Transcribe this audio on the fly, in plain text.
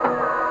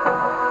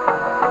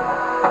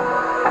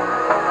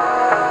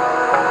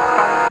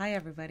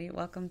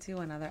Welcome to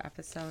another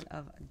episode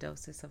of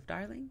Doses of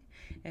Darling.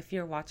 If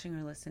you're watching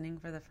or listening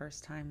for the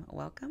first time,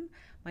 welcome.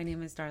 My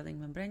name is Darling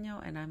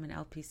Membreño, and I'm an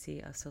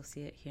LPC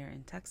associate here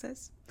in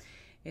Texas.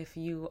 If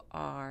you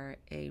are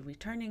a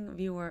returning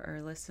viewer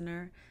or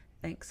listener,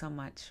 thanks so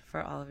much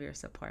for all of your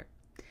support.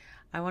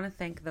 I want to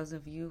thank those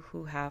of you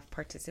who have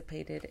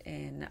participated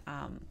in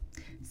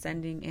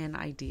sending in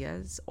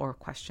ideas or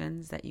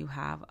questions that you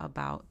have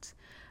about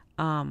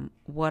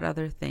what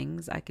other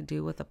things I could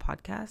do with a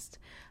podcast,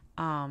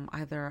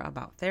 either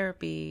about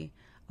therapy,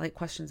 like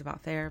questions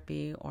about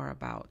therapy or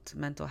about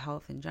mental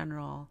health in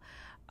general.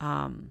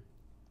 I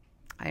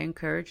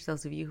encourage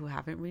those of you who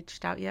haven't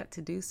reached out yet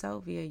to do so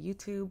via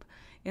YouTube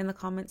in the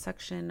comment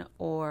section,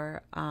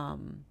 or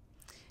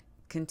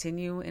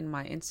continue in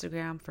my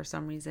Instagram. For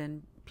some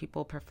reason,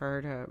 people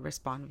prefer to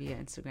respond via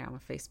Instagram or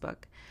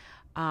Facebook.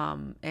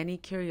 Any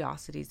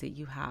curiosities that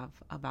you have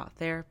about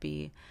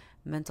therapy,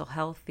 mental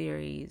health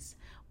theories,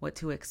 what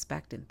to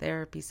expect in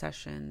therapy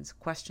sessions,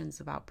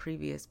 questions about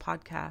previous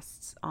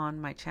podcasts on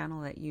my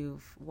channel that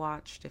you've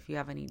watched, if you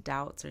have any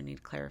doubts or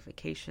need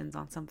clarifications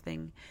on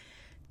something,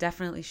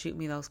 definitely shoot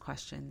me those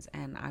questions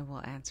and I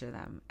will answer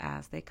them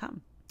as they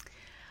come.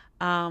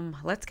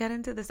 Let's get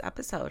into this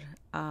episode.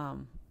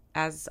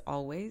 As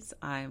always,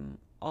 I'm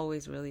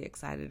always really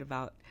excited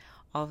about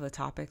all of the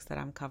topics that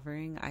I'm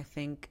covering. I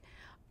think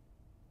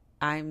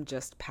I'm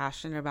just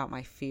passionate about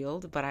my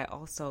field, but I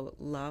also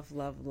love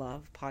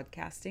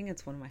podcasting.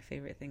 It's one of my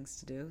favorite things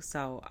to do.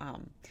 So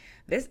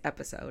this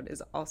episode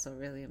is also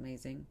really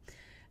amazing.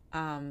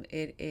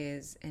 It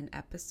is an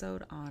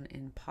episode on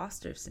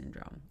imposter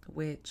syndrome,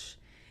 which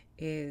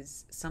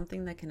is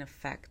something that can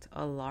affect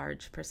a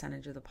large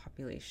percentage of the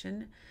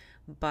population,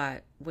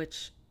 but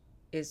which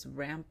is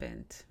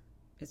rampant.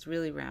 It's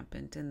really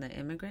rampant in the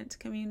immigrant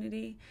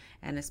community,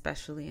 and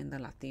especially in the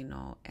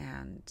Latino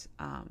and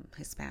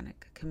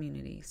Hispanic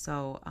community.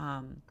 So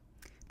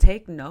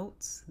take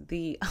notes.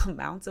 The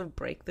amounts of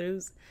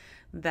breakthroughs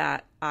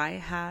that I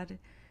had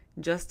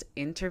just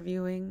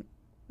interviewing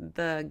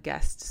the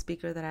guest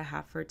speaker that I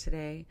have for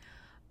today,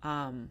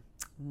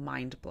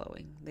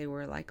 mind-blowing. They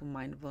were like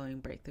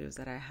mind-blowing breakthroughs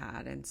that I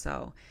had. And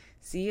so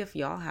see if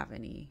y'all have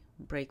any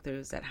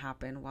breakthroughs that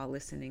happen while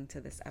listening to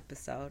this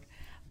episode.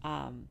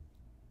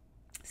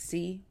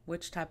 See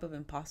which type of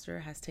imposter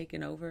has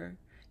taken over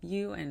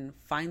you and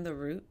find the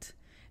root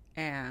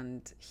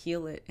and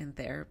heal it in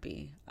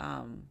therapy.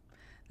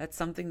 That's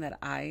something that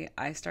I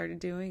started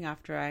doing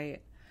after I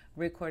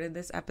recorded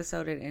this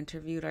episode and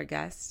interviewed our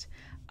guest.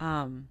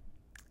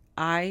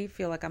 I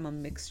feel like I'm a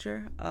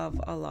mixture of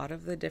a lot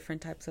of the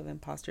different types of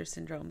imposter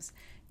syndromes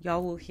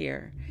y'all will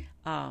hear.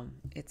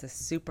 It's a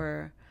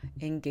super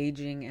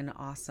engaging and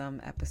awesome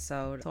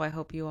episode. So I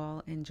hope you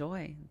all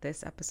enjoy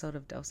this episode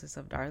of Doses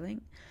of Darling,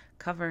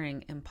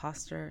 covering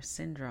imposter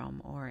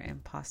syndrome or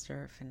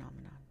imposter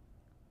phenomenon.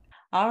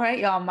 All right,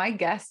 y'all. My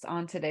guest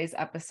on today's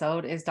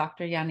episode is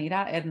Dr.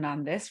 Yanira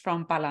Hernandez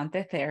from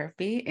Palante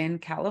Therapy in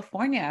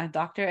California.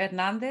 Dr.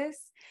 Hernandez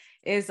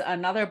is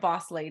another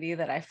boss lady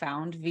that I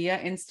found via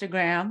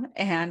Instagram,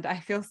 and I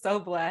feel so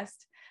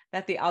blessed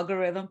that the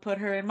algorithm put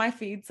her in my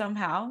feed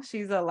somehow.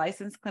 She's a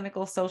licensed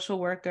clinical social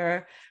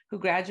worker who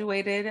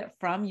graduated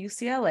from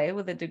UCLA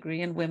with a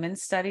degree in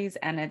women's studies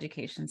and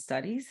education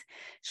studies.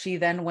 She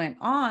then went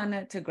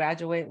on to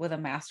graduate with a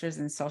master's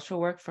in social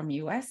work from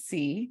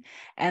USC,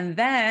 and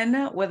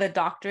then with a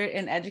doctorate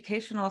in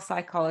educational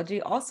psychology,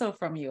 also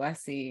from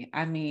USC.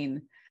 I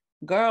mean,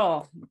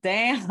 girl,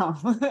 damn.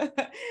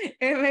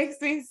 It makes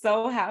me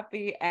so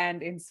happy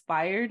and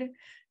inspired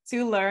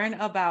to learn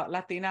about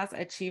Latinas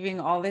achieving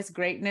all this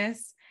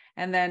greatness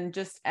and then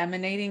just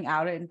emanating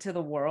out into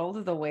the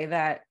world the way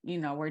that,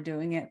 we're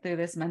doing it through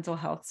this mental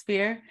health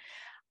sphere.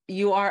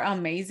 You are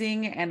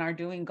amazing and are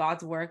doing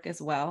God's work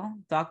as well.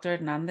 Dr.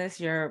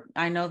 Hernandez,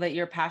 I know that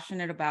you're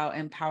passionate about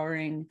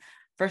empowering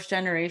first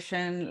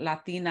generation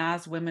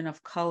Latinas, women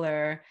of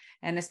color,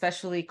 and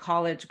especially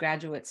college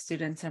graduate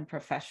students and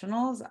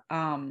professionals.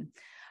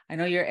 I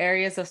know your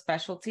areas of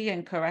specialty,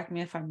 and correct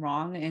me if I'm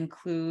wrong,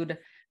 include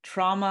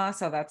trauma.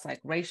 So that's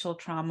like racial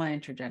trauma,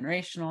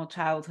 intergenerational,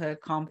 childhood,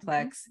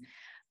 complex,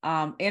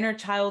 inner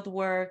child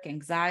work,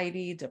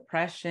 anxiety,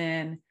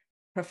 depression,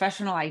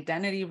 professional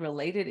identity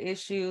related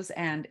issues,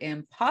 and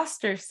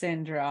imposter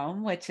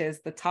syndrome, which is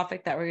the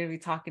topic that we're going to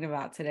be talking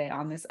about today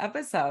on this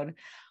episode.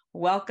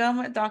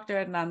 Welcome,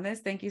 Dr.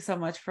 Hernandez. Thank you so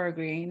much for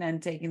agreeing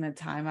and taking the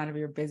time out of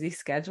your busy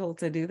schedule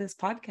to do this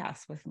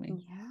podcast with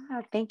me.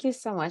 Yeah, thank you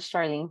so much,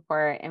 Darlene,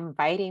 for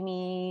inviting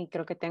me.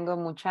 Creo que tengo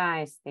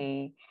mucha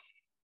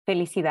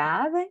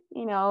felicidad,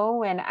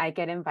 when I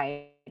get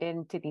invited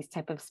into these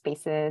type of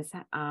spaces,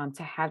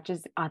 to have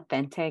just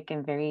authentic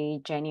and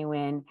very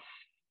genuine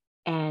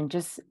and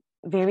just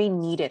very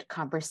needed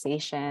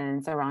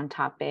conversations around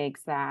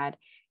topics that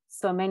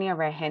so many of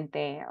our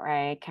gente,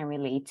 right, can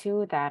relate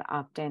to, that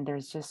often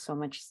there's just so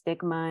much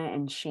stigma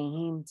and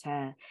shame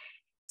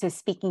to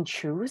speaking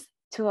truth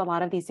to a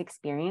lot of these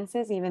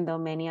experiences, even though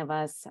many of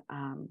us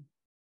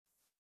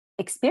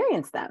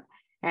experience them,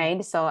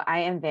 right? So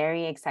I am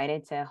very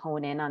excited to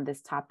hone in on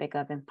this topic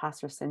of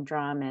imposter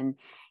syndrome and,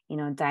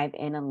 dive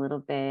in a little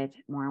bit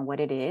more on what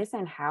it is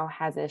and how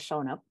has it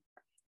shown up,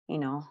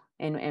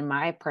 in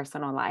my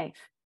personal life.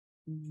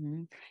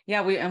 Mm-hmm.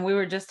 Yeah, we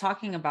were just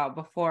talking about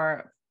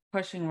before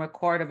pushing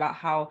record about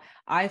how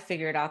I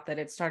figured out that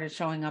it started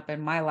showing up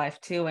in my life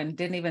too, and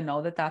didn't even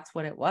know that that's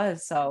what it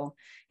was. So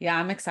yeah,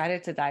 I'm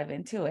excited to dive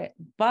into it.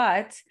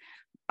 But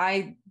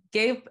I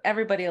gave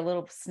everybody a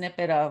little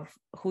snippet of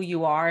who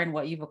you are and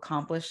what you've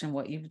accomplished and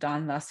what you've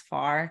done thus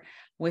far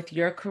with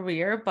your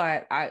career.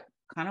 But I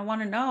kind of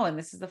want to know, and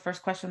this is the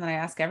first question that I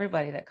ask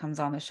everybody that comes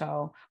on the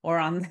show or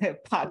on the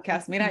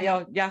podcast. Mira,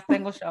 yo, ya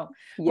tengo show.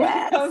 When it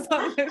Yes. comes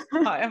on this,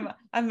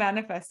 I'm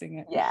manifesting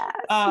it. Yes.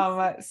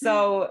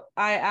 So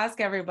I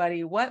ask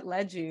everybody, what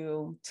led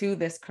you to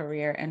this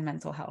career in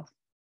mental health?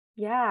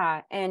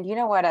 Yeah. And you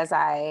know what, as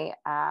I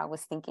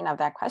was thinking of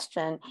that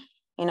question,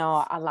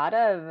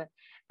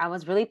 I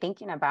was really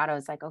thinking about it. I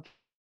was like,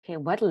 okay,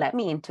 what led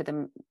me into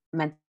the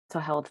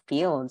mental health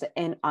field?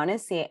 And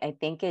honestly, I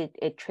think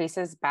it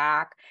traces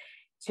back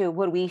to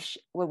what we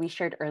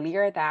shared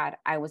earlier, that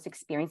I was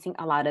experiencing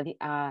a lot of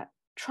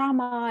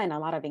trauma and a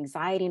lot of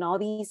anxiety and all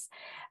these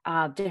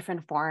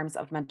different forms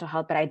of mental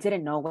health, but I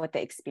didn't know what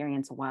the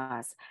experience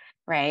was,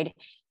 right?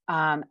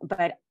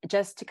 But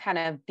just to kind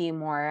of be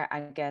more, I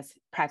guess,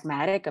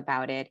 pragmatic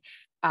about it,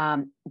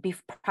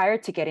 prior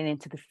to getting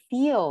into the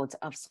field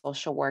of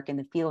social work and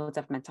the field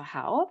of mental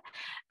health,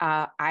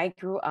 I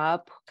grew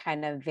up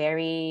kind of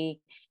very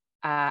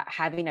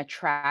having a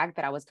track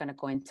that I was going to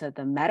go into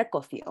the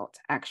medical field,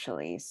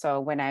 actually. So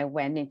when I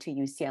went into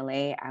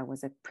UCLA, I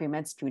was a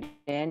pre-med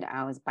student.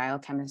 I was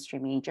biochemistry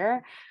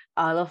major.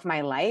 All of my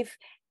life,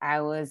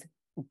 I was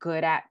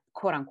good at,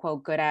 quote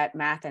unquote, good at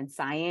math and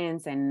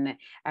science. And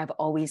I've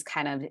always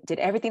kind of did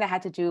everything that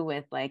had to do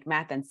with like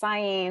math and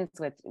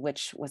science,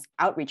 which was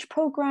outreach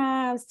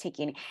programs,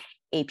 taking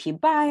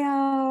AP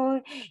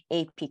Bio,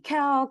 AP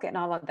Calc, and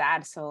all of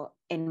that. So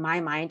in my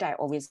mind, I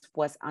always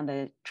was on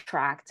the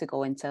track to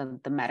go into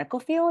the medical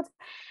field.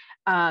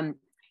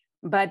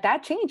 But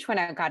that changed when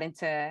I got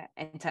into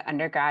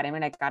undergrad and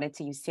when I got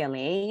into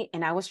UCLA,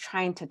 and I was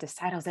trying to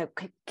decide. I was like,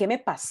 "¿Qué me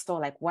pasó?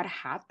 Like, what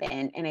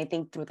happened?" And I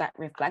think through that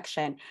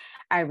reflection,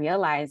 I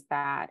realized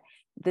that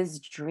this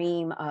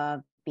dream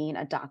of being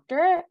a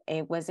doctor,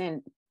 it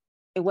wasn't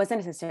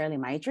necessarily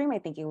my dream. I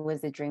think it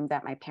was the dream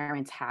that my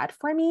parents had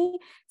for me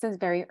since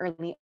very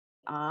early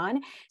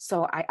on.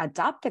 So I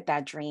adopted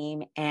that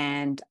dream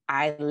and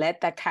I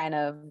let that kind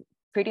of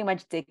pretty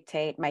much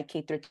dictate my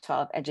K through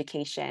 12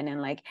 education.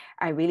 And like,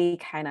 I really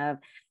kind of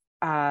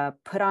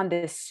put on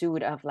this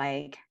suit of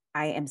like,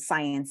 I am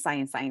science,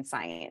 science, science,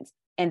 science.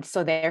 And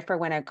so therefore,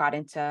 when I got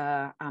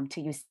into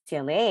to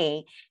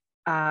UCLA,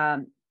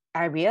 um,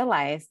 I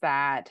realized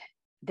that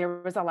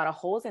there was a lot of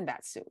holes in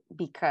that suit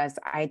because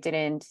I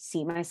didn't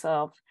see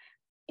myself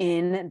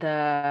in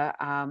the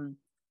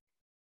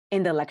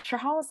lecture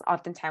halls.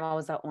 Oftentimes, I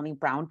was the only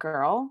brown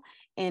girl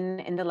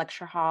in the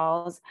lecture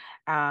halls.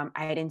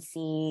 I didn't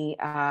see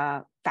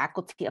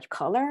faculty of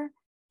color,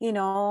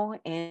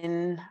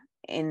 in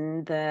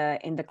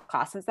the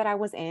classes that I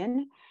was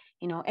in.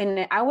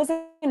 And I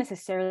wasn't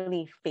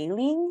necessarily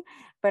failing,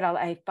 but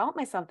I felt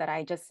myself that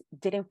I just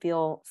didn't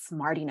feel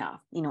smart enough,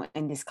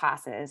 in these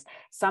classes.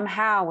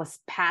 Somehow I was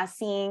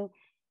passing,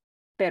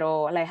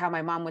 pero like how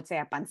my mom would say,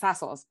 a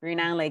panzazos,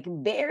 like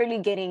barely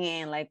getting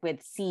in, like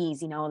with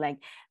C's, like,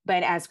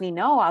 but as we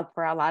know,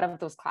 for a lot of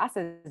those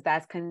classes,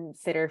 that's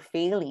considered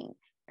failing,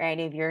 right?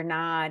 If you're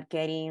not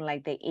getting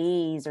like the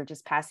A's or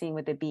just passing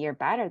with a B or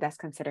better, that's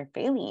considered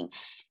failing.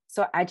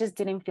 So I just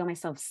didn't feel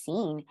myself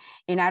seen.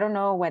 And I don't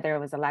know whether it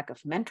was a lack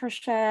of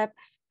mentorship,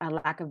 a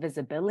lack of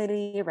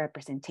visibility,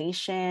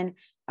 representation,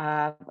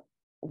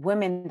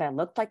 women that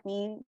looked like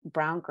me,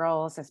 brown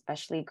girls,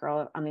 especially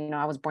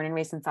I was born and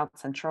raised in South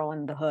Central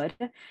in the hood.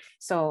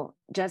 So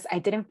just, I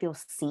didn't feel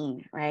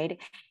seen, right?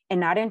 And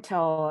not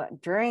until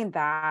during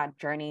that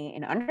journey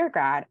in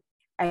undergrad,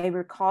 I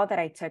recall that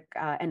I took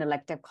an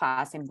elective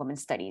class in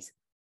women's studies.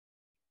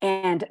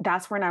 And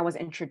that's when I was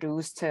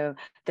introduced to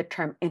the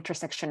term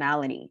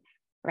intersectionality,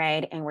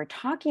 right? And we're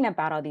talking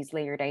about all these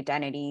layered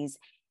identities.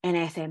 And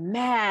I said,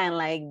 man,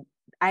 like,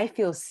 I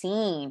feel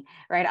seen,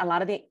 right? A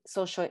lot of the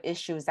social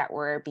issues that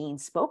were being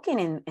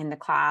spoken in the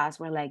class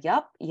were like,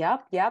 yep,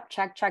 yep, yep,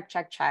 check, check,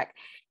 check, check.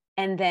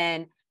 And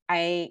then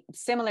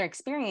similar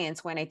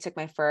experience when I took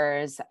my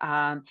first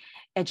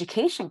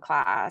education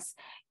class,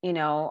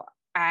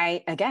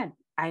 I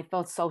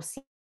felt so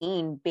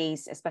seen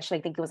based, especially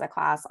I think it was a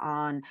class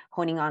on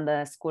honing on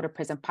the school to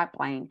prison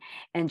pipeline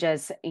and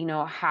just,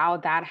 how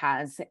that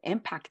has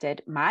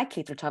impacted my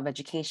K through 12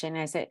 education.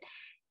 And I said,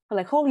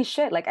 like, holy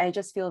shit, like I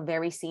just feel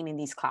very seen in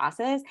these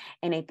classes.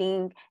 And I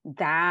think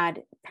that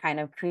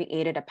kind of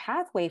created a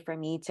pathway for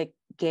me to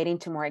get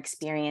into more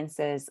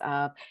experiences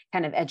of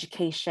kind of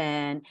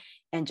education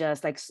and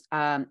just like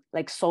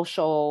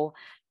social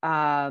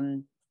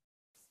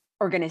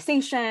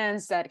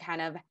organizations that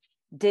kind of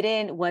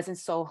wasn't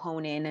so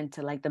honed in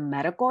into like the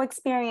medical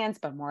experience,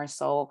 but more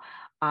so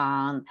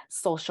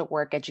social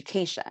work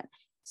education.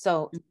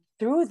 So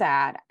through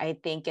that, I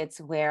think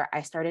it's where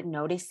I started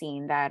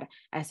noticing that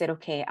I said,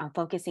 okay, I'm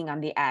focusing on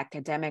the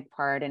academic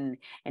part and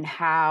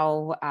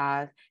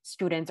how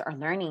students are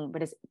learning,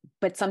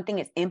 but something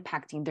is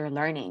impacting their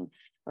learning,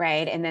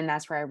 right? And then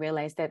that's where I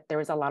realized that there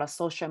was a lot of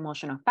social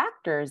emotional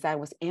factors that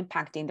was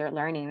impacting their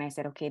learning. And I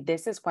said, okay,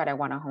 this is what I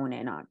want to hone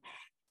in on.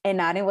 And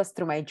that it was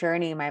through my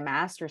journey, my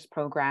master's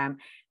program,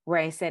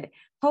 where I said,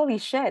 holy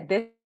shit,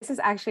 this is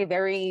actually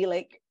very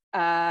like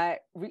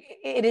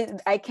it is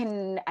I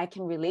can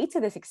relate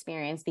to this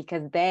experience,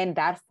 because then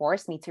that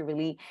forced me to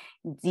really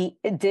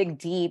dig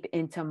deep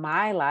into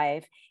my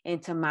life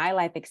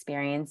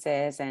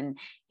experiences, and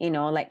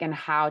like, and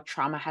how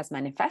trauma has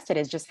manifested.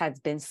 It just has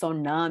been so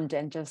numbed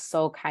and just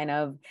so kind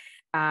of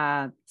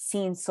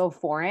seen so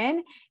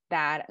foreign,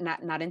 that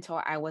not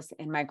until I was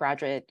in my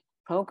graduate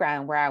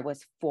program where I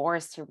was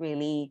forced to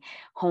really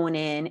hone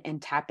in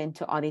and tap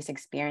into all these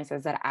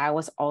experiences that I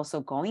was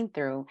also going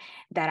through,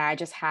 that I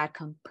just had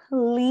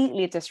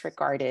completely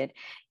disregarded,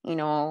 you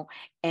know.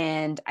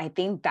 And I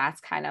think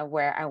that's kind of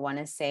where I want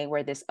to say,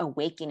 where this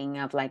awakening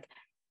of like,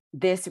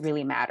 this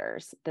really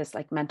matters, this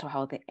like mental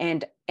health.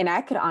 And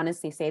I could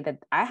honestly say that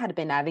I had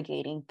been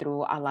navigating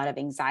through a lot of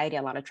anxiety,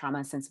 a lot of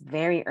trauma since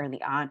very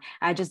early on.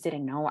 I just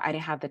didn't know. I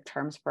didn't have the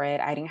terms for it.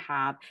 I didn't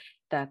have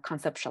the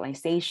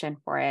conceptualization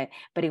for it.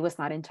 But it was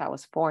not until I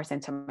was forced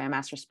into my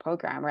master's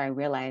program where I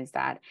realized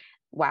that,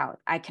 wow,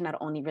 I can not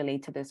only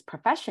relate to this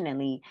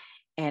professionally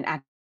and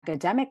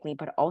academically,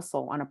 but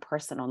also on a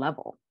personal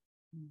level.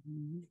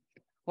 Mhm.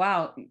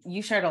 Wow,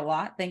 you shared a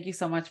lot. Thank you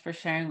so much for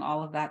sharing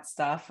all of that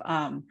stuff.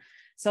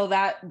 So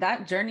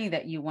that journey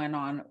that you went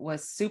on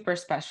was super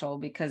special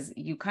because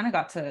you kind of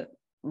got to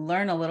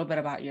learn a little bit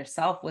about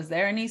yourself. Was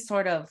there any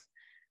sort of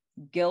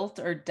guilt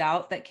or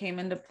doubt that came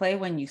into play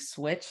when you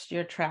switched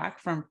your track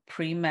from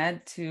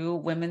pre-med to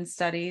women's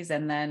studies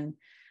and then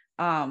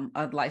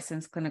a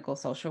licensed clinical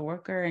social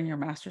worker in your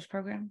master's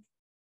program?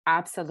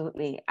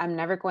 Absolutely. I'm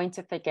never going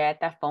to forget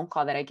that phone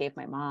call that I gave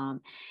my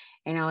mom.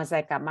 And I was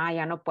like, "Ma,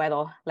 ya no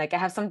puedo. Like, I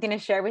have something to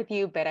share with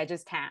you, but I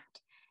just can't,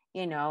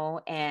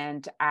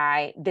 And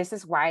this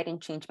is why I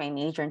didn't change my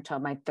major until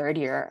my third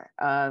year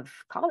of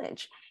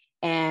college.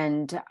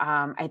 And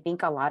I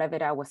think a lot of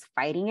it, I was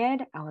fighting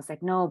it. I was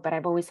like, no, but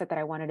I've always said that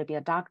I wanted to be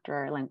a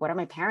doctor. Like, what are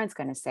my parents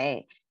going to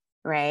say?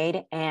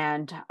 Right.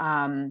 And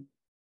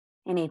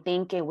I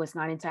think it was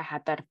not until I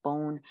had that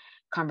phone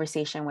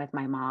conversation with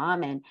my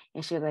mom, and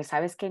she was like,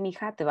 ¿sabes qué,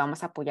 mija? Te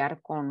vamos a apoyar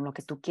con lo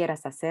que tú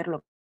quieras hacer,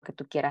 lo que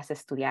tú quieras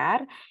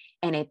estudiar.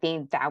 And I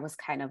think that was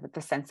kind of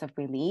the sense of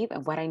relief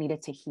and what I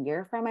needed to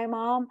hear from my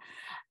mom,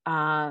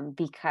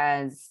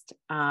 because,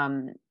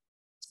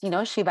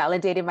 she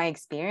validated my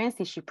experience,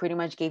 and she pretty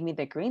much gave me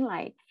the green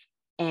light.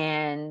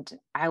 And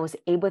I was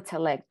able to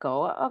let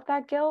go of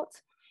that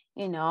guilt,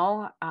 in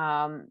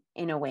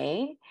a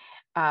way.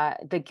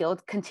 The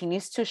guilt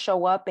continues to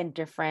show up in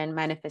different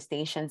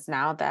manifestations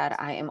now that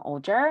I am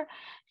older.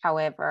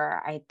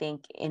 However, I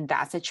think in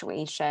that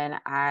situation,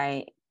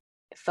 I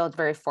felt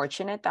very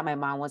fortunate that my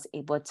mom was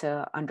able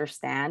to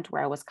understand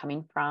where I was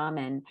coming from,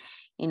 and,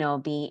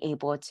 be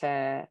able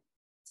to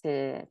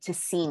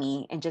see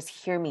me and just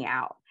hear me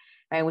out.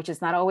 Right, which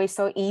is not always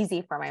so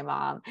easy for my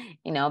mom,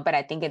 but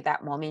I think at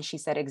that moment she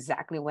said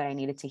exactly what I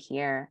needed to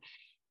hear.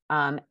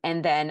 And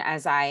then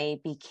as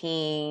I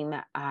became,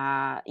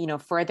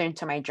 further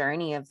into my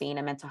journey of being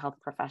a mental health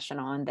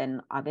professional, and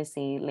then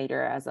obviously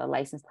later as a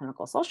licensed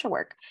clinical social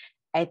work,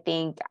 I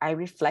think I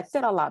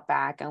reflected a lot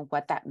back on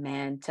what that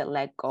meant to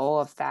let go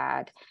of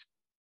that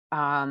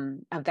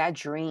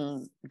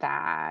dream,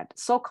 that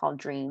so-called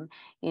dream,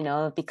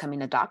 of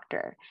becoming a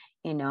doctor,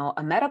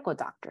 a medical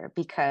doctor,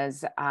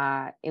 because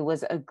it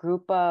was a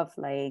group of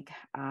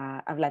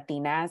of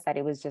Latinas, that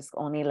it was just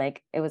only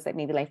like, it was like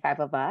maybe like five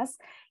of us,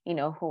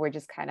 who were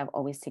just kind of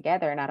always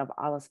together. And out of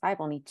all those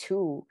five, only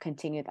two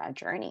continued that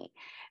journey.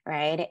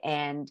 Right.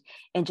 And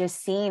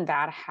just seeing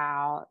that,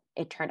 how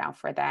it turned out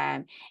for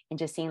them, and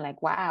just seeing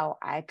like, wow,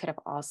 I could have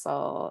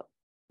also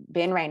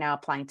been right now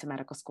applying to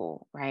medical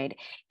school, right?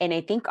 And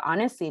I think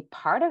honestly,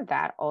 part of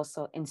that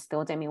also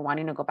instilled in me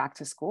wanting to go back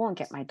to school and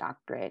get my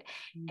doctorate,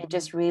 and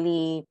just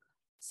really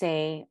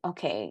say,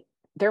 okay,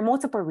 there are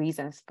multiple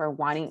reasons for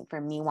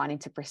me wanting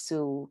to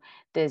pursue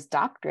this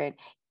doctorate.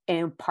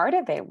 And part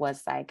of it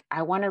was like,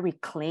 I want to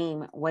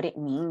reclaim what it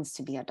means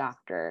to be a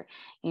doctor,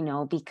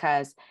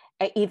 because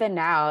even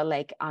now,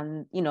 like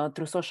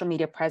through social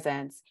media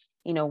presence,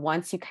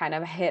 once you kind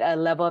of hit a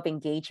level of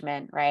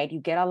engagement, right, you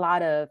get a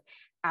lot of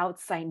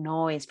outside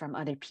noise from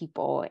other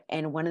people.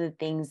 And one of the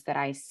things that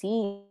I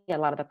see a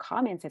lot of the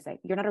comments is like,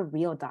 you're not a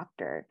real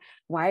doctor.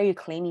 Why are you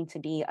claiming to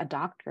be a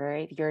doctor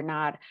if you're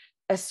not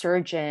a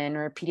surgeon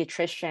or a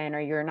pediatrician, or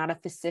you're not a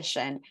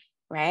physician,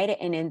 right?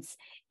 And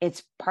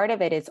it's part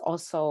of it is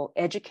also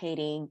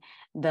educating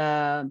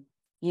the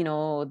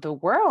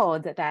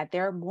world that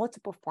there are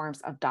multiple forms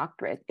of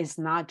doctorate. It's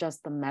not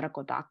just the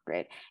medical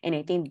doctorate. And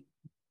I think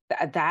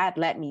that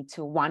led me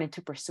to wanting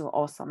to pursue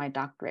also my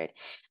doctorate.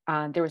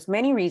 There was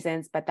many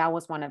reasons, but that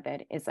was one of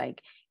it. Is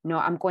like,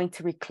 I'm going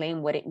to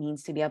reclaim what it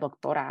means to be a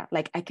doctora.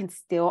 Like I can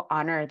still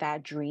honor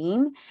that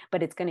dream,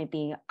 but it's going to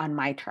be on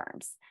my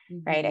terms,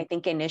 right? I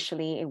think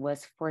initially it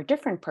was for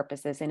different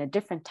purposes and a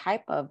different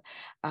type of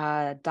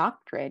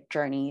doctorate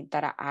journey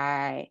that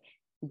I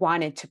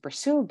wanted to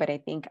pursue. But I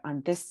think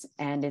on this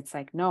end, it's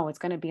like, no, it's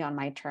going to be on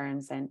my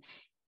terms.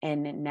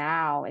 And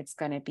now it's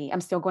going to be,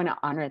 I'm still going to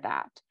honor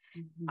that.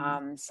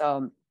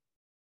 So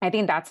I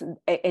think that's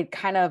it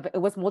kind of, it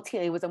was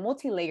a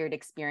multi-layered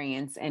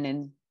experience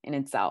in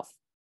itself.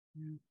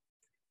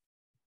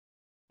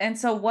 And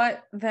so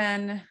what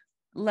then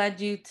led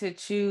you to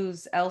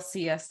choose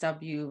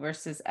LCSW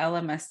versus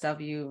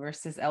LMSW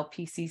versus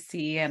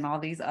LPCC and all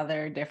these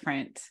other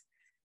different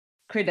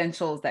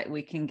credentials that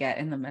we can get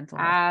in the mental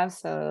health?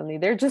 Absolutely.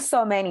 There are just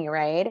so many,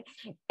 right?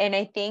 And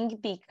I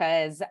think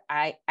because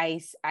I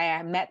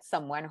met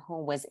someone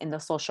who was in the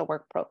social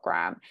work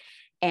program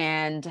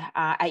and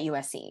at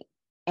USC.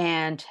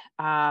 And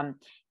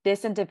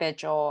this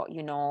individual,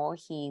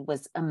 he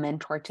was a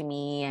mentor to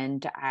me,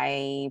 and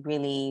I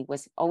really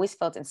was always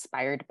felt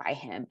inspired by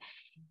him.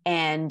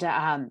 And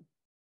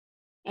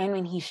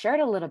when he shared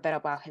a little bit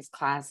about his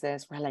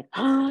classes, we're like,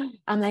 oh,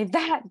 I'm like,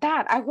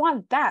 I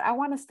want that. I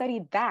want to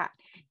study that,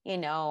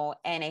 And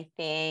I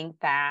think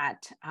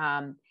that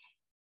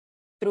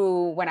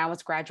through when I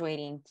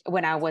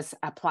was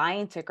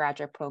applying to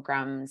graduate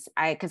programs,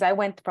 because I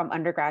went from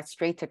undergrad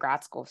straight to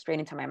grad school, straight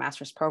into my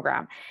master's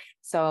program.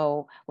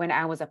 So when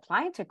I was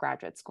applying to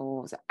graduate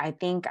schools, I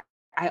think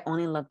I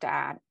only looked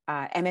at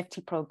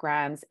MFT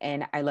programs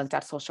and I looked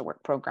at social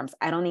work programs.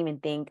 I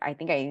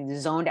think I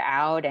zoned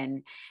out,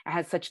 and I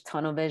had such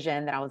tunnel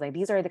vision that I was like,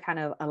 these are the kind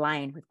of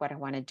aligned with what I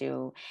want to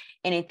do.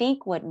 And I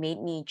think what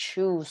made me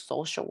choose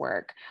social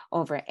work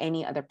over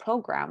any other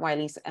program, or at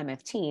least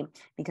MFT,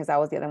 because that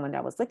was the other one that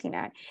I was looking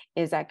at,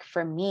 is like,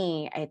 for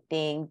me, I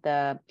think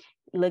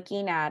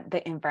looking at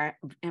the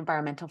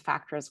environmental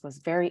factors was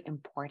very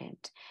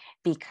important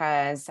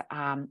because,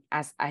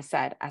 as I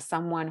said, as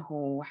someone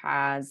who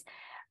has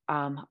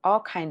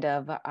all kind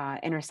of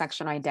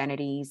intersectional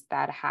identities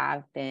that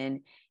have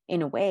been,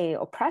 in a way,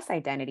 oppressed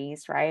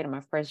identities, right? I'm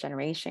a first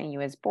generation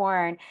US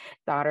born,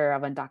 daughter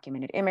of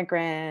undocumented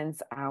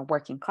immigrants,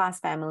 working class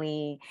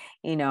family,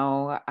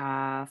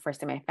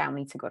 first in my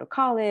family to go to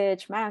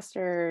college,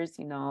 master's,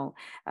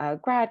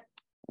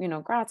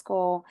 grad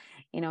school,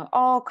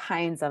 all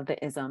kinds of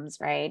the isms,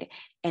 right?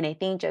 And I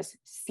think just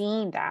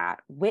seeing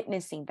that,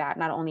 witnessing that,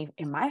 not only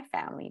in my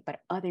family,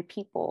 but other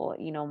people,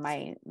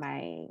 my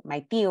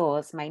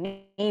tios, my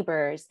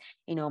neighbors,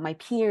 my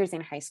peers in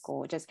high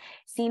school, just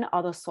seeing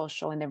all the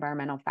social and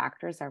environmental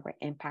factors that were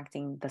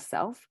impacting the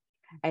self.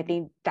 I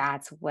think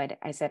that's what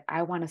I said,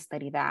 I want to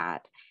study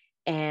that.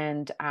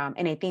 And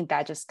I think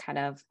that just kind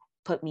of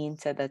put me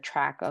into the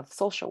track of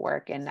social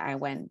work. And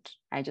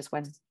I just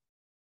went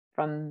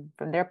from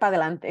there para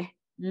adelante.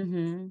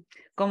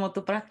 Como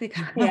tu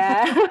práctica.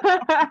 Yeah.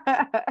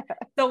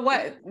 So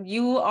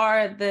you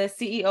are the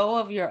CEO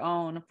of your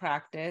own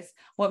practice.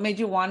 What made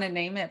you want to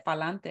name it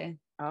Palante?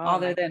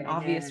 Other than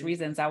obvious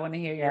reasons, I want to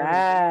hear your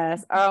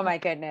Yes. Oh my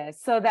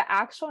goodness. So the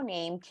actual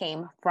name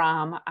came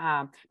from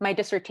my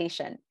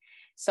dissertation.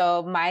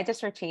 So my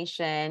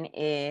dissertation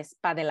is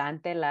Pa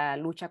Adelante, la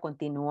lucha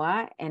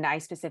continúa. And I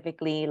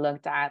specifically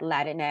looked at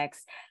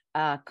Latinx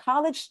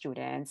college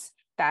students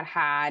that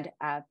had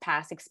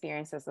past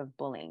experiences of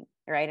bullying,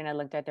 right? And I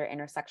looked at their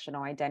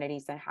intersectional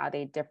identities and how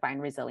they define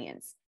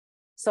resilience.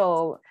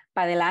 So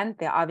Pa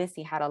Adelante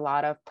obviously had a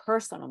lot of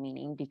personal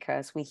meaning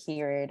because we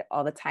hear it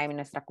all the time in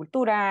nuestra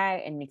cultura,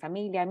 en mi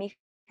familia, mi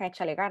hija,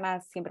 échale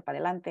ganas, siempre pa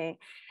adelante,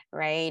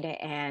 right?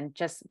 And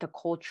just the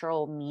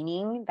cultural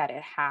meaning that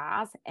it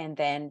has. And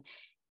then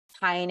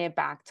tying it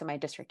back to my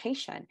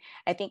dissertation.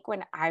 I think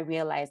when I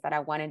realized that I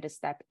wanted to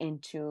step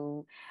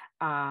into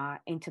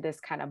this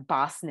kind of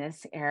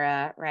bossness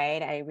era,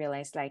 right? I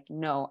realized like,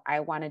 no, I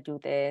want to do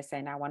this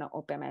and I want to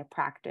open my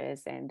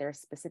practice, and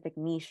there's specific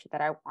niche that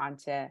I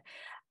want to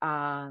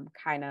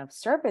kind of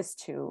service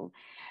to.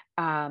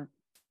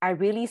 I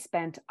really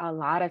spent a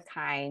lot of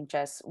time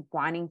just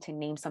wanting to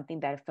name something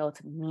that felt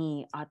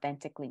me,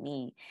 authentically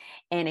me.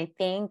 And I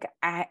think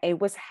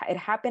it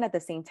happened at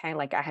the same time.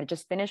 Like I had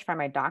just finished from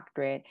my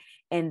doctorate,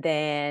 and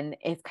then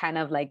it's kind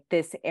of like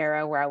this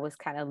era where I was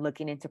kind of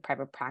looking into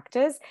private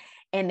practice.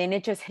 And then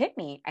it just hit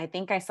me. I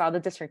think I saw the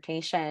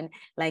dissertation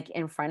like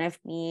in front of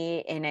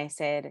me, and I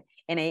said,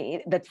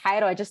 I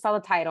just saw the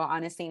title,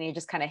 honestly, and it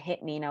just kind of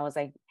hit me. And I was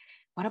like,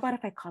 what about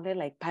if I call it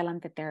like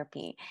Palante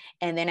therapy?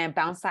 And then I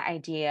bounced that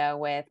idea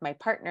with my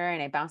partner,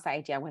 and I bounced that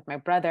idea with my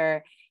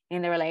brother,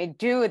 and they were like,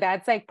 dude,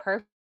 that's like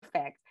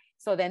perfect.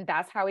 So then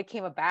that's how it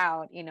came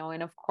about,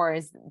 and of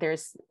course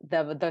there's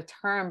the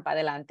term pa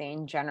adelante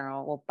in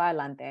general, or pa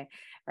adelante,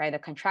 right? The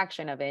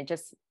contraction of it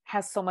just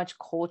has so much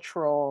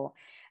cultural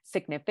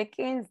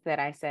significance that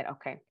I said,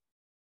 okay,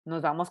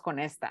 nos vamos con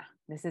esta.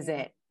 This is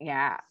it.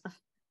 Yeah.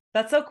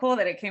 That's so cool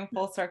that it came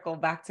full circle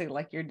back to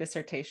like your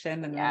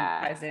dissertation and then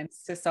ties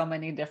into so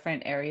many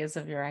different areas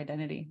of your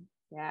identity.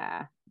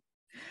 Yeah.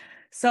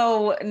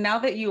 So now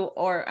that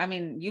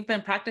you've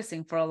been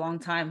practicing for a long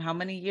time. How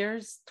many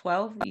years?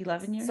 12,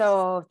 11 years?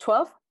 So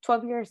 12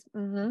 years.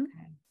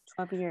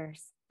 12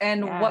 years.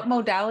 And what Yeah.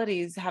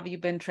 modalities have you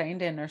been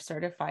trained in or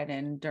certified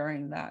in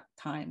during that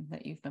time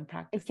that you've been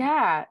practicing?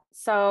 Yeah.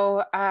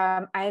 So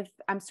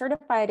I'm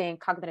certified in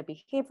cognitive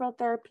behavioral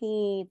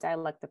therapy,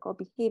 dialectical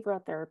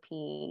behavioral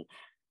therapy,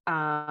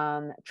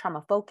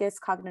 trauma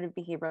focused cognitive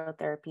behavioral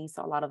therapy.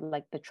 So a lot of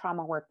like the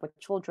trauma work with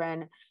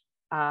children,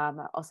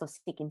 also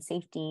seeking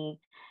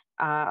safety.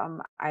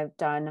 I've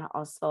done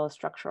also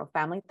structural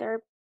family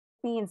therapy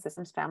and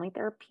systems family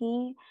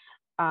therapy.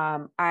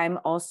 I'm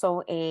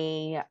also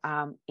a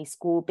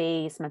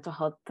school-based mental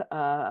health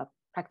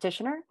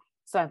practitioner.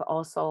 So I've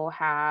also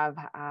have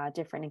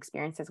different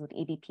experiences with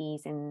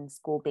EBPs and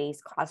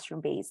school-based,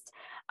 classroom-based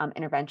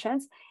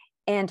interventions.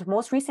 And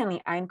most recently,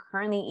 I'm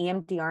currently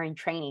EMDR in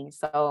training.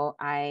 So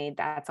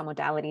that's a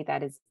modality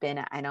that has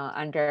been, I know,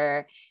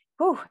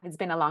 it's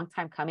been a long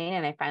time coming,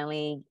 and I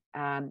finally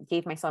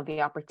gave myself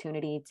the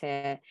opportunity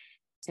to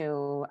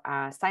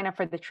sign up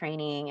for the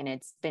training, and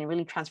it's been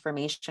really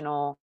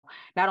transformational,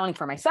 not only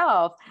for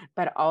myself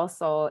but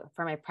also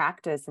for my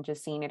practice, and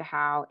just seeing it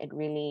how it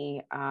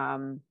really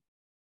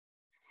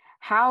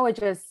how it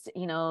just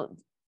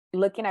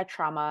looking at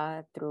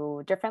trauma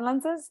through different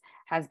lenses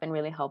has been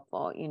really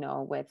helpful,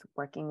 with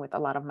working with a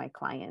lot of my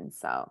clients.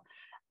 So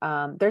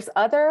there's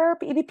other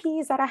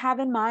EVPs that I have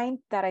in mind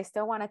that I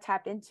still want to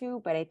tap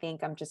into, but I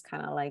think I'm just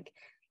kind of like,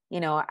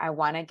 I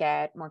want to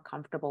get more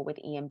comfortable with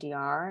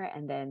EMDR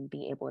and then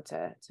be able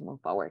to move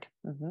forward.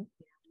 Mm-hmm.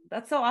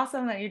 That's so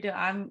awesome that you do.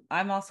 I'm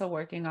also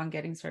working on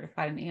getting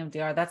certified in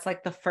EMDR. That's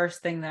like the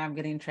first thing that I'm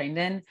getting trained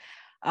in.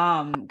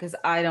 Because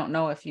I don't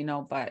know if you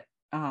know, but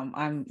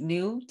I'm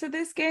new to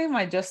this game.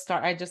 I just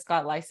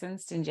got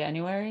licensed in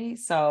January.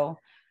 So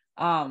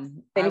I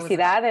was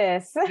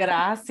Felicidades.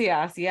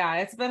 gracias. Yeah,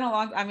 it's been a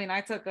long, I mean, I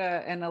took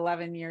an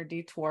 11-year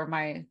detour.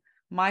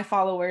 My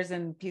followers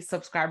and peace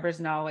subscribers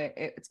know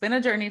it's been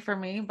a journey for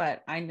me,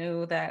 but I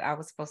knew that I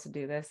was supposed to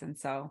do this. And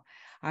so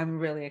I'm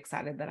really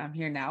excited that I'm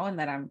here now and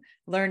that I'm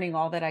learning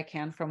all that I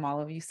can from all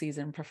of you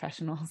seasoned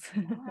professionals.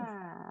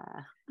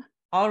 Yeah.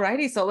 All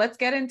righty. So let's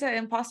get into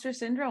imposter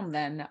syndrome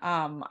then.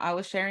 I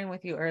was sharing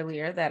with you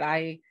earlier that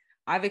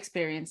I've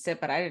experienced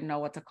it, but I didn't know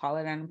what to call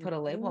it and put a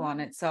label on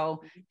it.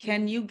 So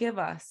can you give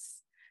us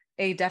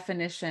a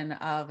definition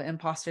of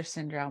imposter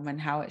syndrome and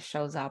how it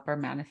shows up or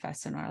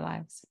manifests in our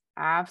lives?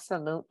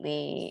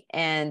 Absolutely.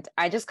 And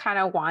I just kind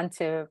of want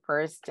to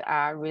first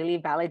really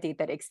validate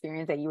that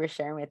experience that you were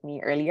sharing with me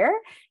earlier,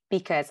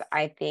 because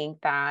I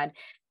think that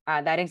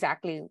that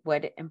exactly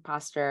what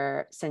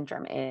imposter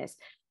syndrome is.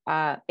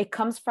 It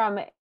comes from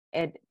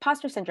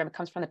Imposter syndrome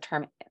comes from the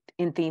term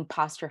in the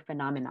imposter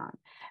phenomenon,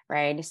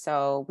 right?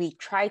 So we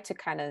try to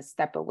kind of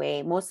step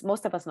away.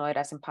 Most of us know it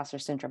as imposter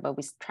syndrome, but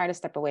we try to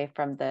step away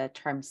from the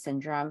term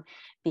syndrome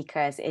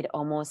because it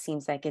almost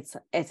seems like it's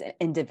an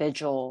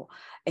individual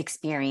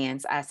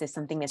experience, as if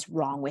something that's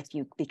wrong with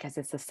you because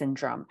it's a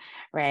syndrome,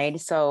 right?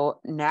 So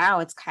now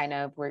it's kind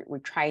of we're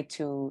trying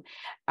to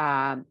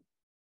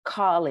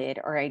call it,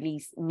 or at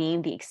least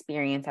name the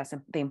experience as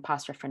the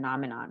imposter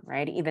phenomenon,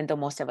 right? Even though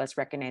most of us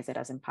recognize it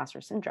as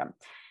imposter syndrome.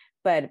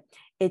 But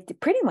it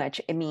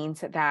means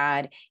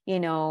that,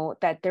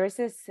 that there's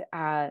this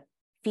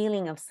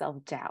feeling of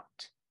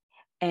self-doubt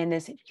and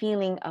this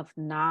feeling of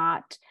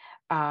not,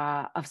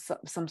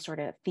 some sort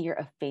of fear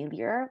of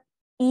failure,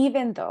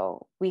 even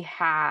though we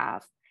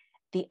have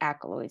the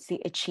accolades,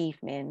 the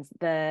achievements,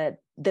 the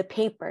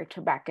paper to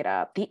back it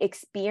up, the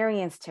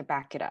experience to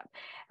back it up,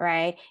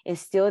 right?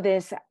 It's still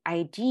this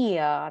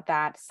idea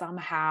that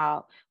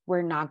somehow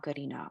we're not good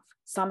enough.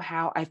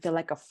 Somehow I feel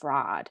like a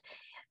fraud.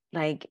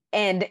 Like,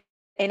 and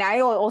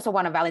I also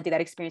want to validate that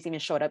experience even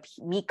showed up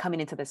me coming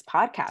into this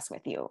podcast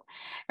with you,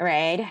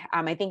 right?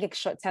 I think it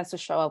tends to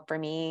show up for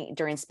me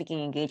during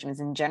speaking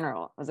engagements in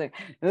general. I was like,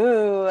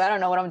 ooh, I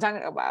don't know what I'm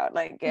talking about.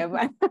 Like,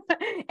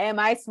 am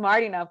I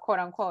smart enough, quote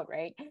unquote,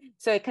 right?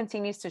 So it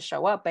continues to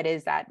show up, but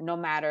is that no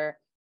matter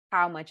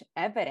how much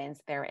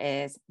evidence there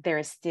is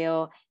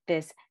still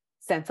this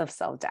sense of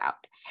self-doubt,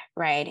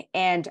 right?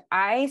 And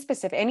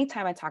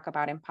anytime I talk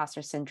about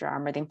imposter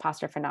syndrome or the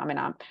imposter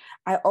phenomenon,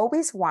 I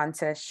always want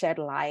to shed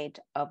light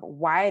of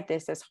why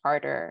this is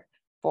harder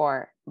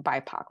for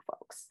BIPOC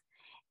folks,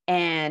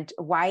 and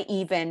why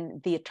even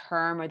the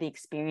term or the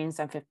experience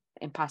of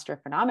imposter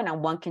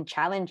phenomenon, one can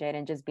challenge it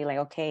and just be like,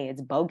 okay,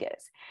 it's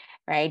bogus,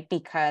 right?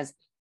 Because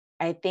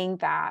I think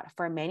that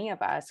for many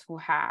of us who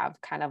have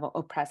kind of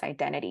oppressed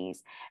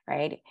identities,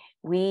 right,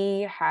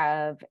 we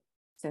have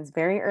since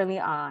very early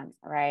on,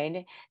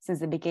 right,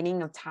 since the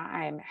beginning of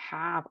time,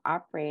 have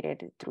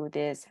operated through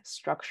this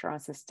structural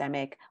and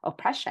systemic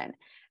oppression,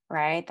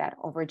 right, that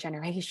over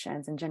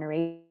generations and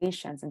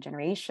generations and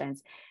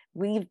generations,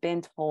 we've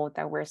been told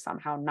that we're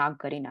somehow not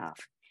good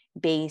enough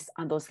based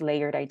on those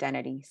layered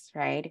identities,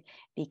 right,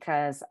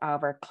 because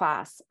of our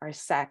class, our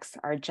sex,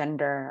 our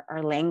gender,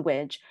 our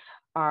language,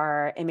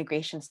 our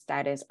immigration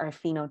status, our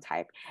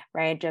phenotype,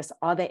 right? Just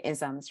all the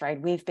isms,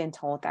 right? We've been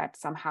told that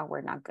somehow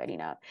we're not good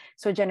enough.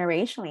 So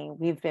generationally,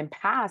 we've been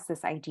past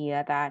this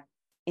idea that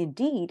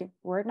indeed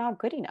we're not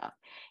good enough.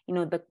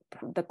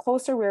 The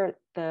closer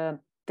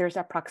there's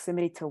a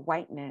proximity to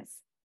whiteness,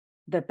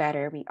 the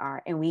better we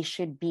are. And we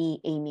should be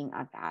aiming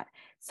at that.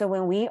 So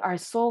when we are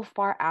so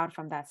far out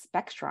from that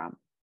spectrum,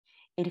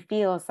 it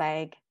feels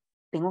like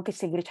tengo que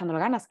seguir echando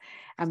ganas.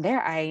 I'm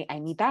there. I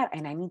need that,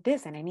 and I need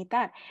this, and I need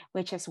that,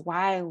 which is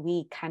why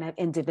we kind of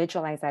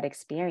individualize that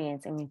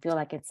experience and we feel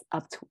like it's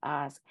up to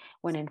us,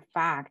 when in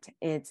fact,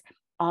 it's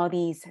all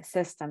these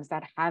systems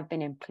that have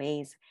been in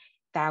place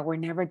that were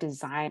never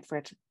designed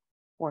for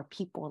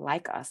people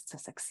like us to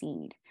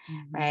succeed,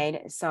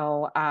 right?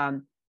 So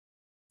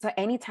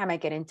anytime I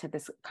get into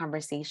this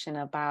conversation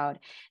about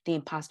the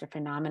imposter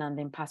phenomenon,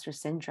 the imposter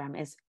syndrome,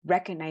 is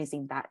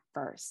recognizing that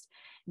first,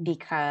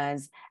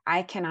 because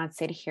I cannot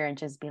sit here and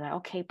just be like,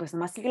 okay, pues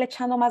más sigue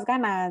echando más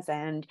ganas,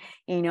 and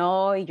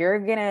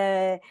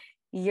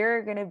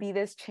you're gonna be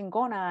this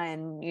chingona,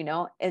 and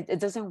it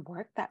doesn't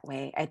work that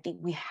way. I think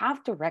we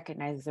have to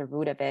recognize the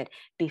root of it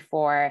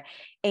before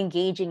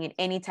engaging in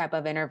any type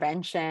of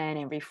intervention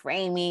and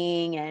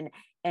reframing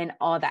and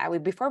all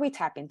that. Before we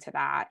tap into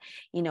that,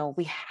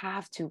 we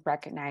have to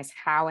recognize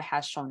how it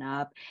has shown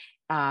up,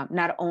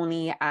 not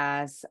only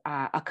as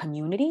a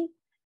community,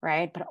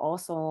 right, but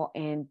also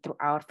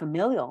throughout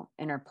familial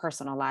and our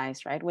personal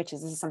lives, right?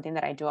 This is something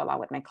that I do a lot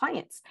with my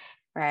clients,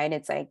 right?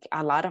 It's like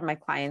a lot of my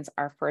clients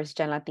are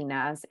first-gen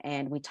Latinas,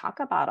 and we talk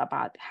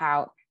about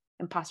how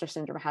imposter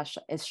syndrome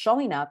is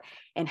showing up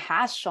and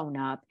has shown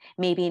up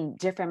maybe in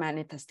different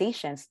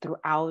manifestations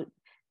throughout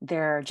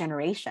their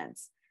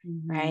generations.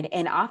 Right.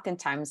 And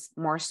oftentimes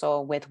more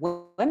so with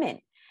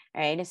women.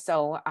 Right.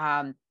 So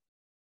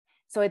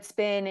it's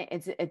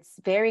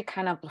very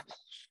kind of,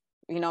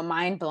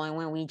 mind blowing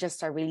when we just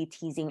start really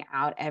teasing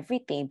out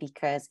everything,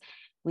 because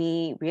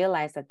we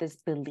realize that this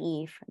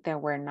belief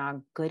that we're not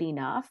good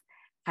enough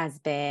has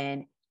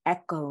been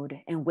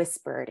echoed and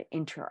whispered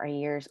into our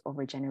ears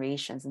over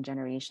generations and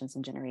generations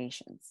and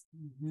generations.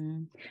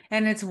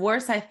 And it's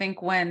worse, I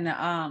think, when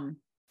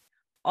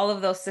all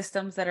of those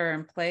systems that are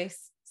in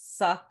place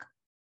suck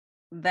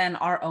then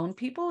our own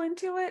people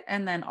into it,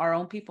 and then our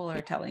own people are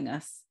telling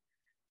us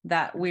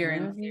that we're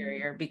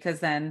inferior,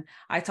 because then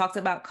I talked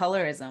about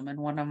colorism in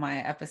one of my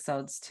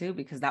episodes too,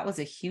 because that was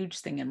a huge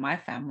thing in my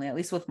family, at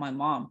least with my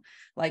mom.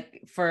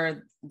 Like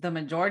for the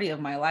majority of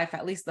my life,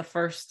 at least the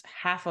first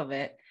half of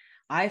it,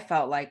 I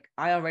felt like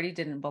I already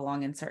didn't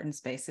belong in certain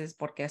spaces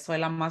porque soy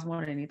la más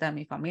morenita de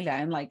mi familia,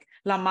 and like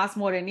la más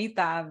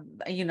morenita,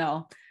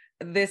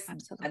 this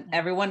Absolutely.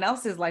 everyone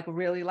else is like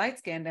really light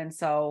skinned, and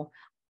so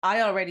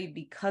I already,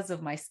 because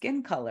of my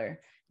skin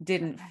color,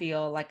 didn't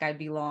feel like I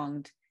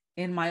belonged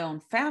in my own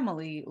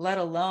family, let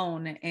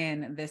alone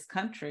in this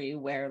country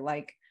where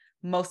like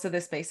most of the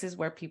spaces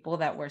where people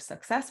that were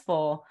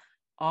successful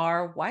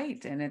are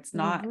white, and it's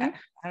not,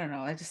 I don't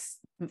know.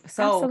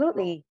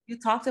 Absolutely. You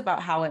talked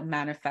about how it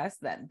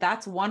manifests.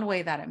 That's one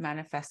way that it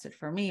manifested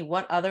for me.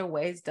 What other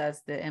ways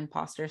does the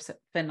imposter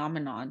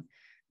phenomenon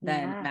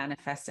then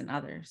manifest in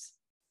others?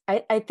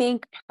 I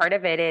think part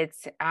of it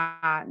is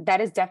that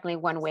is definitely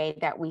one way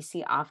that we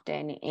see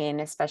often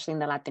especially in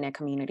the Latina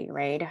community,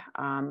 right?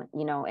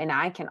 And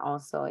I can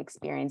also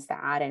experience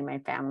that in my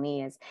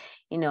family, is,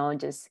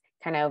 just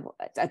kind of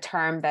a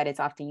term that is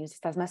often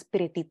used, estás más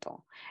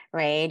prietito,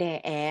 right?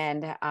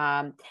 And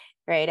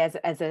right, as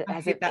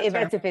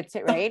if it's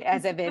right,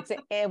 as if it's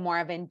more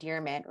of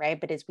endearment, right?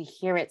 But as we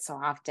hear it so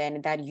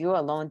often, that you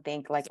alone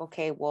think like,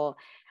 okay, well,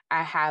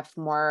 I have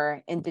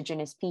more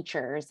indigenous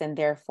features, and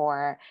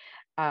therefore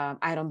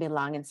I don't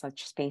belong in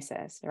such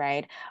spaces,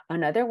 right?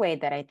 Another way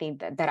that I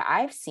think that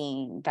I've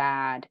seen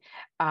that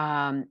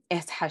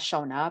it has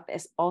shown up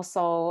is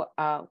also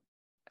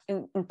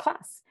in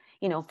class.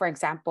 For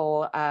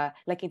example,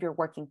 like if you're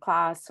working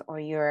class, or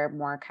you're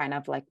more kind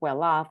of like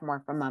well off,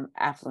 more from an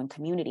affluent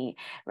community,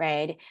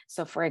 right?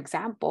 So for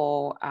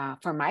example,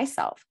 for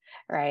myself,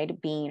 right,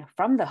 being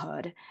from the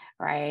hood,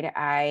 right,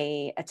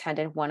 I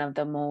attended one of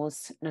the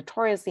most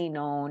notoriously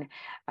known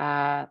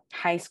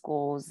high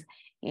schools,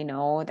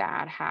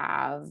 that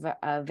have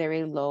a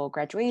very low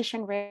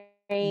graduation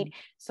rate.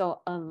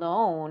 So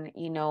alone,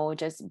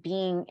 just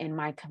being in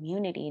my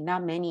community,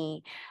 not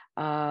many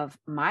of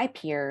my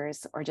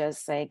peers, or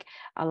just like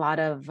a lot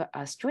of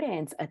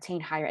students, attain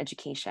higher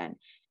education,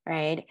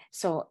 right?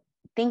 So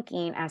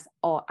thinking as,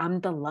 oh, I'm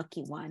the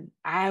lucky one,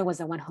 I was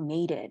the one who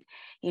made it,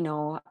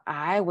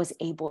 I was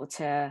able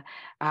to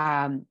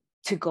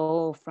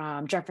go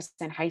from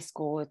Jefferson High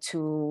School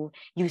to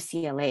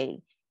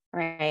UCLA,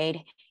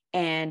 right?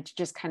 And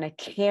just kind of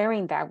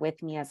carrying that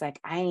with me as like,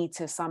 I need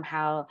to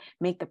somehow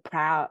make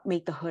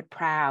the hood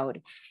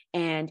proud,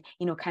 and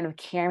kind of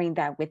carrying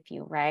that with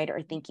you, right?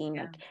 Or thinking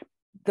like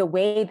the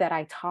way that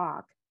I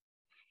talk,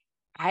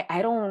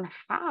 I don't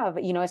have,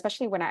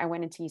 especially when I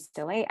went into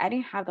UCLA, I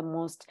didn't have the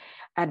most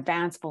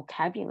advanced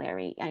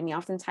vocabulary. I mean,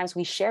 oftentimes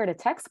we shared a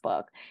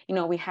textbook,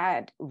 we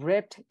had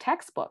ripped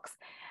textbooks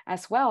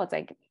as well. It's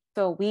like,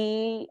 So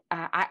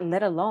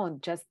let alone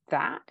just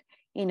that,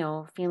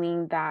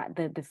 feeling that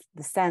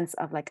the sense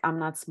of like, I'm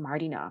not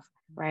smart enough,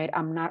 right?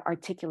 I'm not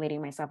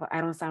articulating myself.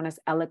 I don't sound as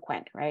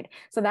eloquent, right?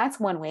 So that's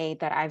one way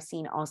that I've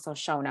seen also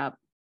shown up.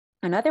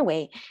 Another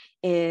way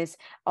is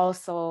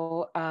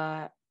also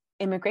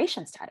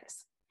immigration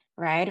status,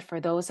 right?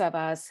 For those of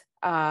us,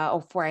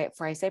 or for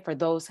I say for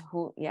those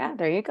who, yeah,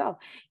 there you go,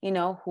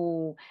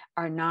 who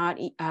are not,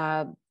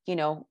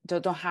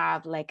 don't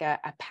have like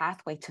a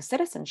pathway to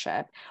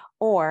citizenship,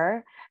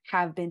 or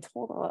have been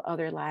told all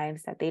other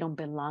lives that they don't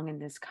belong in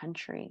this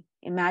country.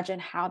 Imagine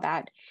how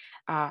that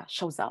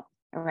shows up,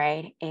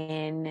 right,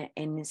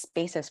 in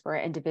spaces for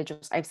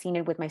individuals. I've seen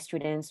it with my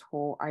students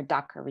who are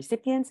DACA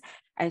recipients.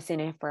 I've seen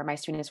it for my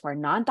students who are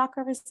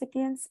non-DACA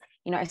recipients.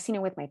 I've seen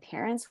it with my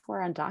parents who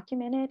are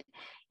undocumented,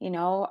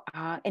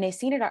 and I've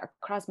seen it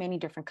across many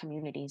different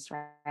communities,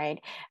 right?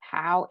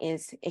 How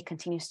is it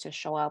continues to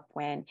show up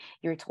when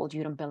you're told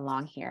you don't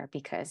belong here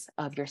because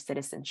of your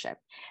citizenship,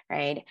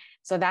 right?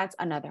 So that's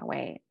another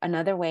way.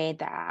 Another way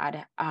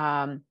that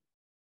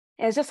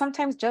it's just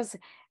sometimes just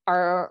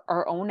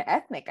our own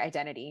ethnic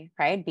identity,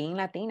 right? Being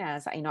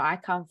Latinas, I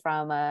come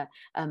from a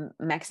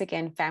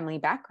Mexican family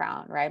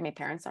background, right? My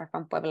parents are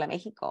from Puebla,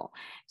 Mexico.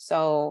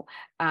 So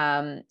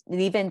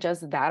even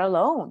just that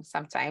alone,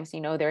 sometimes,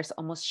 there's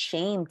almost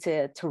shame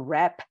to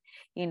rep,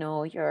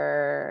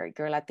 your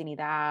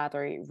Latinidad,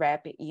 or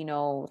rep,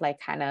 like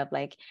kind of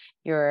like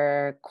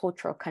your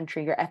cultural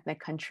country, your ethnic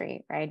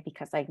country, right?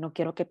 Because like, no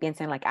quiero que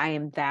piensen like I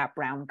am that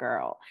brown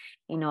girl,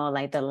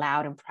 like the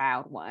loud and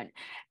proud one,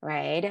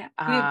 right?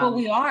 But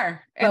we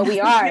are, But and we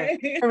that's are,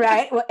 okay.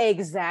 right? Well,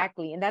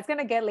 exactly. And that's going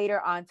to get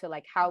later on to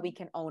like how we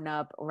can own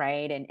up,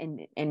 right?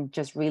 And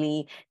just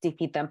really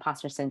defeat the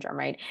imposter syndrome,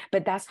 right?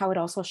 But that's how it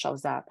also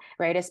shows up,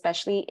 right?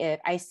 Especially if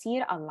I see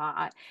it a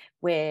lot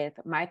with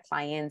my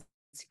clients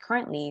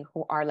currently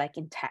who are like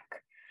in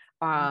tech,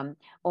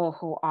 or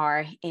who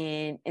are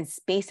in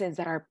spaces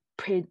that are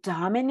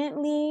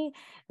predominantly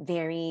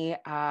very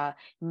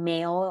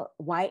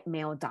white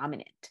male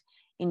dominant,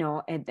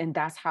 and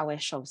that's how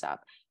it shows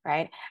up,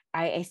 right?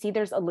 I see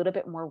there's a little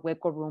bit more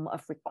wiggle room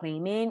of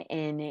reclaiming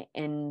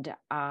in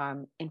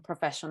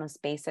professional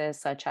spaces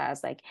such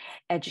as like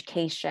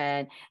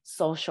education,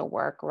 social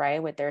work,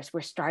 right?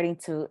 We're starting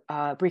to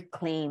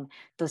reclaim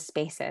those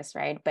spaces,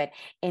 right? But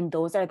in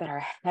those that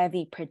are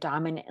heavy,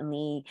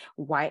 predominantly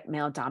white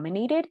male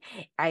dominated,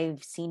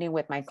 I've seen it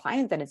with my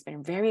clients that it's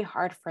been very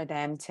hard for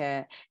them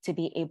to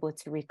be able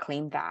to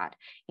reclaim that,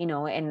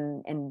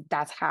 and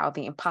that's how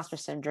the imposter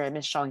syndrome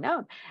is showing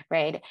up,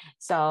 right?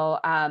 So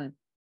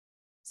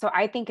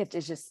I think it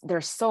is just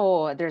there's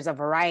a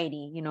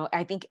variety.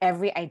 I think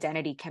every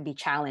identity can be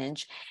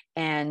challenged,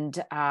 and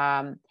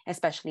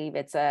especially if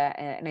it's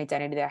an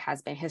identity that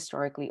has been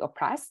historically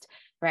oppressed,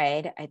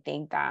 right? I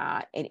think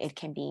that it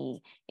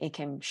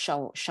can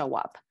show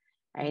up,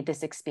 right?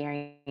 This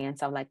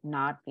experience of like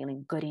not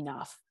feeling good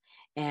enough,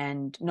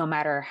 and no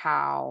matter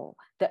how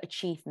the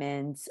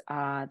achievements,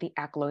 the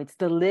accolades,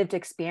 the lived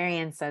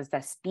experiences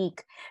that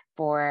speak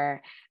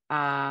for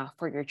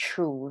your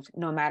truth,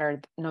 no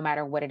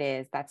matter what it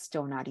is, that's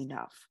still not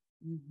enough.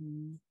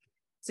 Mhm.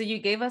 So you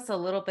gave us a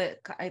little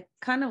bit,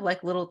 kind of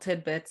like little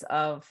tidbits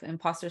of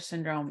imposter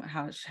syndrome,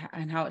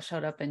 and how it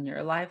showed up in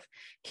your life.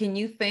 Can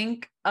you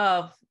think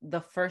of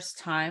the first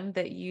time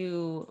that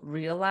you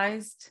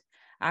realized,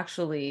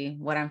 actually,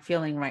 what I'm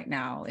feeling right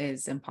now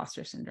is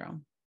imposter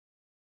syndrome?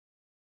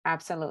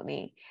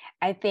 Absolutely.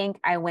 I think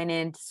I went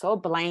in so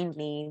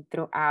blindly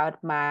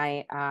throughout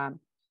my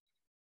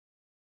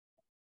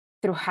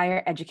through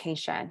higher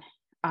education.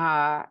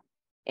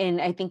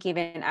 And I think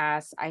even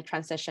as I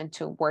transitioned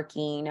to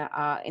working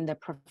in the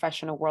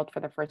professional world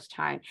for the first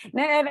time,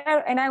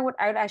 and I would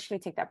actually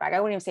take that back. I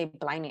wouldn't even say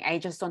blinding. I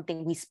just don't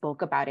think we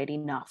spoke about it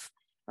enough,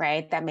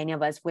 right? That many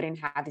of us wouldn't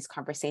have these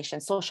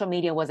conversations. Social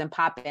media wasn't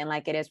popping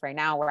like it is right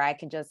now, where I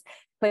can just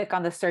click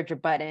on the search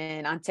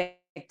button on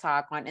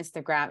TikTok, on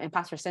Instagram,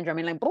 imposter syndrome,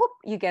 and like, boop,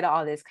 you get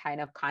all this kind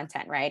of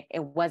content, right?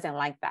 It wasn't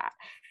like that.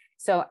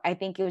 So I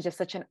think it was just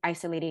such an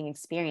isolating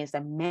experience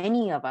that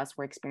many of us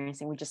were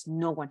experiencing. We just,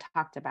 no one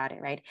talked about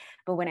it, right?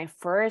 But when I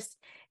first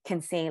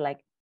can say like,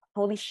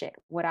 holy shit,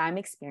 what I'm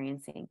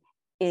experiencing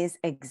is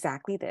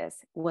exactly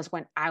this, was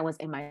when I was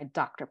in my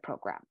doctor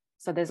program.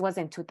 So this was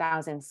in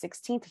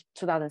 2016 to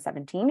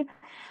 2017,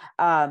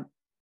 um,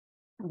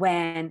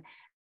 when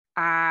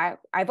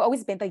I've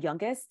always been the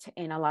youngest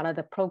in a lot of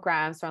the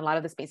programs or a lot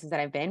of the spaces that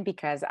I've been,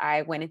 because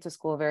I went into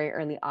school very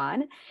early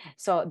on.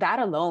 So that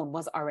alone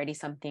was already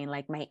something.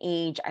 Like my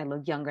age, I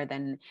look younger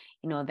than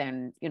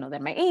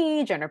my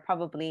age, and are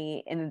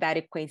probably, and that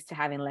equates to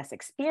having less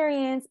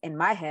experience in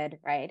my head,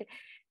 right?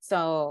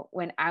 So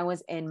when I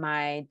was in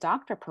my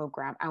doctor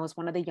program, I was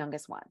one of the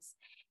youngest ones.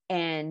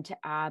 And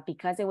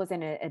because it was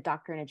in a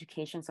doctor in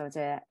education, so it's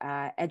a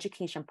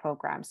education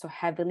program, so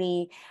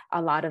heavily,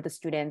 a lot of the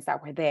students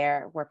that were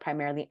there were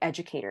primarily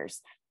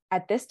educators.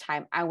 At this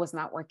time, I was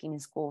not working in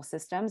school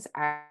systems.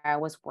 I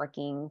was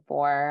working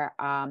for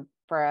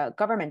a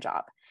government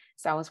job.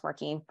 So I was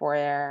working for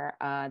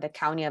the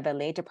County of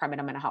LA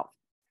Department of Mental Health.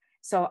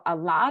 So a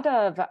lot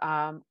of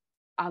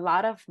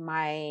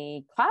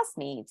my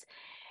classmates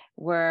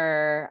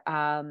were,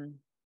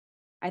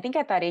 I think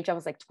at that age, I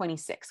was like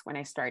 26 when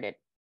I started.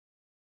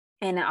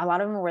 And a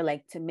lot of them were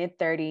like to mid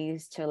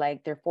 30s to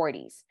like their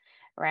 40s,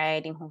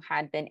 right? And who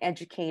had been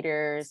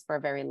educators for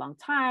a very long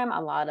time. A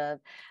lot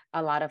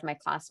of my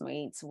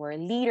classmates were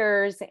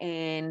leaders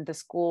in the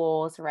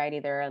schools, right?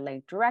 Either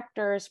like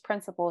directors,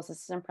 principals,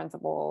 assistant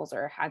principals,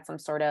 or had some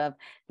sort of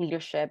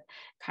leadership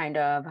kind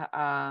of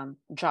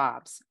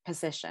jobs,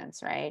 positions,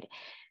 right?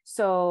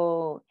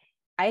 So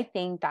I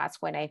think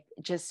that's when I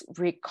just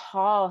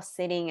recall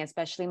sitting,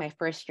 especially my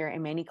first year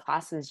in many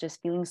classes,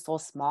 just feeling so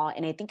small.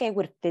 And I think I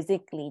would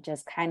physically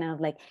just kind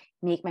of like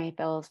make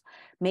myself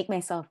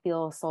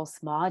feel so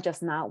small,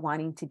 just not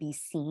wanting to be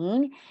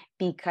seen.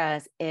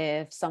 Because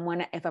if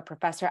a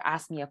professor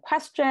asked me a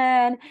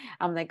question,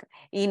 I'm like,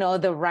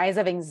 the rise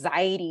of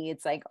anxiety,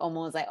 it's like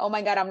almost like, oh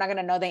my God, I'm not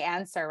gonna know the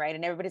answer, right?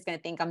 And everybody's gonna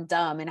think I'm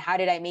dumb. And how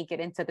did I make it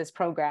into this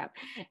program?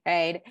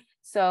 Right.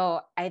 So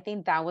I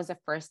think that was the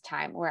first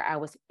time where I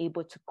was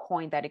able to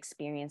coin that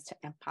experience to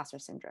imposter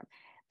syndrome.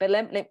 But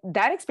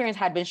that experience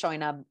had been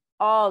showing up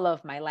all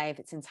of my life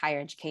since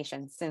higher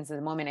education, since the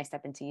moment I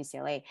stepped into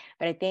UCLA.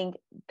 But I think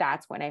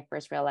that's when I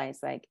first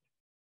realized, like,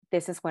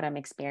 this is what I'm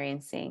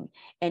experiencing.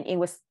 And it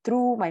was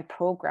through my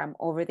program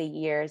over the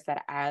years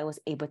that I was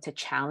able to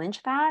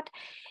challenge that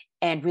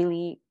and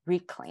really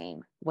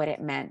reclaim what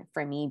it meant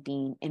for me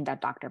being in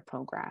that doctor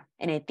program.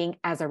 And I think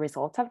as a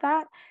result of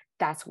that,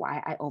 that's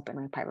why I opened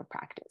my private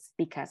practice,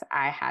 because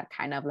I had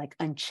kind of like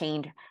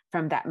unchained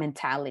from that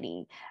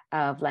mentality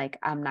of like,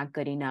 I'm not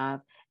good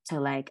enough, to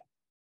like,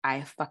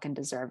 I fucking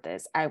deserve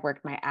this. I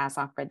worked my ass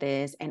off for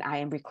this, and I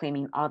am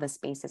reclaiming all the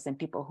spaces, and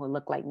people who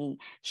look like me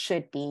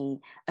should be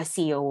a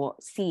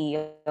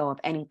CEO of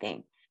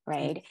anything.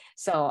 Right.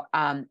 So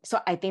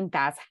I think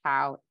that's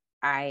how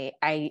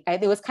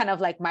it was kind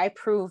of like my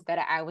proof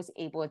that I was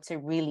able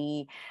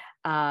to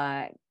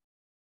uh,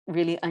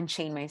 really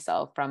unchain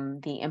myself from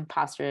the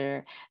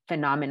imposter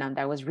phenomenon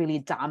that was really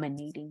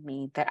dominating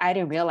me, that I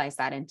didn't realize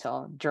that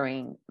until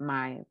during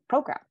my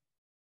program.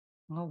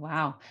 Oh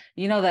wow.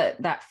 You know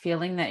that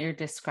feeling that you're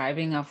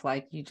describing of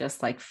like you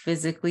just like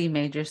physically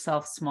made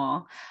yourself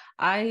small.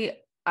 I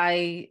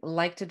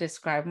like to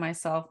describe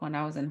myself when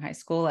I was in high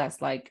school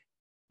as like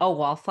a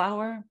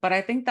wallflower, but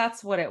I think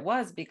that's what it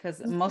was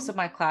because most Mhm. of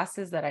my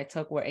classes that I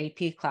took were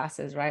AP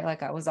classes, right?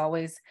 Like I was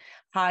always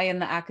high in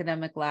the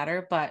academic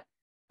ladder, but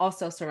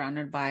also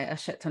surrounded by a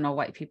shit ton of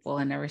white people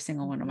in every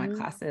single one of my Mhm.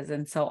 classes.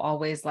 And so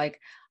always like,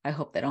 I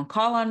hope they don't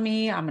call on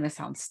me. I'm going to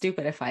sound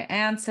stupid if I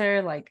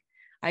answer. Like,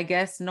 I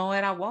guess no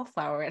era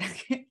wallflower. Era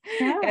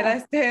Yeah.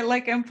 este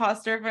like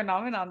imposter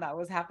phenomenon that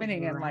was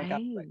happening. And like I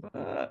was Right. like,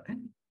 ugh.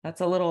 That's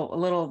a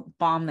little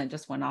bomb that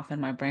just went off in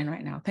my brain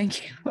right now.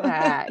 Thank you.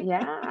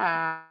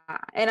 Yeah.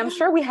 And I'm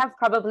sure we have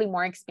probably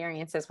more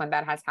experiences when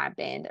that has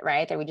happened,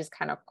 right? That we just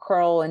kind of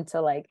curl into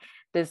like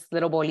this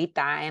little bolita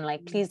and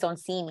like, please don't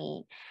see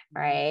me,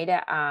 right?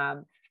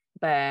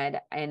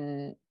 But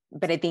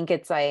I think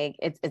it's like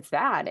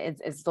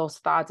it's those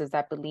thoughts, it's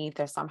that belief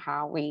that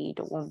somehow we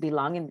don't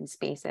belong in these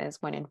spaces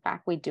when in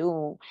fact we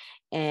do.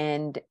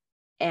 And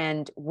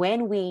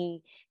when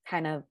we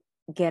kind of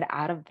get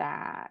out of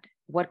that,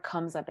 what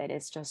comes of it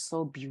is just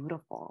so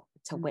beautiful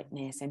to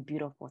witness and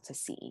beautiful to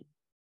see.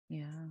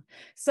 Yeah.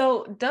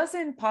 So does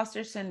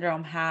imposter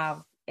syndrome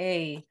have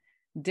a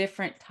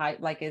different type?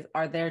 Like,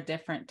 are there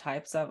different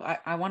types of,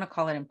 I want to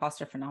call it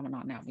imposter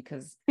phenomenon now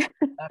because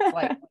that's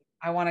like,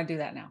 I want to do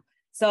that now.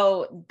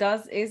 So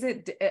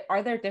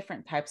are there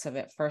different types of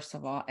it, first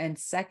of all? And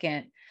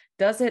second,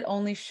 does it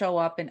only show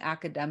up in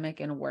academic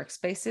and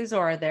workspaces,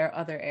 or are there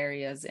other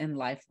areas in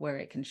life where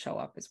it can show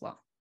up as well?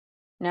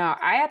 No,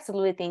 I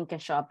absolutely think can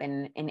show up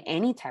in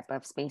any type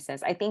of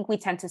spaces. I think we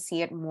tend to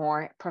see it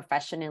more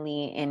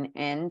professionally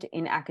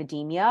in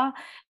academia,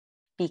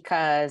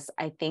 because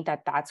I think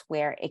that that's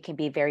where it can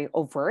be very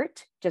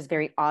overt, just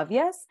very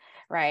obvious,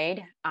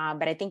 right?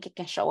 But I think it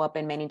can show up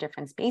in many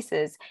different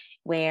spaces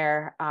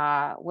where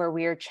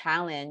we're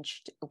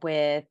challenged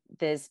with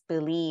this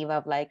belief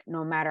of like,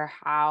 no matter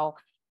how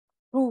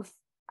proof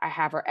I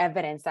have or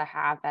evidence I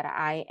have that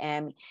I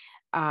am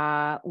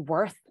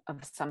worth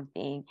of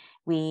something,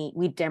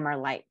 we dim our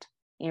light,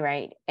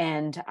 right?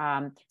 And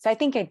so I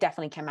think it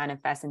definitely can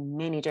manifest in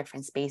many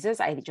different spaces.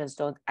 I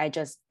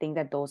just think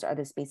that those are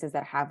the spaces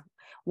that have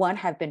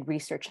been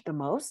researched the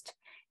most,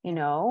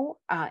 Yeah.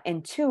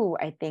 and two,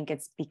 I think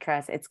it's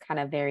because it's kind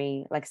of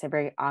very, like I said,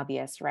 very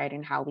obvious, right?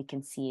 And how we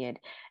can see it,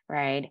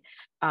 right?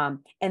 And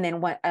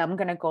then what I'm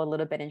going to go a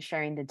little bit in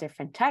sharing the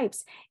different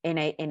types. And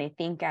I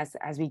think as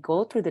we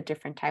go through the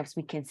different types,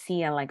 we can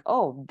see and like,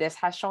 oh, this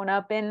has shown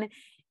up in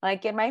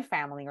like in my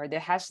family, or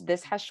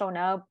this has shown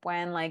up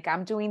when like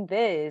I'm doing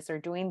this or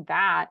doing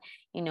that,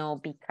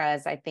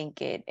 because I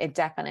think it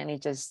definitely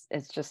just,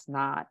 it's just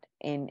not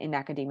in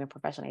academia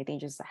profession. I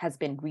think just has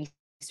been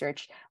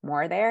researched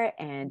more there,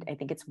 and I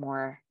think it's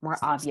more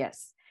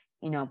obvious,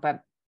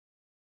 but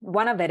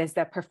one of it is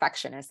the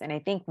perfectionist. And I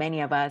think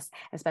many of us,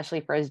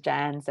 especially first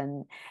gens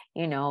and,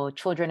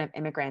 children of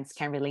immigrants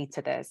can relate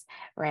to this,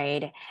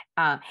 right?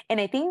 And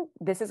I think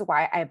this is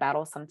why I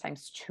battle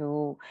sometimes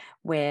too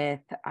with,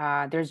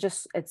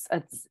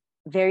 it's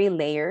very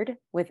layered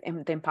with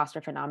the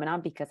imposter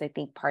phenomenon, because I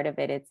think part of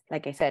it is,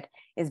 like I said,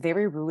 is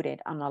very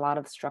rooted on a lot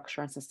of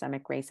structure and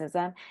systemic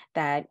racism,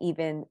 that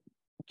even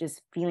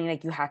just feeling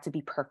like you have to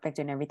be perfect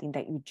in everything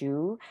that you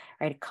do,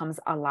 right? It comes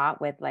a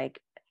lot with like,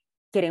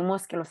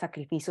 queremos que los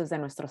sacrificios de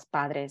nuestros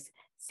padres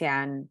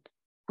sean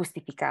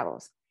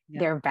justificados. Yeah.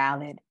 They're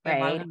valid, Que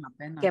right? valgan la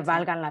pena Que too.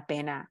 valgan la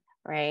pena,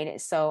 right?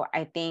 So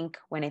I think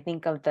when I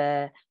think of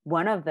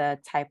one of the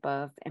type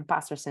of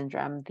imposter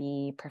syndrome,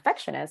 the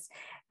perfectionist,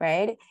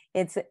 right?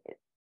 It's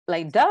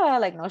like, duh,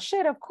 like, no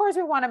shit, of course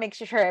we want to make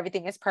sure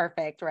everything is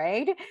perfect,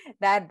 right?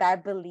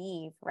 That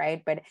belief,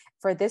 right? But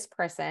for this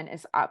person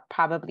is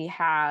probably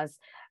has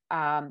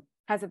a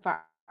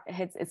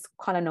it's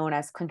kind of known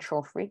as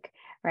control freak,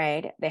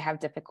 right? They have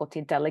difficulty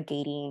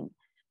delegating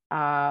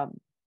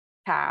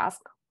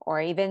task, or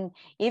even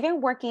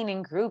working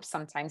in groups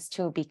sometimes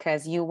too,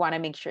 because you want to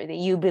make sure that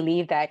you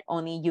believe that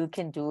only you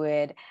can do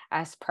it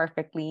as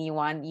perfectly.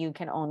 You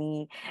can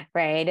only,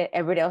 right?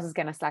 Everybody else is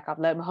gonna slack off.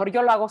 Mejor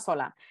yo lo hago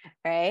sola,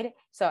 right?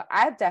 So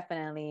I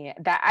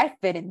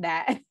fit in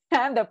that.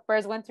 I'm the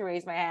first one to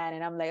raise my hand,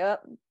 and I'm like, oh,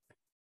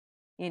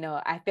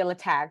 I feel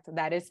attacked.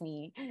 That is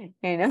me,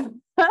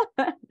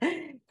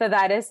 so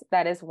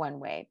that is one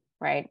way,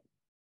 right?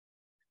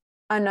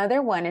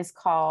 Another one is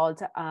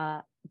called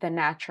the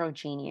natural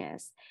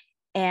genius.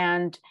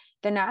 And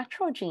the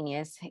natural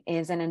genius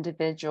is an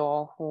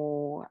individual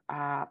who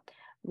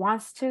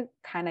wants to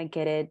kind of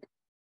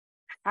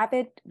have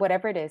it,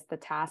 whatever it is, the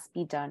task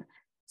be done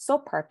so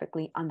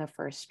perfectly on the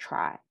first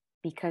try,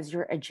 because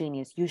you're a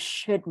genius. You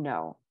should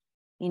know,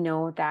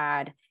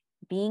 that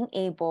being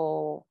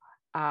able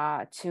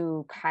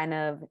to kind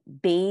of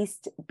base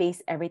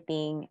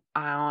everything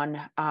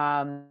on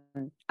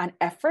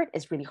effort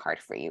is really hard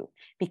for you,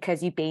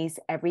 because you base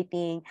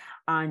everything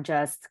on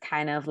just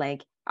kind of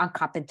like on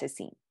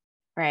competency,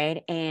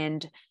 right?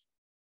 And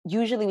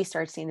usually we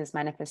start seeing this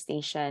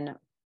manifestation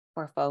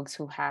for folks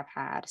who have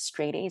had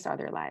straight A's all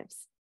their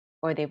lives,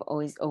 or they've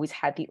always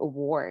had the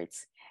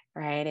awards,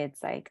 right?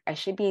 It's like, I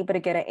should be able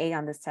to get an A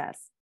on this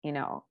test,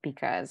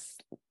 because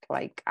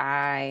like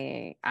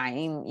I'm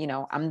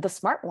the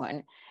smart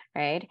one,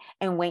 right?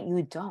 And when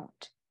you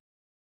don't,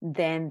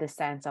 then the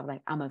sense of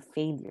like, I'm a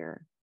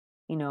failure,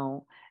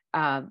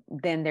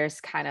 then there's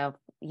kind of,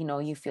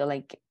 you feel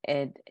like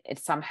it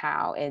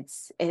somehow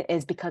it's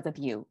because of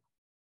you,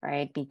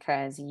 right?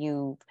 Because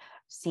you've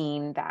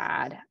seen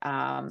that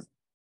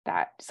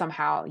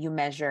somehow you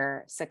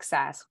measure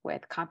success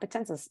with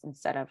competences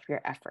instead of your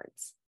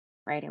efforts,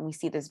 right? And we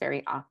see this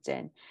very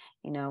often,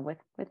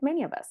 with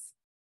many of us,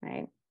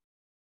 right?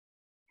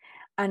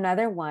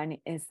 Another one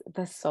is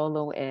the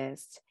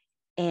soloist.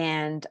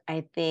 And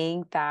I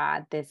think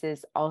that this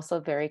is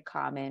also very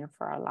common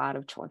for a lot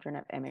of children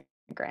of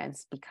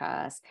immigrants,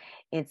 because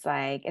it's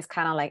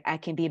kind of like, I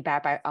can be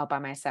bad all by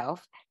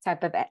myself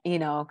type of,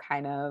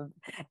 kind of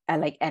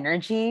like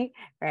energy,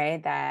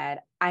 right?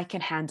 That I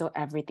can handle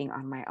everything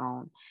on my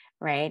own,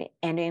 right?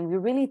 And then we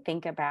really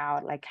think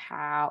about like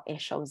how it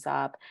shows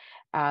up,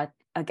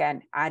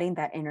 again, adding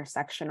that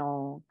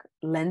intersectional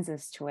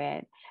lenses to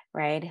it,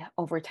 right?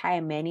 Over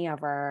time, many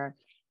of our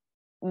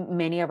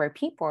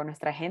people,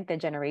 nuestra gente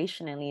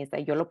generationally, is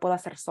that yo lo puedo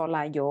hacer sola,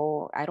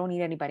 I don't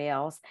need anybody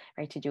else,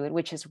 right, to do it,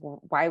 which is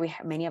why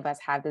many of us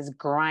have this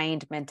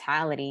grind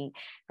mentality,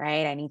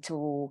 right? I need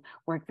to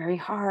work very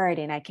hard,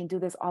 and I can do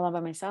this all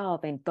by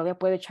myself, and todavía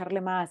puedo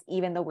echarle más,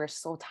 even though we're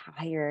so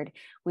tired.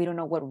 We don't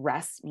know what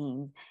rest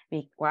means.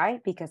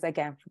 Why? Because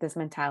again, this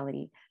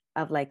mentality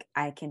of like,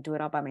 I can do it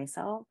all by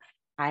myself.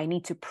 I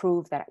need to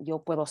prove that yo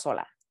puedo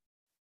sola,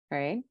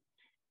 right?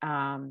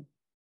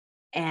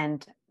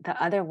 And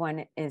the other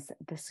one is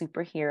the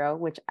superhero,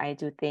 which I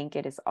do think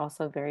it is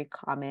also very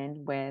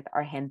common with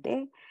our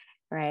gente,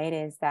 right?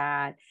 Is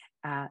that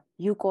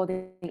you go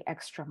the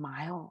extra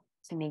mile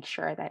to make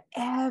sure that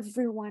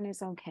everyone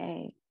is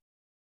okay.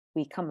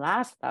 We come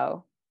last,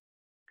 though.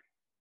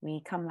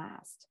 We come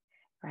last,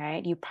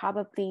 right? You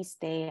probably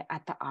stay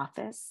at the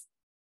office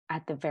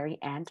at the very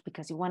end,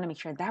 because you want to make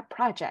sure that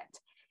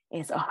project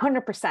is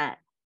 100%,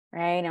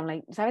 right? And I'm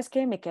like, ¿sabes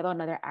qué? Me quedo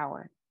another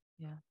hour.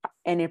 Yeah.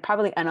 And it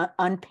probably an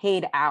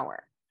unpaid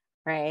hour,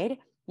 right?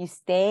 You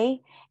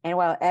stay, and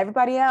while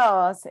everybody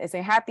else is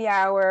a happy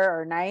hour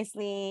or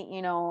nicely,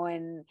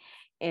 en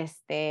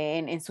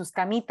sus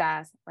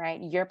camitas,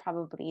 right? You're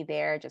probably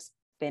there just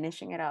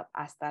finishing it up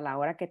hasta la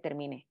hora que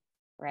termine,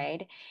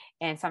 right?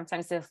 And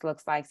sometimes this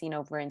looks like,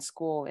 we're in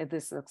school,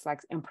 this looks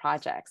like in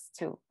projects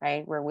too,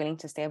 right? We're willing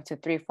to stay up to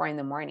 3-4 in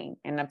the morning,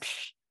 and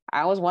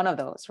I was one of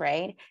those,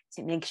 right?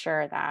 To make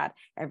sure that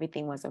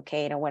everything was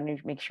okay. And I wanted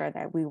to make sure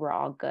that we were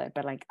all good.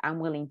 But like, I'm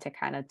willing to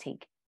kind of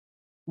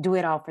do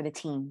it all for the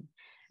team,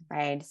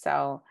 right?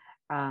 So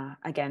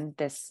again,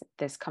 this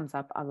comes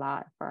up a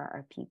lot for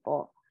our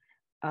people.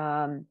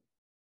 And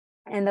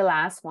the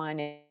last one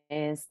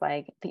is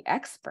like the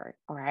expert,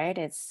 right?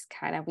 It's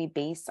kind of we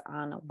base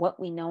on what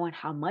we know and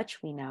how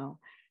much we know,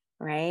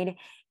 right?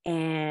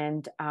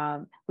 And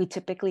we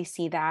typically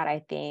see that,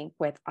 I think,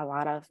 with a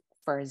lot of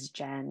first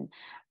gen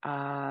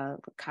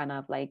kind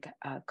of like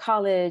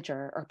college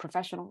or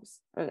professionals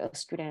or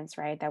students,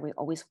 right? That we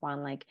always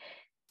want like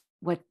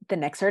what the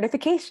next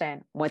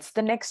certification, what's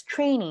the next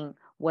training,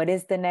 what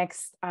is the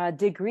next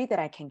degree that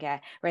I can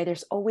get, right?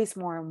 There's always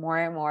more and more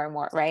and more and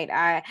more, right?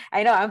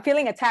 I know I'm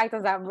feeling attacked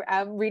as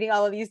I'm reading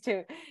all of these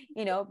too,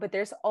 but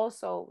there's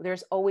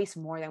always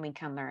more than we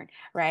can learn,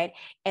 right?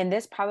 And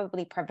this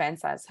probably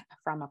prevents us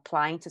from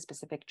applying to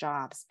specific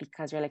jobs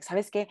because you're like,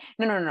 ¿sabes qué?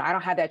 No, I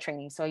don't have that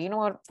training. So you know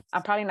what?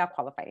 I'm probably not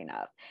qualified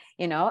enough,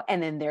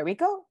 and then there we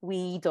go.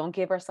 We don't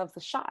give ourselves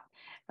a shot,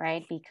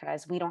 right?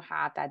 Because we don't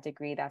have that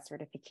degree, that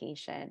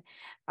certification,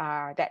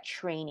 that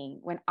training,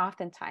 when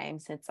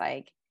oftentimes it's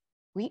like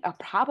we are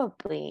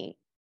probably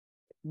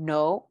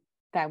know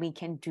that we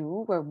can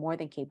do, we're more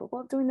than capable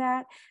of doing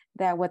that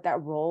what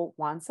that role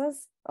wants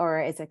us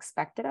or is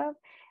expected of.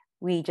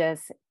 We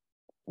just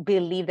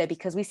believe that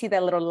because we see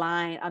that little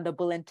line on the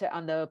bulletin,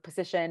 on the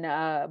position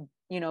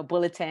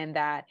bulletin,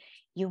 that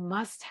you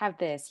must have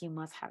this, you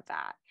must have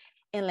that.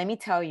 And let me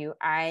tell you,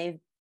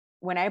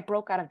 when I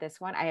broke out of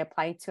this one, I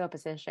applied to a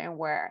position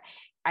where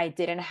I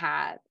didn't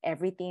have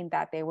everything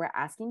that they were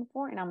asking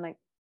for. And I'm like,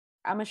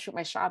 I'm gonna shoot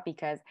my shot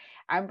because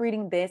I'm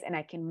reading this and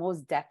I can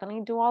most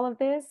definitely do all of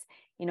this,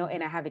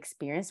 and I have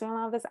experience doing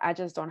all of this. I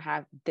just don't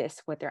have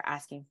this, what they're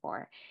asking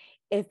for.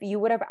 If you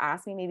would have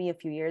asked me maybe a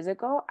few years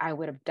ago, I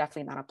would have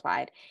definitely not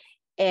applied.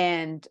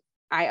 And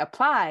I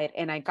applied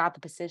and I got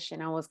the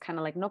position. I was kind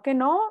of like, no, que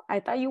no,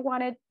 I thought you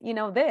wanted,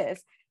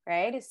 this,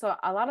 right? So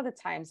a lot of the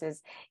times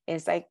is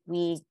like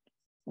we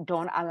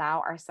don't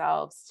allow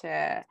ourselves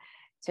to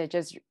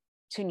just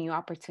to new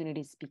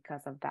opportunities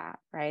because of that,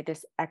 right?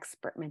 This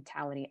expert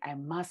mentality. I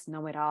must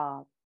know it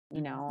all,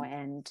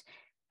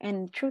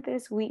 and truth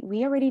is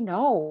we already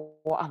know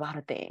a lot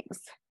of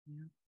things.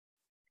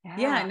 Yeah.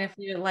 Yeah. And if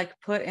you're like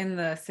put in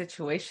the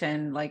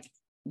situation, like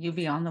you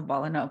be on the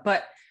ball and know.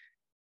 But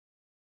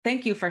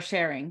thank you for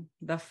sharing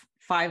the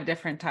 5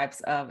 different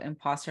types of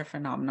imposter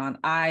phenomenon.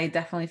 I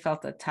definitely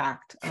felt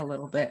attacked a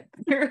little bit.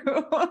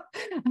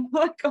 I'm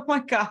like, oh my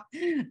God,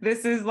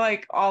 this is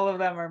like all of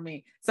them are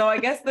me. So I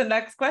guess the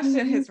next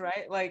question is,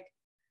 right? Like,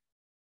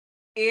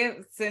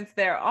 since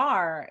there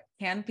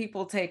can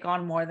people take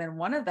on more than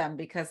one of them?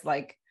 Because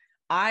like,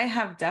 I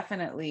have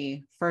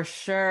definitely for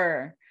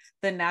sure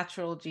the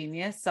natural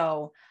genius.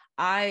 So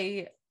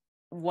I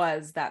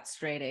was that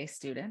straight A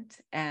student.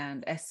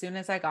 And as soon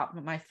as I got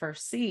my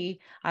first C,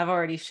 I've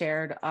already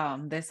shared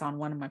this on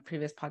one of my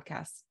previous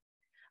podcasts.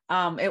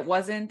 It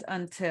wasn't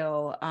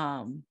until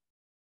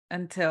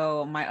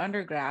my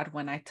undergrad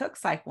when I took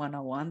Psych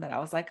 101 that I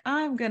was like,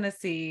 I'm going to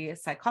see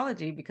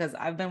psychology because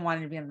I've been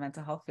wanting to be in the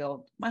mental health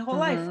field my whole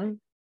life.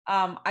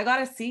 I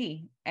got a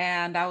C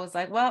and I was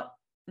like, well,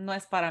 no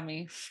es para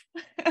mí.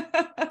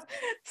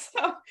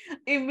 So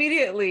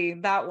immediately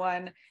that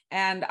one.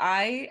 And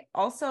I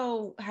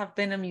also have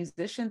been a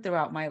musician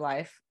throughout my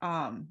life.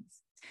 And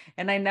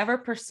I never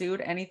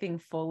pursued anything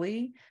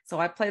fully. So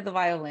I played the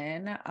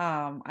violin.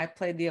 I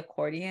played the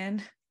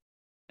accordion.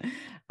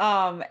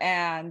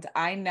 And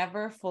I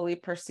never fully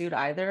pursued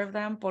either of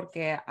them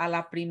porque a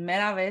la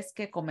primera vez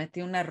que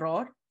cometí un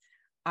error,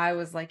 I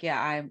was like,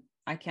 yeah,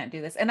 I can't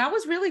do this. And I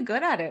was really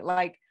good at it.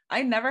 Like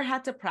I never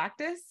had to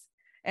practice.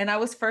 And I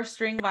was first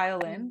string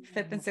violin,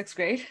 5th and 6th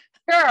grade.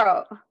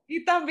 Girl.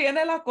 Y también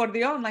el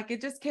acordeón, like it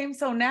just came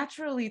so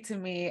naturally to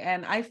me.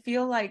 And I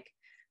feel like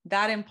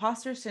that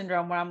imposter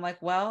syndrome where I'm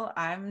like, well,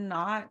 I'm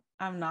not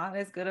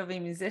as good of a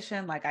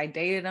musician. Like I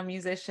dated a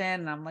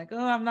musician and I'm like,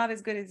 oh, I'm not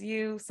as good as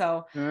you.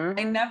 So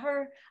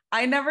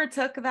I never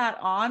took that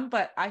on,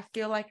 but I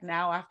feel like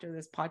now after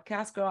this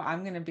podcast, girl,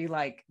 I'm going to be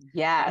like, I'm going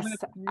Yes.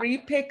 to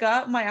re-pick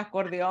up my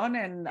accordion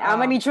and I'm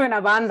gonna need you in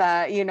a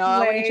banda, I'm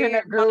gonna need you in play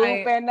a group.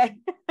 my,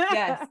 And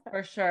yes,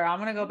 for sure. I'm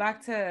going to go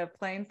back to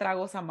playing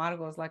tragos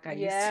amargos like I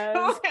used to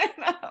yes.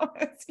 when I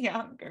was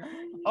younger.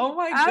 Oh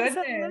my goodness.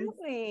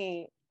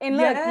 Absolutely. And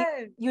look,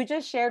 Yes. you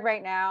just shared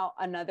right now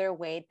another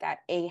way that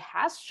it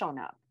has shown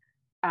up,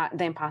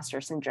 the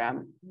imposter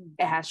syndrome.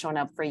 It has shown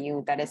up for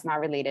you that is not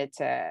related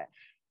to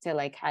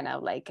like kind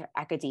of like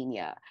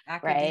academia,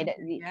 right?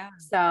 Academia, yeah.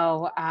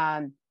 So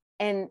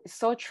and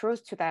so true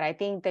to that. I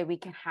think that we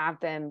can have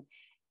them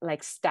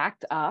like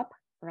stacked up,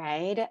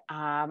 right?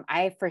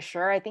 I for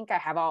sure I think I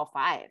have all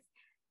 5,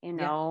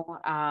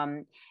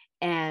 Yeah.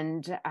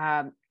 and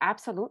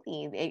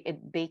absolutely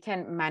they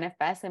can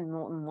manifest in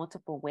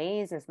multiple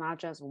ways. It's not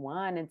just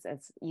one.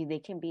 They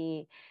can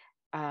be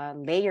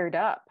layered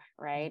up,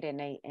 right?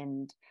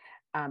 And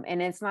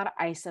it's not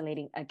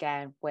isolating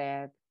again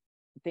with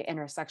the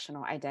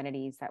intersectional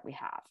identities that we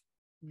have.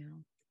 Yeah.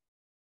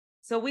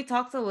 So we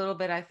talked a little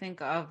bit, I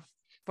think, of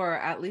for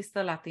at least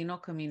the Latino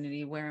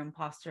community where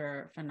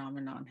imposter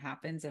phenomenon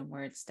happens and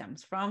where it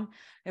stems from.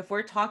 If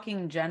we're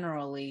talking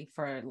generally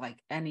for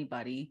like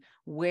anybody,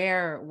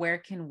 where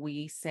can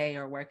we say,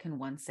 or where can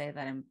one say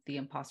that the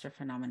imposter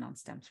phenomenon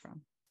stems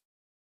from?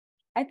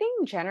 I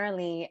think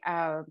generally,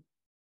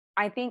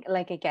 I think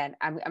like again,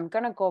 I'm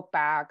gonna go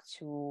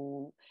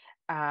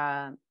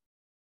uh,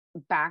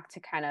 back to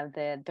kind of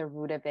the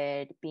root of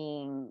it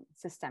being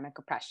systemic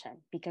oppression,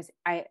 because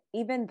I,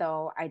 even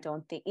though I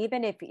don't think,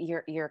 even if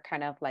you're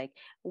kind of like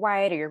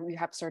white, or you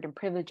have certain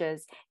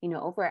privileges,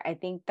 over it, I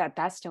think that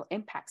that still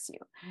impacts you,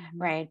 Mhm.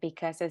 right?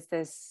 Because it's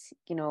this,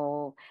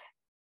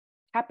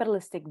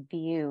 capitalistic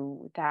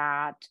view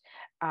that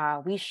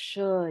we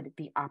should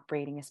be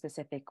operating a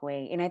specific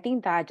way. And I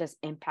think that just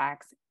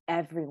impacts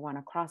everyone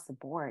across the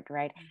board,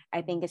 right?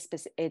 I think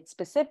Mhm. it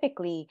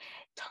specifically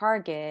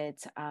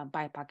targets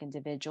BIPOC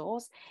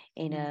individuals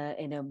Mhm.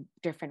 in a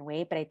different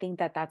way, but I think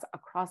that that's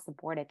across the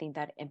board. I think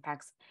that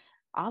impacts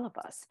all of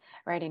us,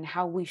 right? And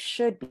how we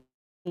should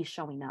be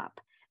showing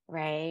up,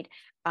 right?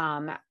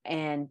 And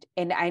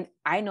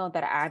I know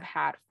that I've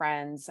had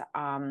friends.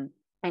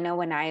 I know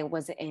when I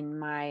was in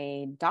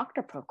my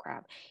doctor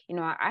program,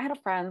 I had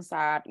friends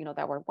that,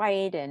 that were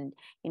white and,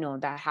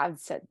 that had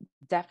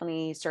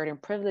definitely certain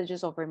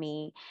privileges over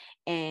me.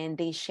 And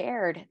they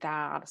shared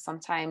that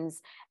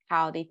sometimes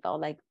how they felt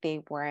like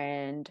they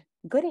weren't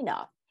good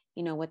enough,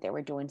 what they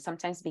were doing,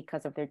 sometimes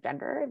because of their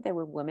gender, if they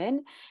were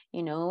women,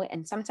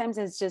 and sometimes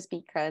it's just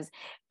because,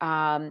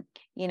 there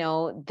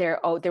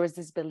was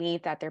this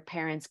belief that their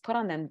parents put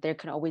on them, they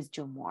could always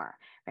do more,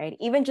 right?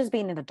 Even just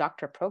being in the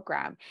doctor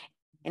program,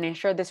 and I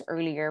shared this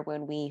earlier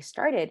when we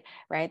started,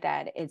 right?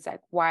 That it's like,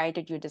 why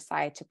did you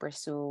decide to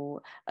pursue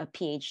a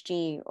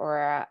PhD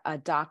or a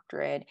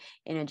doctorate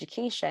in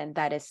education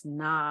that is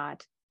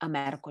not a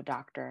medical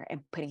doctor,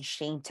 and putting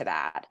shame to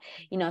that?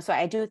 So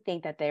I do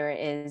think that there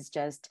is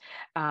just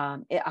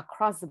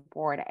across the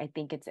board, I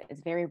think it's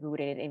very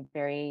rooted in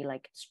very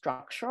like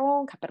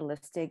structural,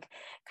 capitalistic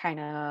kind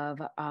of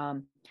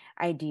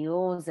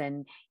ideals,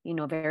 and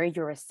very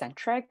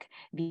Eurocentric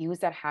views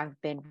that have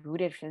been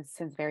rooted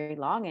since very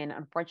long. And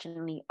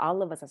unfortunately,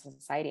 all of us as a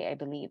society, I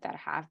believe, that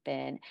have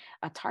been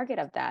a target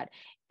of that.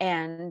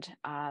 And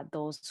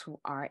those who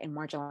are in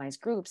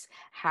marginalized groups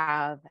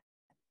have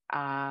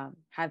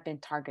been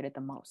targeted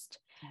the most,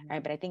 right? Yeah.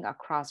 But I think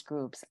across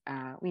groups,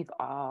 we've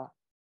all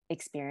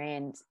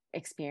experienced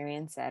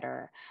it,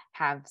 or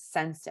have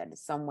sensed it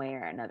some way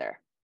or another.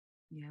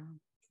 Yeah.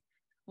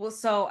 Well,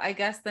 so I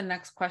guess the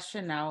next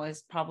question now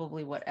is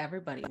probably what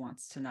everybody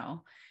wants to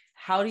know.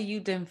 How do you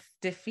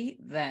defeat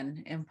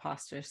then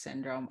imposter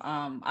syndrome?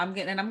 I'm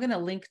gonna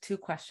link two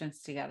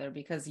questions together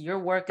because your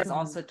work is Mhm.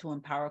 also to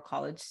empower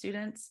college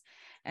students,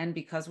 and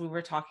because we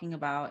were talking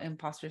about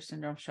imposter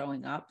syndrome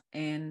showing up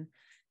in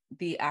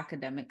the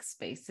academic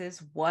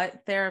spaces,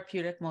 what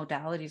therapeutic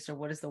modalities or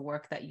what is the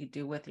work that you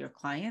do with your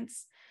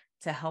clients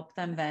to help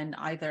them then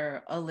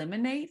either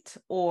eliminate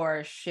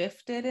or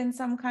shift it in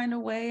some kind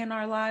of way in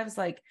our lives?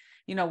 Like,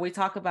 we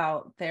talk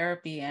about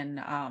therapy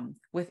and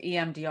with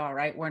EMDR,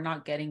 right? We're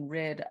not getting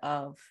rid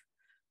of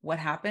what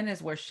happened,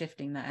 is we're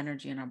shifting the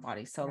energy in our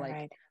body. So All like,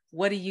 right.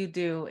 what do you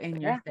do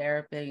in your Yeah.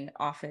 therapy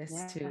office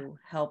Yeah. to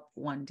help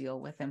one deal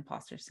with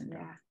imposter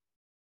syndrome? Yeah.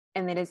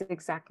 And it is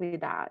exactly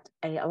that.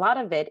 A lot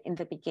of it in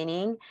the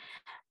beginning,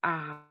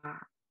 uh,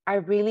 I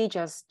really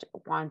just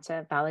want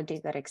to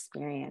validate that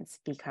experience,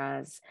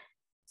 because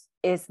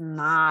it's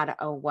not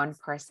a one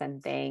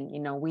person thing.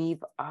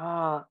 We've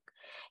all,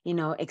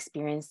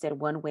 experienced it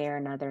one way or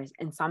another,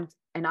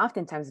 and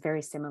oftentimes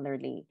very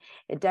similarly.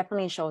 It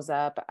definitely shows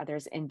up.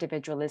 There's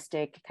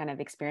individualistic kind of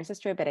experiences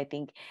to it, but I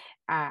think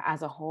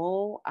as a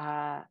whole,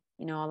 a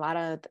lot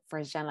of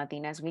first gen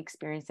Latinas, we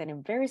experience it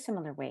in very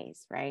similar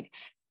ways, right?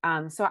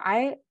 So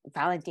I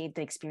validate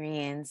the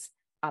experience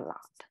a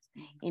lot,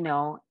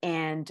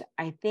 and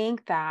I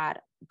think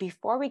that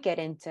before we get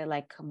into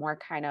like more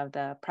kind of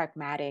the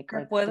pragmatic, ¿Me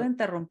like puedo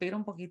interrumpir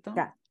un poquito?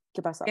 yeah,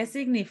 ¿qué pasó? ¿Qué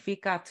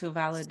significa to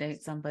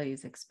validate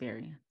somebody's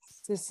experience?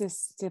 This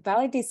is to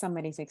validate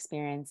somebody's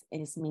experience. It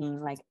is meaning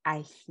like, I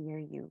hear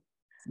you,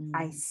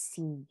 I Mm,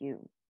 see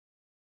you,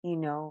 you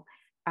know.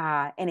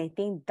 And I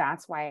think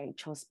that's why I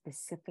chose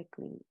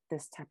specifically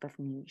this type of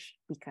niche,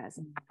 because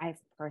mm, I've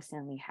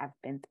personally have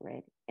been through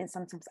it, and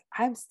sometimes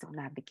I'm still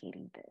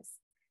navigating this,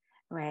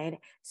 right?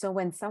 So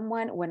when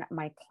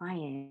my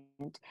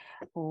client,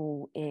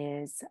 who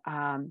is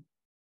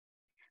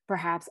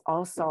perhaps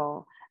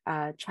also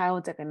a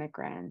child of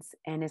immigrants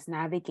and is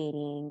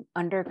navigating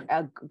under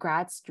a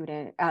grad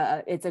student,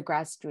 it's a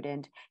grad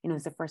student,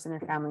 it's the first in their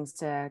families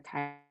to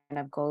kind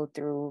of go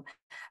through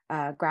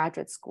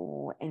graduate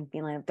school and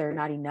feeling like they're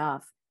not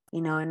enough,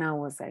 and I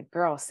was like,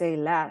 girl, say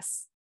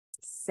less.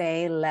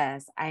 Say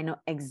less. I know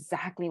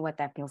exactly what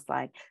that feels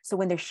like. So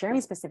when they're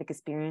sharing specific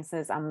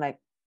experiences, I'm like,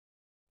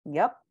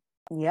 yep,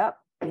 yep,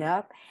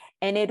 yep.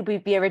 And it would be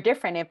very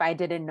different if I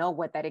didn't know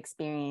what that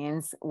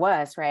experience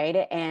was,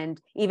 right? And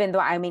even though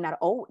I may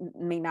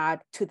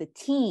not to the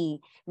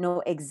T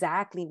know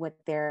exactly what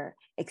they're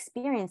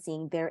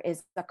experiencing, there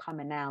is a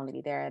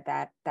commonality there,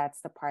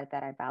 that's the part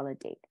that I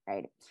validate,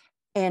 right?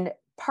 And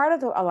part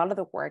of a lot of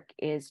the work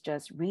is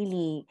just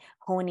really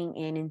honing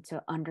in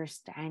into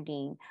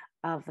understanding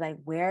of like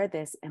where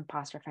this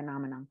imposter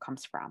phenomenon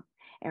comes from.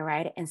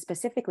 right? And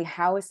specifically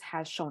how it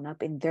has shown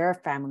up in their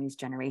families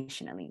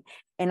generationally.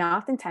 And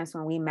oftentimes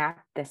when we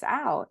map this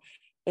out,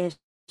 it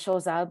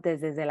shows up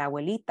desde la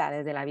abuelita,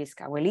 desde la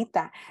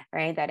bisabuelita,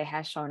 right? That it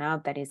has shown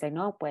up that is like,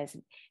 no, pues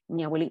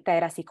mi abuelita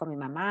era así con mi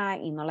mamá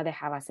y no la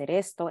dejaba hacer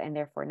esto. And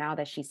therefore now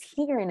that she's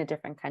here in a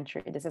different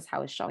country, this is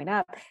how it's showing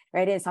up,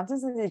 right? And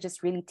sometimes it's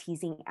just really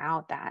teasing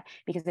out that,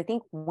 because I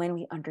think when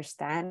we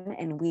understand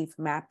and we've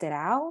mapped it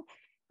out,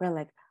 we're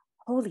like,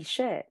 holy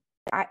shit,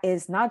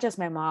 it's not just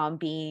my mom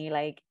being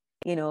like,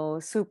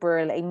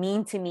 super like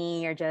mean to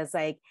me or just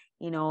like,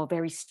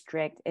 very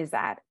strict. Is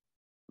that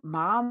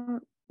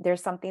mom,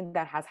 there's something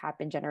that has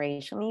happened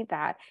generationally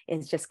that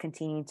is just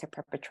continuing to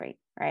perpetrate,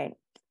 right?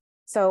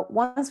 So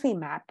once we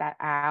map that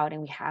out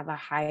and we have a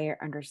higher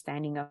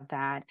understanding of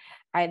that,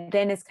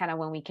 then it's kind of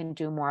when we can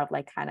do more of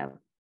like kind of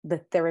the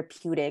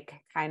therapeutic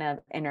kind of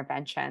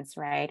interventions,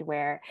 right?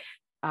 Where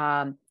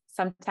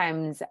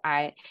sometimes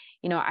I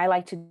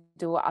like to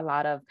do a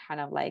lot of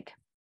kind of like,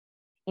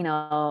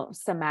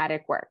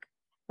 somatic work,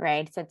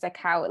 right? So it's like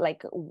how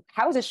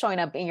is it showing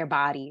up in your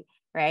body,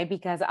 right?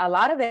 Because a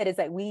lot of it is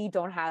that we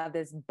don't have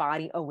this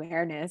body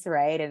awareness,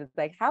 right? And it's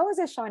like, how is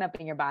it showing up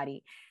in your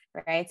body?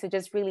 Right. So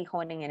just really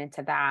honing it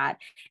into that.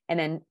 And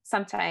then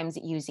sometimes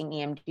using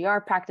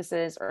EMDR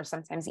practices, or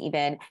sometimes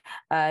even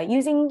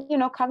using,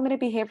 cognitive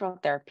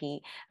behavioral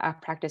therapy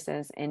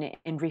practices in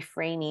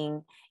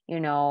reframing,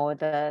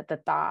 the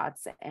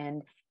thoughts.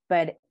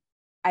 But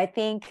I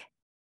think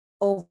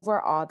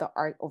overall, the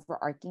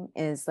overarching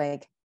is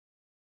like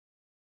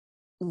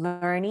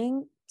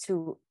learning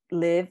to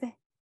live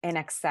and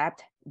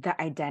accept the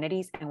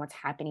identities and what's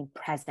happening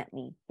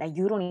presently. That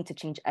you don't need to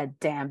change a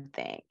damn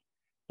thing,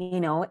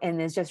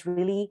 and it's just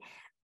really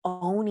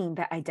owning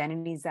the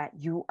identities that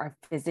you are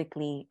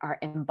physically are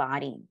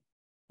embodying,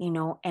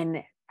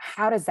 and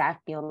how does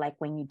that feel like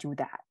when you do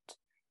that?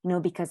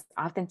 Because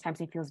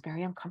oftentimes it feels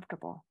very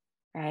uncomfortable,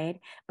 right?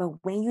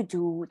 But when you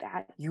do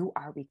that, you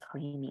are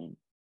reclaiming,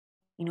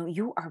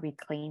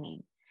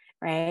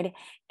 right?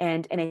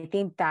 And I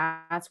think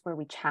that's where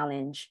we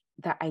challenge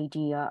the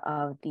idea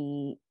of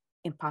the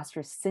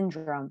imposter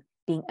syndrome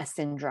being a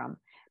syndrome,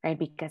 right?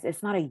 Because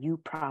it's not a you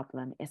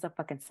problem, it's a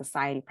fucking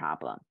society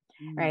problem,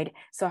 right?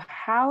 So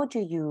how do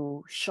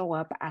you show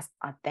up as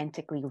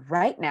authentically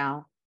right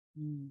now,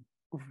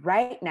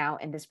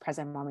 in this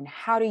present moment?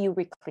 How do you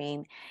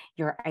reclaim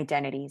your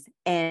identities?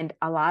 And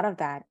a lot of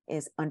that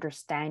is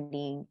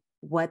understanding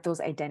what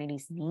those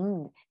identities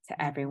mean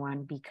to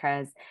everyone,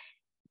 because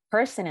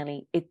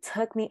personally, it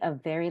took me a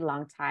very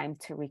long time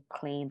to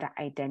reclaim the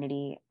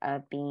identity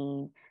of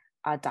being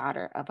a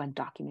daughter of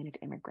undocumented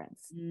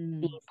immigrants,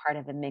 being part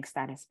of a mixed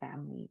status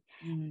family.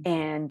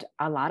 And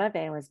a lot of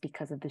it was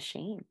because of the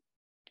shame,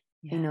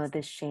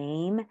 the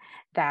shame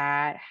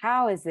that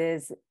how is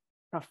this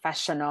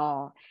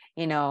professional,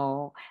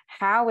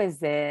 how is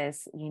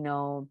this,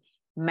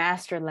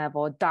 master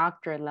level,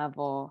 doctor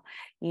level,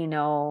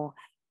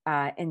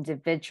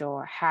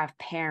 individual have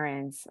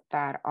parents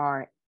that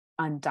are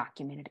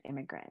undocumented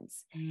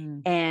immigrants.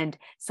 And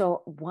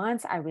so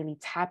once I really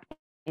tapped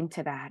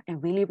into that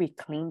and really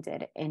reclaimed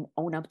it and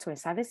own up to it,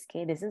 sabes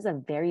que this is a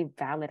very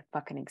valid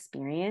fucking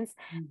experience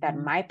that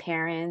my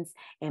parents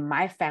and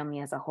my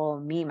family as a whole,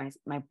 me,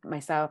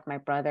 myself, my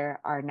brother,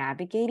 are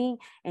navigating.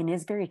 And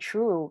it's very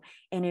true.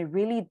 And it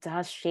really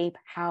does shape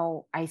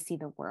how I see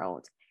the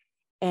world.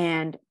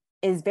 And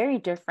is very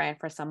different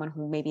for someone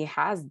who maybe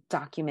has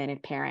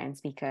documented parents,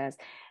 because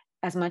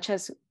as much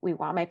as we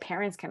want, my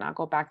parents cannot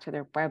go back to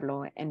their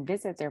pueblo and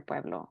visit their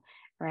pueblo,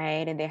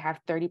 right? And they have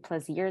 30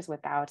 plus years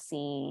without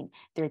seeing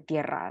their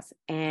tierras.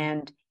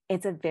 And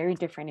it's a very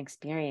different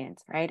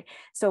experience, right?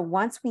 So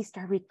once we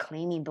start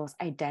reclaiming those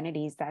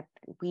identities that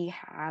we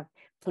have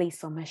placed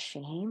so much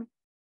shame,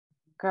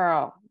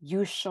 girl,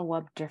 you show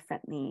up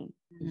differently.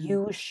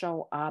 You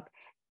show up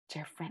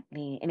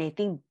differently. And I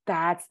think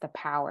that's the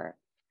power.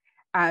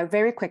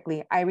 Very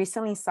quickly, I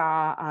recently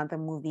saw the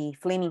movie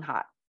Flaming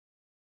Hot.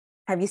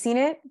 Have you seen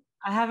it?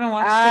 I haven't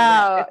watched it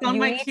yet. It's on You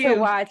my need queue. to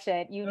watch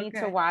it. You need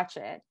to watch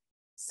it.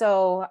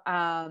 So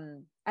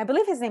I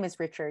believe his name is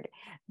Richard,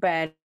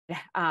 but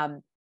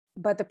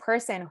the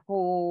person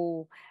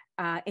who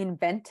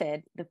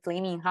invented the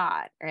Flaming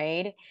Hot,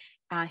 right?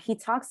 He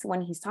talks,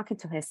 when he's talking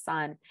to his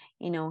son,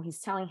 he's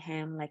telling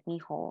him like,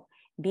 mijo,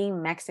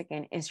 being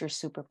Mexican is your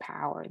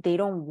superpower. They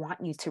don't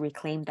want you to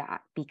reclaim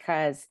that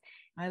because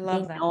I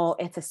love that. know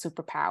it's a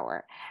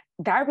superpower.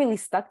 That really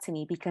stuck to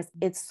me because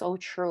it's so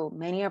true.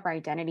 Many of our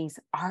identities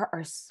are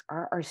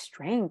our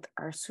strength,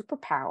 our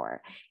superpower.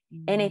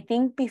 And I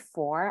think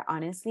before,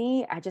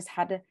 honestly, I just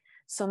had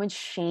so much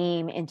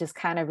shame in just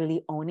kind of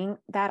really owning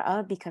that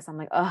up, because I'm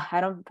like, oh,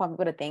 I don't want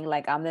people to think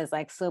like I'm this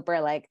like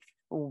super like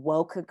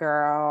woke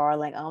girl, or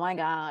like, oh my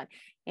God,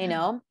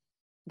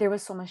 there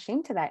was so much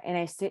shame to that. And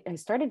I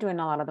started doing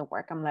a lot of the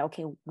work. I'm like,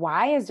 okay,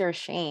 why is there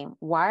shame?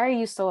 Why are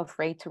you so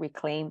afraid to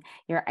reclaim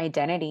your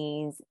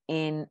identities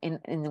in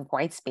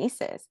white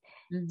spaces?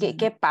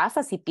 ¿Qué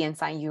pasa si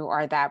piensan you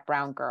are that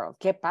brown girl?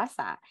 ¿Qué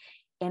pasa?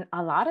 And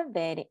a lot of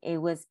it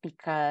was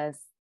because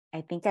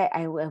I think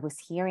I was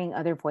hearing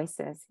other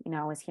voices,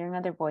 I was hearing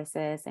other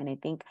voices. And I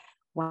think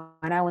when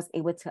I was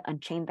able to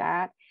unchain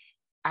that,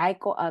 I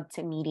go up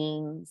to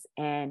meetings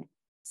and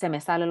se me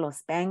sale lo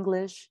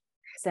Spanglish,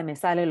 se me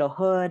sale lo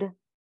hood.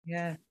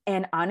 Yeah.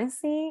 And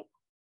honestly,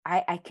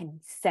 I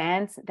can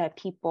sense that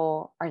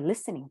people are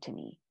listening to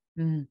me.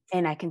 Mm.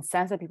 And I can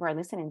sense that people are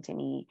listening to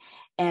me.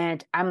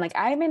 And I'm like,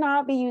 I may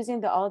not be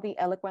using all the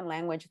eloquent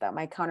language that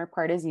my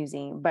counterpart is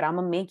using, but I'm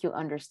gonna make you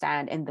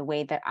understand in the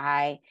way that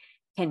I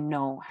can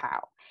know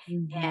how.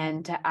 Mm-hmm.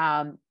 And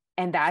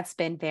that's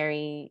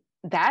validating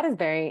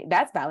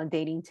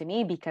to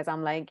me, because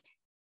I'm like,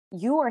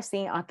 you are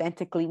seeing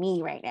authentically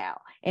me right now.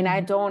 And I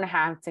Mm-hmm. don't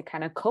have to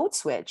kind of code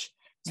switch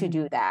to Mm-hmm.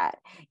 do that,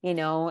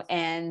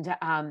 and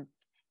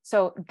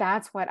so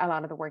that's what a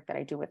lot of the work that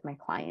I do with my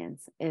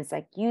clients is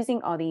like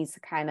using all these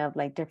kind of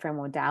like different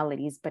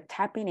modalities, but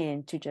tapping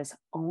into just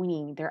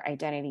owning their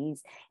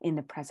identities in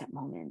the present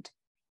moment,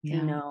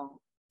 Yeah.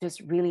 just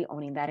really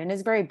owning that. And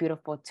it's very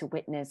beautiful to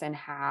witness, and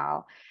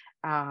how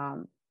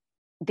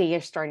they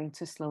are starting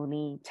to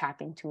slowly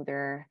tap into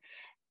their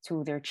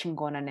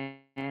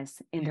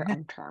chingonaness in their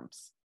own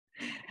terms.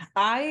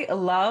 I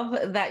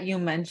love that you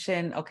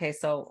mentioned, okay,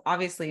 so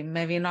obviously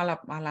me vino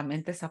a la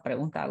mente esa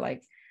pregunta,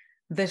 like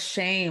the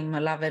shame,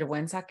 la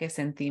vergüenza que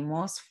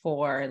sentimos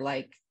for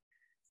like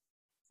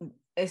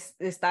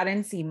estar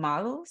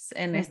encimados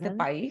en este Mm-hmm.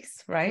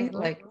 país, right? Mm-hmm.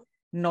 Like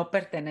no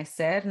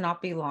pertenecer,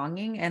 not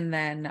belonging, and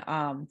then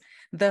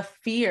the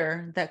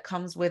fear that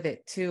comes with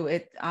it too.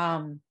 It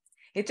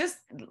just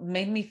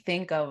made me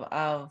think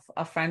of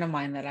a friend of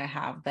mine that I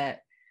have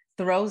that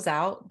throws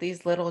out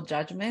these little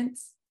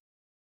judgments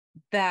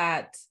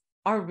that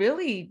are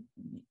really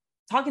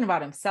talking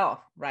about himself,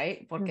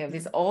 right? Porque Mm-hmm.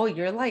 dice, oh,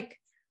 you're like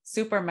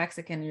super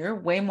Mexican. You're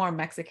way more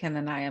Mexican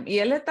than I am. Y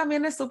él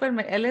también es super,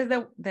 él es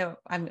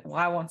I mean, well,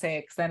 I won't say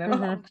extended.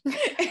 Mm-hmm.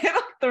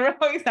 It'll throw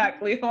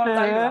exactly who I'm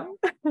talking about.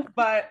 Uh,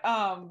 But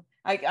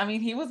I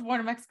mean, he was born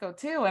in Mexico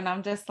too. And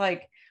I'm just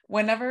like,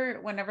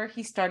 whenever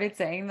he started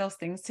saying those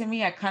things to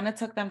me, I kind of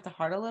took them to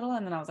heart a little.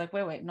 And then I was like,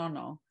 wait,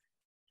 no.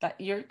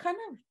 That you're kind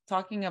of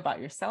talking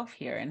about yourself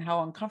here and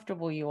how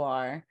uncomfortable you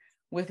are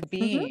with mm-hmm.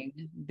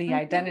 being the Mm-hmm.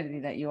 identity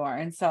that you are.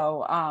 And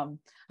so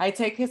I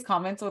take his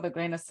comments with a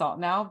grain of salt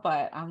now,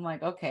 but I'm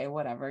like, okay,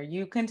 whatever.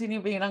 You continue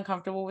being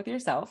uncomfortable with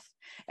yourself,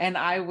 and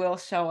I will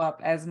show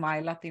up as my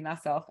Latina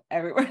self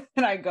everywhere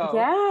that I go,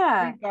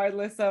 Yeah.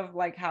 regardless of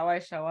like how I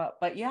show up.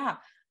 But yeah,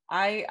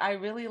 I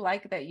really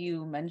like that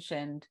you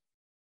mentioned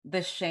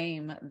the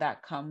shame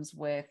that comes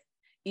with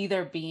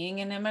either being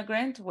an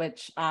immigrant,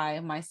 which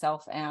I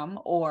myself am,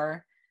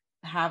 or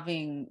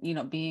having,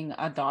 being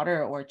a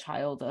daughter or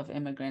child of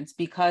immigrants,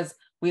 because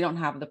we don't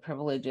have the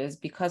privileges,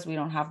 because we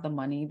don't have the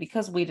money,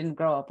 because we didn't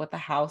grow up with a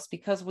house,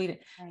 because Right.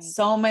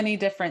 so many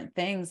different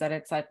things that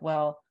it's like,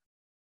 well,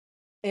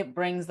 it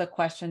brings the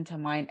question to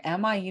mind,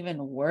 am I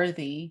even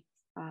worthy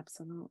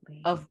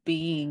Absolutely. of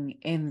being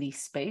in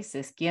these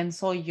spaces? ¿Quién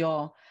soy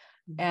yo?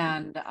 Mm-hmm.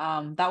 And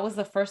that was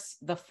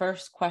the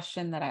first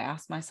question that I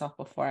asked myself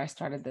before I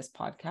started this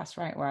podcast,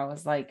 right? Where I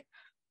was like,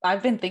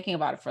 I've been thinking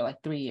about it for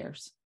like 3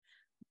 years,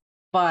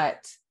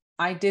 but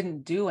I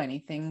didn't do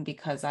anything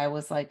because I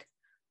was like,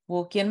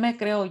 well, ¿quién me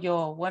creo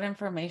yo? What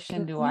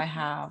information do Mm-hmm. I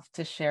have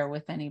to share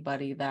with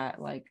anybody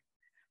that like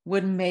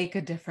would make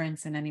a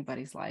difference in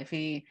anybody's life?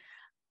 Y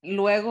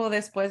luego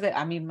después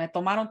I mean, me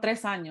tomaron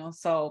 3 años,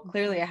 so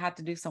clearly I had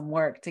to do some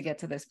work to get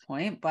to this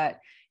point,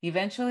 but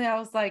eventually I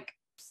was like,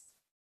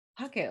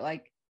 fuck it,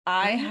 like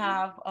I Yeah.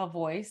 have a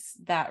voice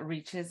that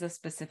reaches a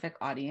specific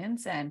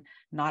audience, and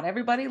not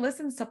everybody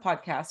listens to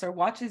podcasts or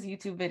watches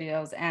YouTube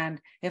videos. And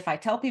if I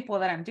tell people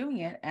that I'm doing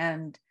it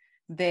and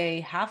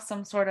they have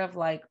some sort of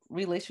like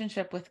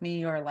relationship with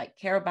me or like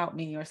care about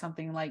me or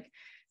something, like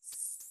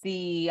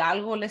si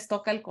algo les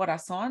toca el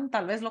corazón,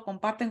 tal vez lo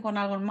comparten con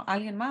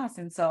alguien más.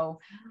 And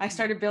so I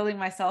started building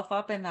myself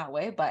up in that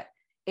way, but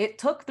it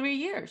took 3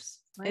 years.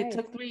 It Right.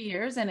 took 3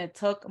 years, and it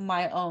took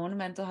my own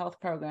mental health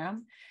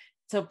program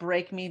to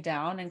break me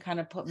down and kind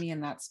of put me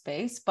in that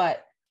space.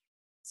 But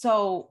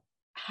so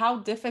how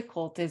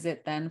difficult is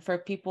it then for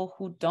people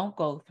who don't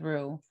go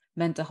through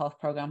mental health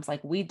programs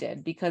like we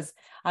did? Because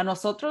a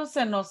nosotros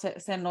se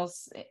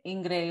nos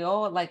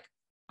ingreó like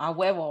a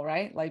huevo,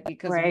 right? Like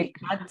because we Right.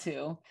 had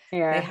to. They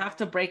Yeah. have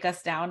to break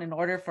us down in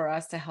order for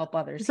us to help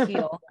others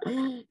heal.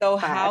 So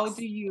Facts.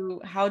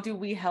 how do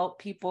we help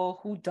people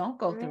who don't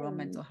go through a Right.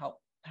 mental health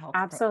program?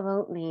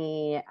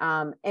 Absolutely.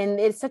 And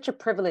it's such a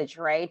privilege,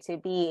 right? To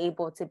be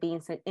able to be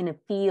in a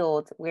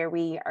field where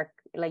we are,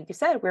 like you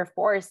said, we're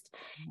forced,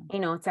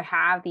 to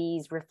have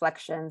these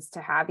reflections,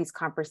 to have these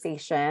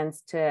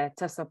conversations, to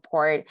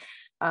support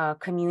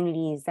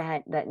communities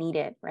that need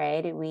it,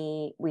 right?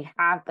 We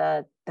have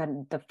the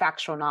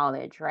factual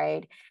knowledge,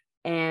 right?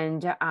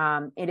 And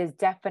it is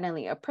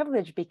definitely a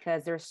privilege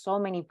because there's so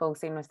many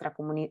folks in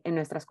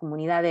nuestras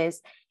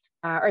comunidades,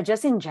 or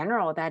just in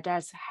general, that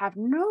just have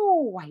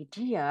no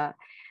idea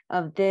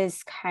of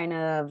this kind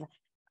of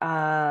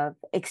of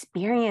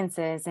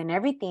experiences and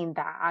everything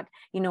that,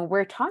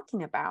 we're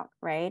talking about,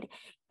 right?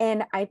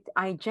 And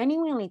I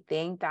genuinely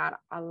think that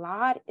a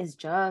lot is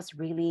just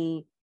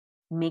really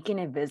making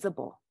it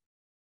visible,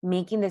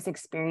 making this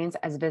experience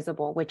as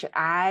visible, which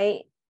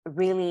I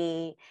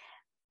really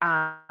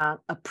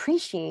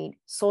appreciate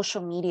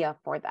social media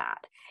for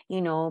that,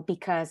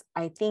 because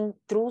I think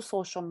through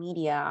social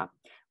media,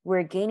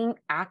 we're gaining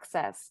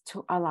access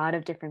to a lot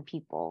of different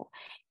people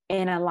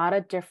in a lot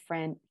of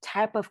different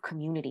type of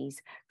communities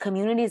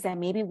that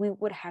maybe we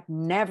would have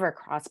never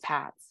crossed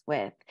paths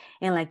with.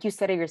 And like you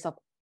said it yourself,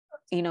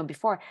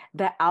 before,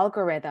 the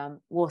algorithm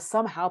will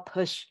somehow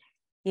push,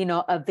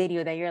 a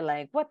video that you're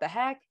like, what the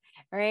heck?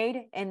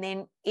 Right. And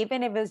then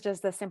even if it's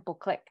just a simple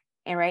click,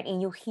 and right,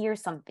 and you hear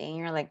something,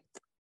 you're like,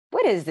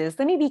 what is this?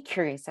 Let me be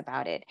curious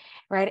about it.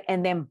 Right.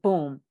 And then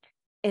boom,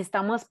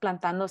 estamos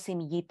plantando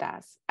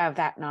semillitas of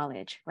that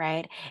knowledge.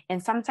 Right.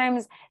 And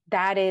sometimes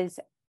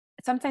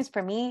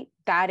for me,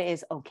 that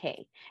is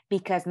okay,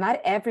 because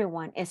not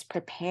everyone is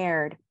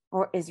prepared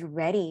or is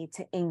ready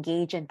to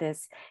engage in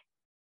this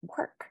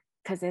work,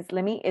 because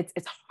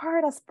it's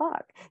hard as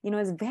fuck.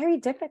 It's very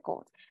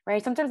difficult,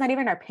 right? Sometimes not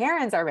even our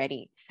parents are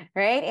ready,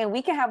 right? And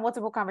we can have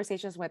multiple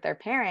conversations with our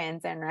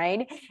parents, and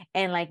right,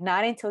 and like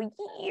not until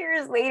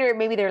years later,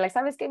 maybe they're like,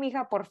 "Sabes qué,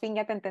 mija? Por fin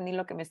ya te entendí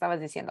lo que me estabas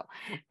diciendo,"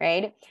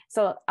 right?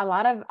 So a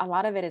lot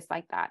of it is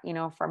like that,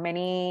 for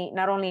many,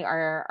 not only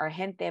our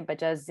gente, but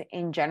just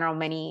in general,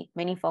 many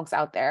folks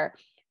out there.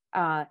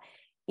 Uh,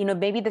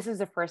 maybe this is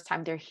the first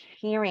time they're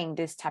hearing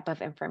this type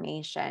of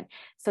information.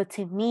 So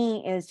to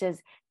me, it's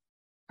just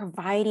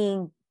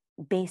providing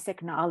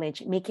basic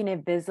knowledge, making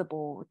it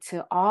visible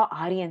to all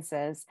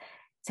audiences.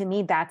 To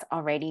me, that's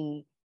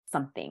already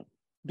something,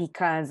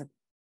 because,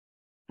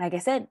 like I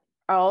said,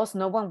 or else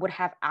no one would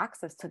have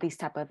access to these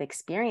type of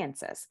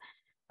experiences,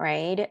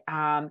 right?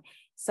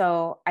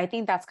 So I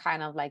think that's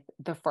kind of like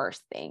the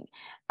first thing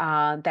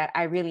that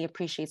I really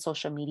appreciate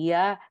social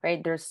media,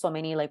 right? There's so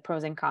many like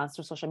pros and cons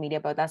to social media,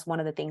 but that's one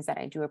of the things that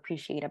I do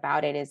appreciate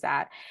about it, is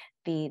that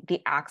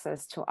the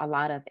access to a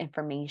lot of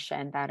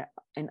information that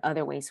in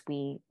other ways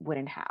we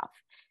wouldn't have.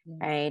 Yes.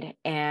 Right.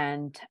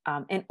 And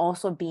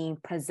also being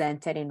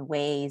presented in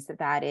ways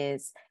that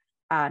is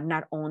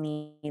not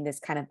only in this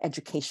kind of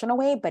educational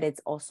way, but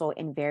it's also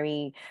in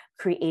very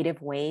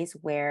creative ways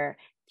where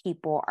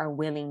people are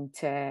willing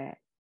to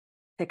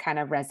kind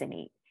of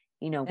resonate,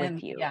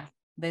 with you. Yeah,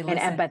 they and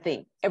listen.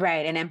 empathy,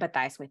 right? And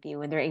empathize with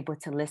you, and they're able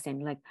to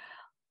listen, like,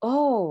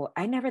 oh,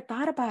 I never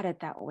thought about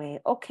it that way.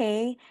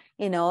 Okay.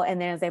 And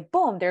then it's like,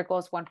 boom, there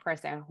goes one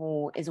person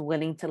who is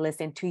willing to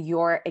listen to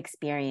your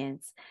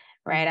experience,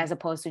 right? Mhm. As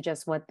opposed to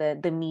just what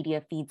the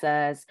media feeds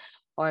us,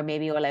 or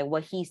maybe, or like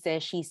what he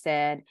said, she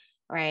said,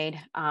 right?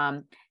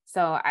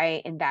 So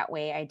in that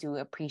way, I do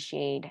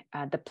appreciate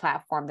the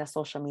platform that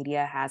social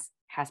media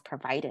has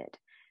provided,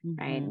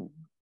 right? Mhm.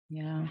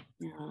 Yeah.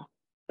 Yeah.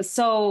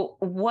 So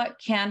what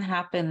can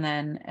happen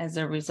then as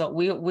a result?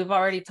 We've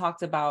already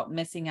talked about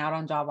missing out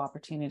on job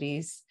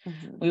opportunities.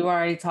 Mhm. We've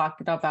already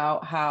talked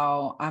about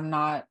how I'm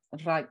not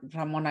like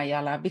Ramon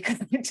Ayala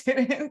because I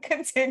didn't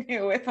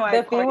continue with my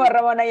The film of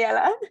Ramon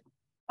Ayala.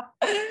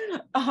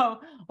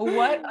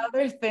 what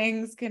other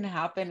things can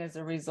happen as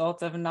a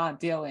result of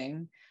not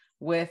dealing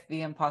with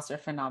the imposter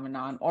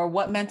phenomenon, or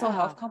what mental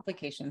health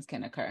complications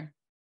can occur?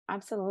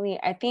 Absolutely.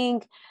 I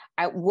think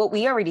what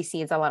we already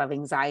see is a lot of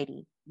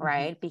anxiety, Mhm.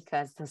 right?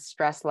 Because the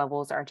stress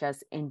levels are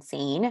just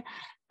insane.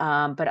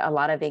 But a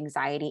lot of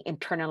anxiety,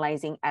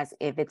 internalizing as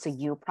if it's a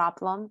you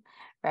problem,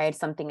 right?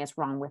 Something is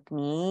wrong with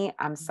me.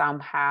 I'm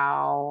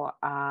somehow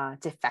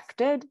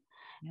defected,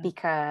 Yeah.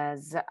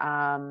 because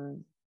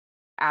I'm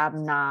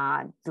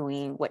not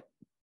doing what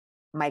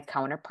my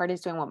counterpart is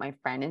doing, what my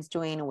friend is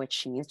doing, what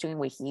she is doing,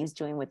 what he's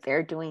doing, what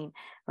they're doing,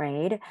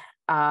 right?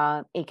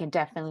 It can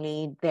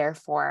definitely,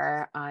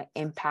 therefore,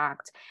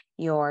 impact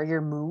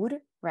your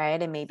mood,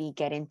 right? And maybe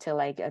get into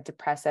like a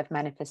depressive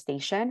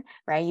manifestation,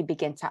 right? You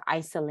begin to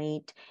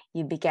isolate,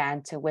 you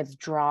begin to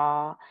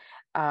withdraw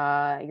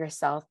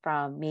yourself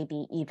from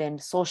maybe even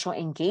social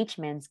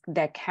engagements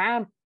that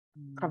can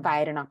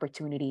provide an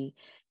opportunity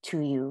to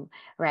you,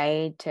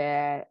 right?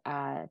 To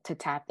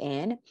tap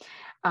in.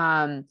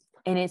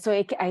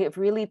 I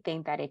really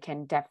think that it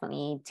can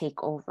definitely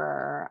take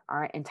over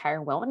our entire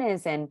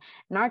wellness, and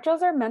not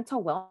just our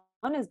mental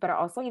wellness, but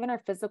also even our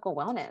physical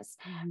wellness,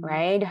 Mhm.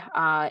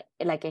 right?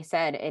 Like I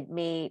said, it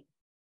may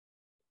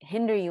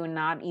hinder you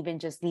not even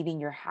just leaving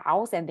your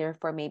house, and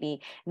therefore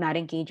maybe not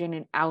engaging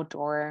in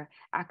outdoor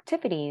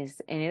activities.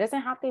 And it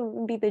doesn't have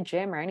to be the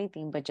gym or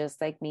anything, but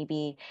just like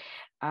maybe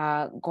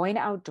going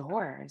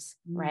outdoors,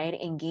 right?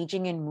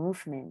 Engaging in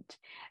movement,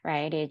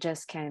 right? It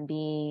just can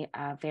be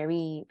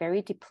very,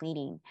 very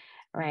depleting,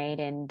 right?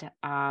 And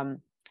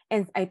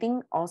I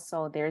think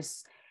also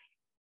there's,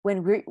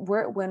 when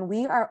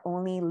we are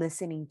only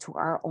listening to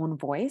our own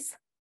voice,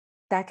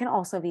 that can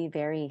also be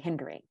very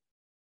hindering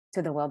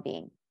to the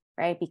well-being,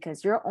 right?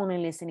 Because you're only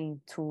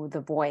listening to the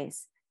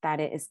voice that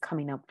it is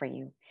coming up for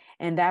you.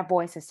 And that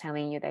voice is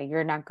telling you that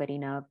you're not good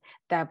enough.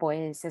 That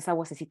voice, esa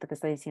vocecita te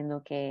está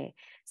diciendo que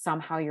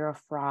somehow you're a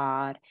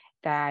fraud,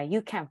 that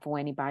you can't fool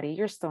anybody,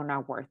 you're still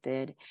not worth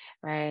it,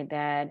 right?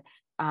 That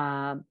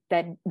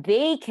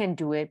they can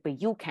do it,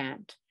 but you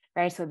can't,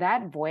 right? So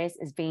that voice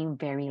is being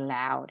very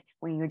loud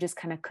when you're just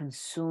kind of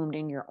consumed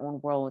in your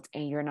own world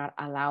and you're not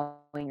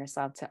allowing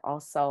yourself to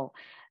also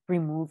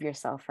remove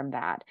yourself from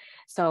that.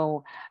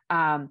 So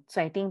I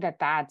think that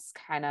that's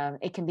kind of,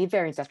 it can be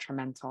very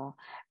detrimental,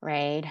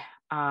 right?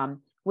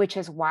 Which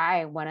is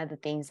why one of the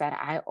things that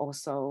I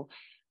also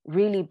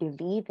really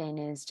believe in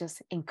is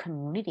just in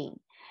community,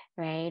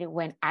 right?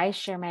 When I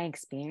share my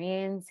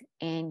experience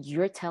and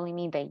you're telling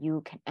me that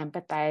you can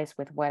empathize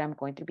with what I'm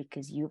going through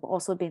because you've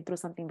also been through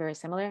something very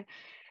similar,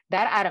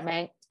 that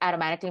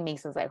automatically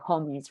makes us like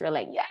homies. We're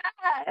like,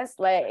 yes,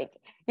 like,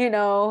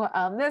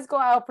 let's go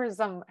out for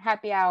some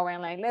happy hour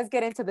and like, let's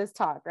get into this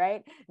talk,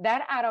 right?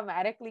 That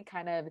automatically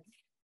kind of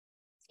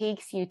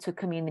takes you to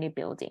community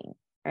building,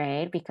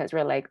 right? Because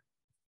we're like,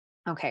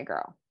 okay,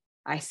 girl,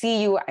 I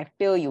see you, I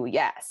feel you,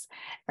 yes,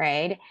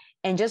 right?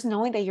 And just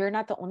knowing that you're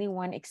not the only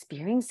one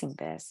experiencing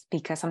this,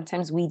 because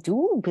sometimes we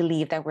do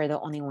believe that we're the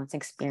only ones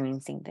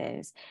experiencing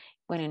this,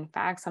 when in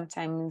fact,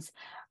 sometimes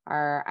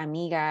our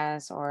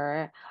amigas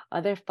or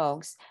other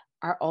folks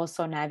are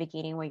also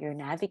navigating what you're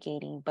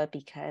navigating, but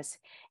because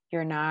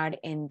you're not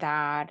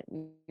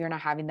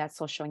having that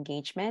social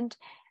engagement,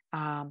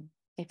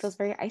 it feels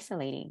very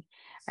isolating,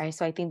 right?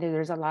 So I think that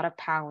there's a lot of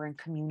power in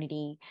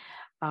community.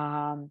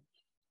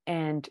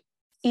 And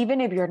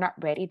even if you're not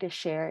ready to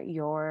share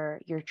your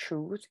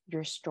truth,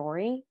 your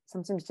story,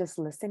 sometimes just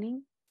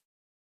listening,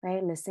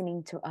 right?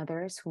 Listening to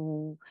others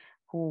who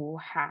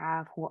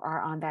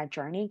are on that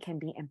journey can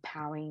be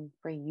empowering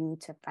for you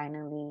to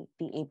finally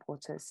be able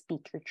to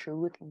speak your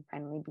truth and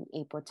finally be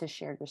able to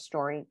share your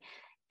story.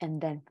 And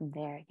then from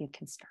there, you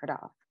can start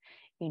off,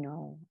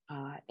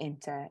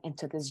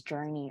 into this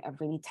journey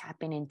of really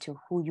tapping into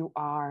who you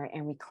are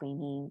and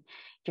reclaiming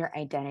your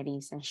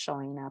identities and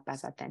showing up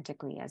as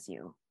authentically as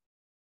you.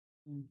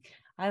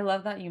 I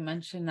love that you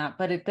mentioned that,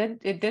 but it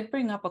did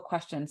bring up a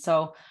question.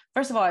 So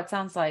first of all, it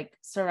sounds like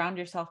surround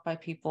yourself by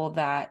people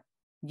that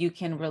you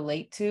can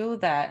relate to,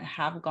 that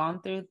have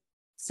gone through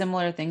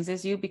similar things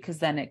as you, because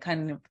then it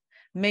kind of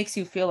makes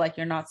you feel like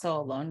you're not so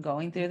alone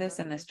going through this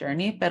in this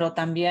journey. Pero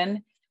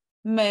también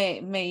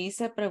me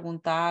hice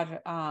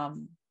preguntar,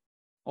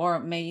 or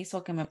me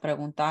hizo que me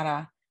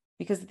preguntara,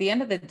 because at the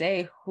end of the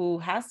day, who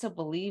has to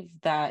believe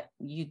that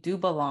you do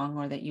belong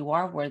or that you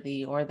are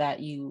worthy or that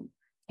you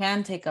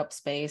can take up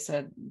space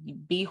or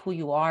be who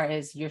you are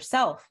is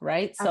yourself,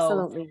 right?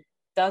 Absolutely.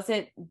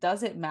 So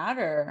does it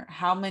matter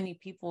how many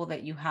people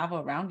that you have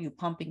around you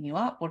pumping you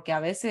up? Porque a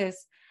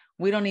veces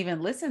we don't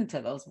even listen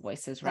to those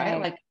voices, right?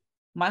 Like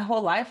my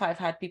whole life I've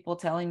had people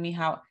telling me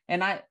how,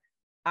 and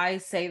I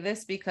say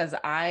this because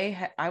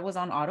I was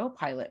on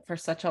autopilot for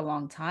such a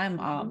long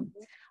time.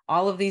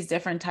 All of these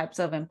different types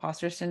of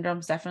imposter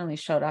syndromes definitely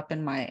showed up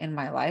in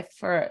my life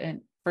for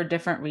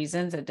different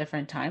reasons at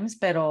different times,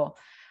 pero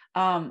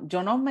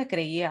yo no me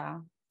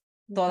creía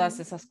todas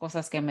esas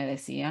cosas que me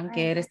decían,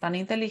 que eres tan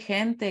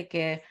inteligente,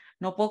 que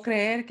no puedo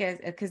creer que,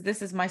 because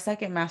this is my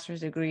second master's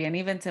degree. And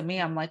even to me,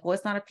 I'm like, well,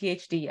 it's not a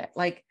PhD yet.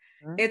 Like,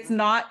 it's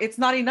not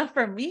enough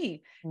for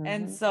me.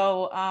 And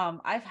so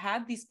I've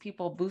had these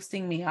people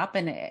boosting me up,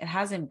 and it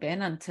hasn't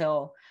been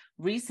until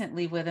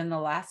recently, within the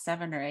last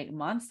 7 or 8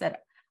 months,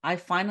 that I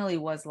finally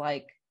was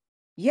like,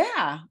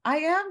 yeah, I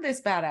am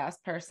this badass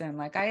person.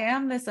 Like, I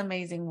am this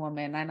amazing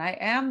woman, and I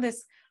am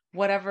this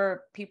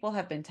whatever people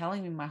have been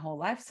telling me my whole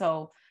life.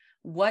 So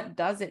what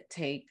does it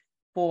take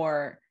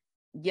for,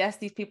 yes,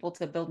 these people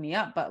to build me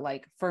up, but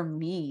like for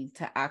me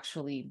to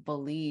actually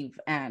believe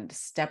and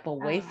step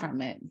away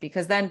from it?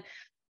 Because then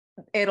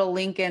it'll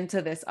link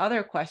into this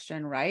other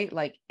question, right?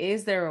 Like,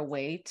 is there a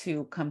way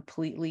to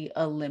completely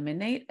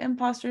eliminate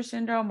imposter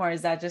syndrome, or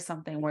is that just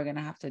something we're going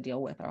to have to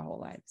deal with our whole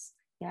lives?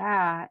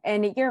 Yeah.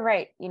 And you're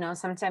right.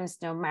 Sometimes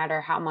no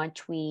matter how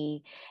much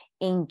we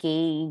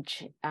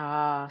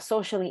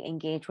socially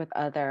engage with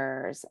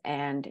others,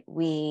 and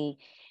we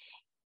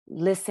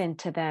listen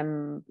to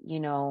them,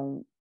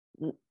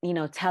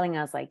 telling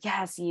us like,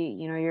 yes,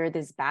 you're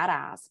this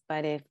badass.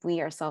 But if we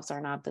ourselves are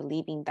not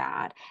believing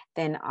that,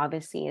 then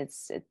obviously it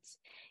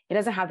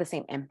doesn't have the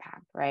same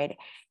impact, right?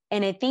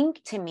 And I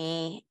think, to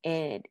me,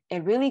 it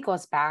really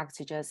goes back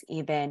to just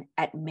even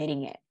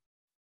admitting it,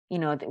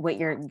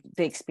 the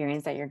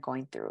experience that you're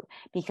going through,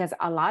 because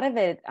a lot of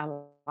it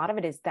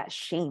is that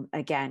shame.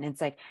 Again, it's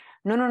like,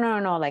 no,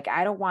 like,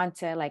 I don't want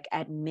to like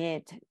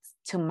admit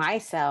to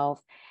myself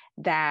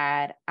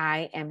that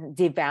I am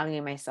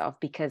devaluing myself,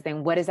 because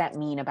then what does that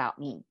mean about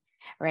me,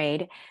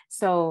 right?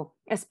 So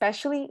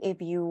especially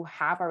if you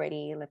have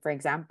already, like, for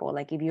example,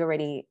 like if you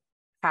already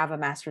have a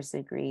master's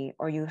degree,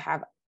 or you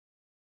have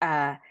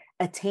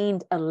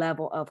attained a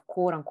level of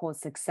quote unquote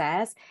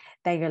success,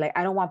 that you're like,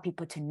 I don't want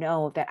people to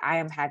know that I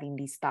am having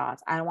these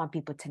thoughts. I don't want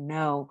people to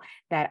know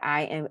that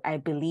I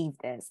believe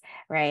this,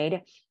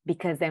 right?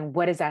 Because then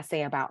what does that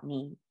say about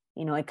me?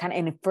 it kind of,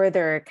 and it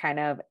further kind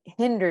of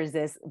hinders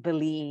this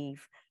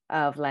belief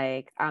of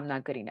like, I'm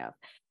not good enough.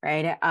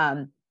 Right.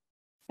 And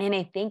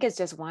I think it's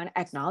just one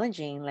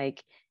acknowledging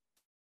like,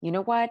 you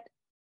know what?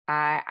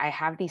 I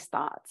have these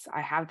thoughts.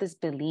 I have this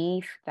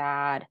belief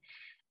that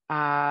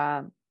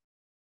uh,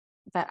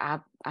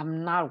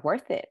 I'm not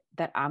worth it,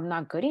 that I'm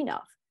not good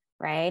enough,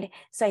 right?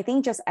 So I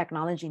think just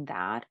acknowledging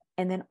that,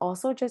 and then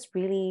also just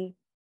really,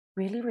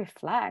 really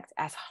reflect,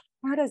 as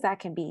hard as that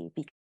can be,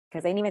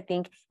 because I even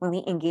think when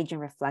we engage in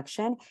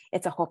reflection,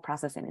 it's a whole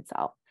process in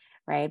itself,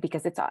 right?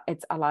 Because it's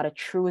a lot of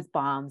truth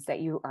bombs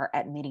that you are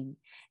admitting,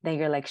 that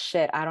you're like,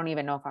 shit, I don't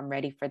even know if I'm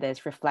ready for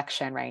this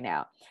reflection right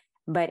now.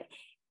 But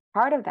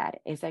part of that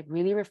is like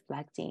really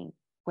reflecting,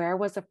 where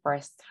was the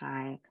first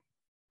time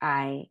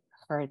I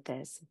heard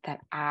this, that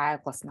I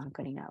was not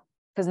good enough?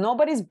 Because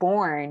nobody's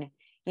born,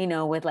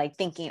 with like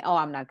thinking, oh,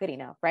 I'm not good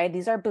enough, right?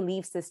 These are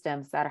belief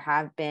systems that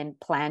have been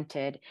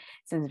planted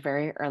since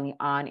very early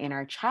on in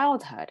our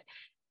childhood.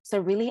 So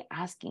really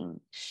asking,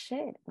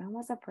 shit, when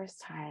was the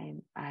first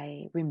time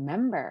I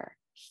remember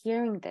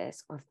hearing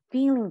this or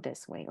feeling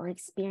this way or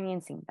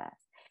experiencing this?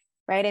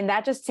 Right. And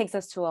that just takes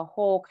us to a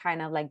whole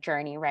kind of like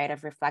journey, right,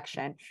 of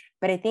reflection.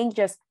 But I think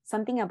just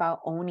something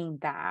about owning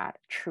that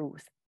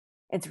truth,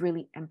 it's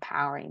really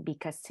empowering,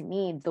 because to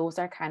me, those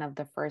are kind of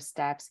the first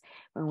steps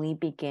when we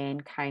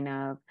begin kind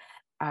of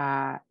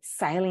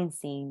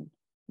silencing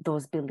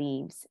those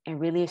beliefs and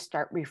really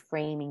start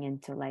reframing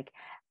into like,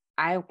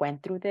 I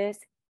went through this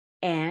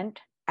and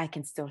I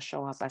can still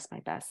show up as my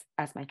best,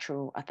 as my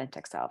true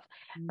authentic self,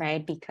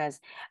 right? Because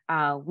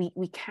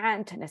we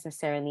can't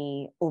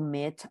necessarily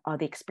omit all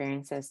the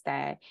experiences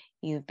that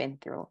you've been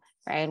through,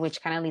 right?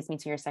 Which kind of leads me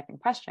to your second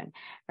question,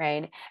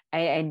 right?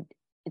 And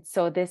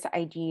so this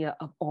idea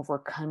of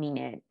overcoming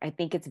it, I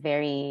think it's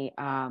very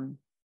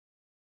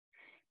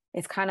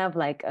it's kind of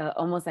like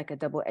almost like a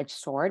double-edged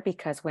sword,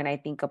 because when I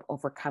think of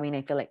overcoming,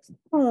 I feel like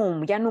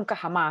boom, ya nunca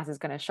jamás is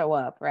going to show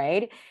up,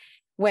 right?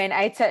 When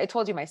I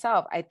told you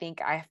myself, I think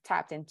I've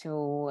tapped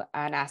into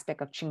an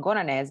aspect of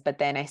chingonanes, but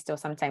then I still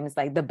sometimes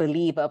like the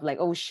belief of like,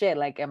 oh shit,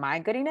 like, am I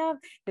good enough?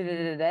 Da,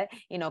 da, da,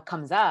 da,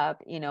 comes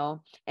up,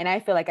 and I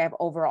feel like I've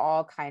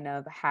overall kind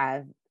of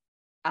have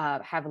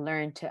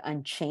learned to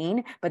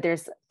unchain, but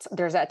there's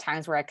at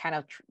times where I kind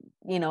of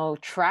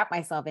trap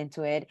myself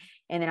into it,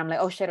 and then I'm like,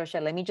 oh shit,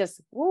 let me just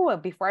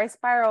before I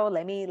spiral,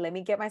 let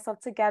me get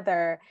myself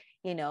together,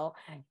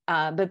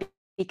 but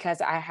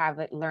because I have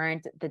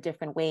learned the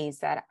different ways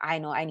that I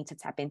know I need to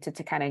tap into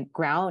to kind of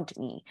ground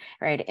me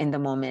right in the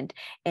moment.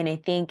 And I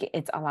think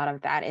it's a lot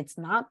of that. It's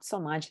not so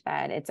much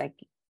that it's like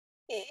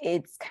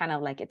it's kind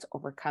of like it's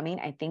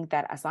overcoming. I think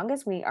that as long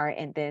as we are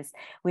in this,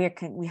 we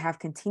have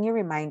continued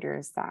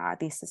reminders that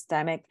these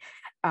systemic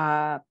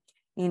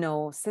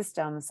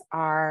systems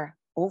are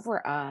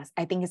over us.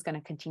 I think it's going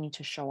to continue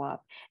to show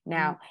up.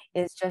 Now,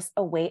 it's just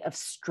a way of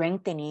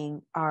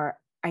strengthening our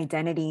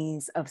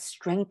identities, of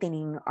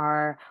strengthening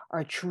our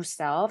true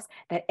selves,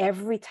 that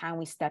every time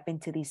we step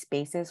into these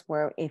spaces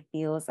where it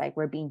feels like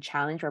we're being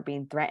challenged or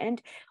being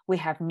threatened, we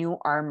have new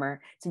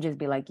armor to just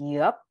be like,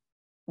 yep,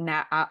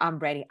 now I'm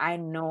ready. I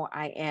know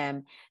I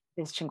am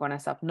this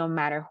chingona self, no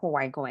matter who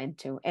I go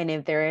into. And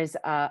if there is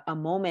a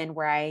moment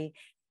where I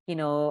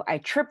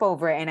trip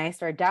over it and I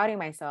start doubting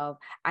myself,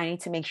 I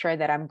need to make sure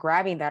that I'm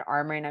grabbing that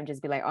armor and I'm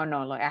just be like, oh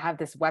no, look, I have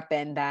this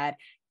weapon that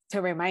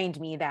to remind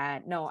me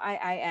that no,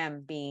 I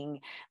am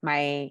being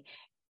my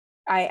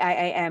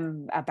I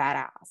am a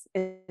badass.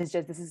 It's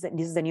just this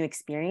is a new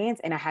experience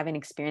and I haven't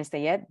experienced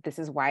it yet. This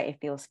is why it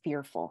feels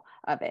fearful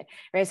of it.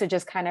 Right. So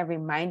just kind of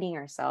reminding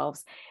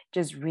ourselves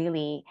just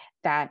really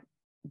that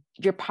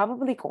you're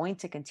probably going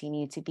to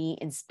continue to be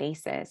in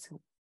spaces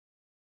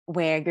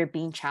where you're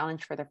being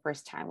challenged for the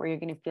first time, where you're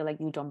going to feel like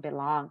you don't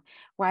belong.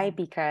 Why?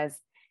 Because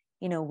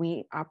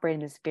we operate in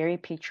this very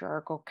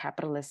patriarchal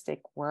capitalistic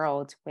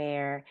world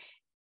where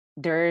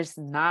there's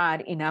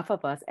not enough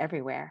of us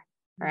everywhere,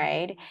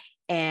 right?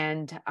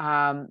 And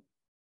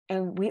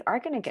we are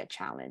going to get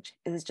challenged.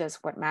 It's just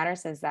what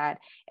matters is that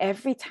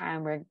every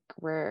time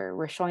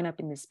we're showing up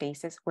in the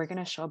spaces, we're going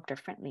to show up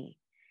differently.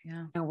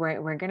 Yeah. And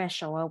we're going to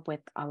show up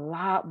with a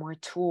lot more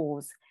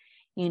tools,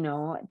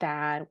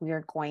 that we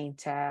are going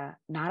to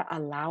not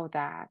allow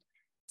that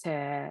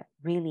to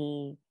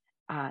really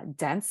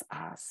dense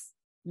us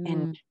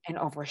and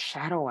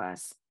overshadow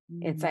us.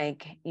 It's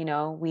like,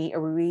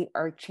 we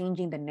are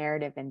changing the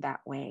narrative in that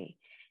way.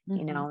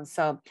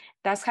 So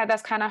that's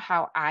kind of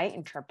how I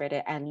interpret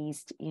it, at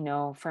least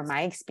from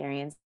my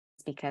experience,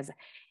 because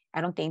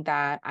I don't think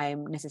that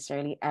I'm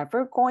necessarily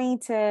ever going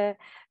to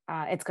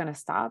it's going to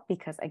stop,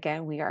 because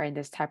again, we are in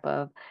this type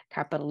of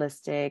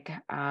capitalistic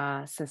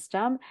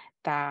system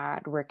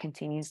that we're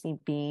continuously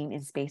being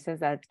in spaces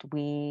that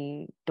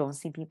we don't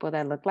see people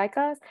that look like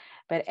us,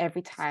 but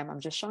every time I'm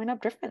just showing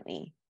up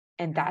differently.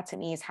 And that to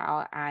me is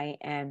how I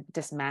am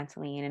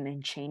dismantling and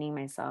enchaining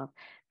myself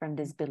from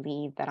this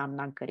belief that I'm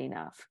not good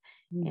enough.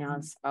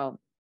 So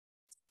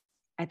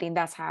I think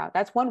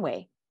that's one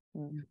way.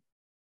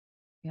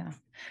 Yeah.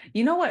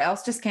 You know what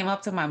else just came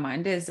up to my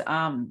mind is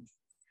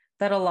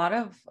that a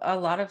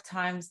lot of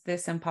times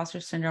this imposter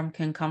syndrome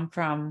can come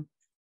from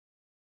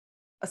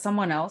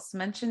someone else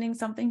mentioning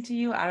something to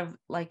you out of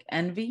like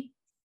envy.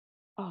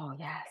 Oh,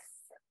 yes.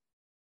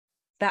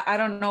 That I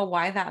don't know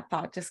why that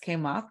thought just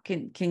came up.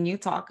 Can you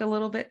talk a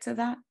little bit to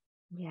that?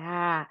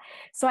 Yeah.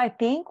 So I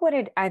think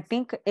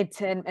it's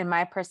in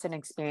my personal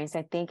experience,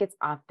 I think it's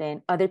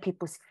often other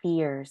people's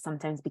fears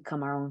sometimes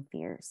become our own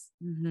fears,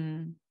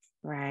 Mm-hmm.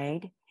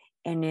 right?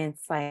 And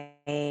it's like,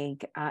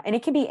 and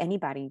it can be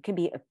anybody. It can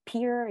be a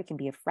peer, it can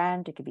be a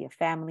friend, it could be a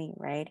family,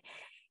 right?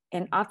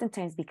 And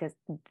oftentimes because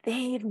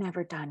they've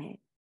never done it,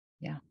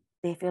 Yeah.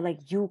 they feel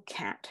like you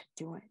can't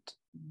do it,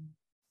 Mm-hmm.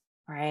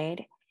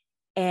 right?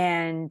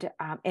 And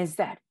is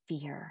that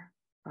fear,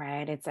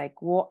 right? It's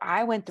like, well,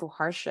 I went through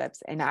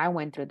hardships and I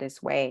went through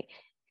this way,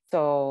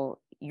 so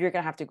you're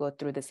gonna have to go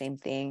through the same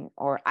thing,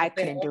 or I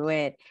couldn't do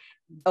it,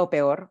 o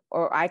peor,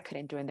 or I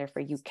couldn't do it, and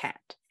therefore you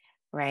can't,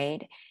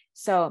 right?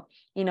 So,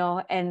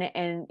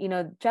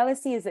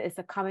 jealousy is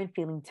a common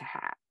feeling to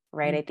have,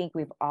 right? I think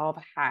we've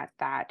all had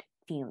that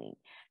feeling.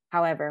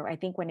 However, I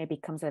think when it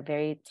becomes a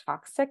very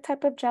toxic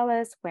type of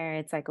jealous, where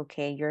it's like,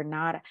 okay,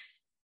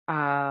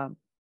 uh,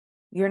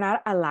 you're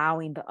not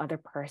allowing the other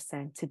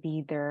person to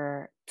be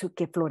their to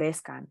que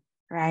florezcan,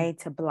 right?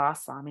 To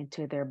blossom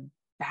into their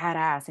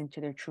badass,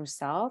 into their true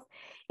self,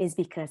 is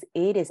because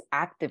it is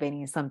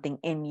activating something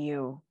in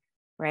you,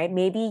 right?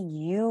 Maybe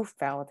you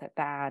felt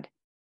that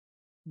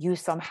you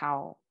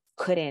somehow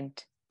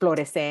couldn't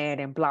florecer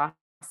and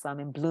blossom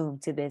and bloom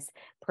to this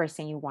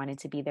person you wanted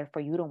to be.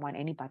 Therefore, you don't want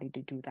anybody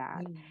to do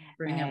that,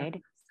 Bring everyone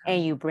right? And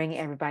down. you bring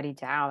everybody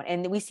down.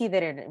 And we see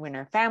that in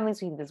our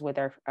families, we see this with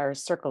our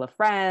circle of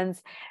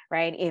friends,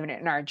 right? Even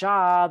in our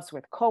jobs,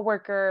 with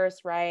coworkers,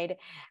 right?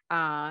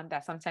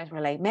 That sometimes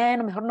we're like,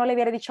 man, mejor no le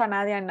hubiera dicho a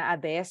nadie nada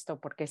de esto,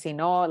 porque si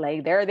no,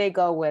 like, there they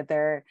go with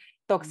their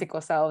toxico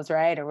selves,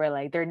 right? Or we're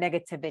like, their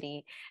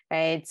negativity,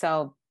 right?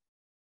 So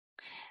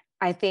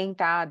I think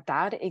that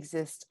that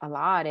exists a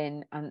lot,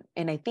 and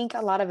I think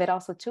a lot of it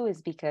also too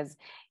is because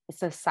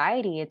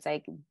society. It's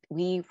like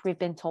we've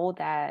been told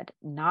that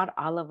not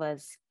all of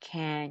us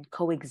can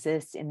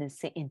coexist in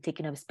in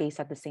taking up space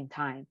at the same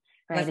time,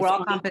 right? Like we're It's all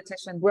only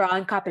competition. we're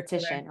on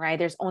competition, right?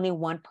 There's only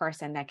one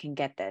person that can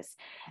get this,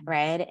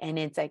 right? And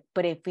it's like,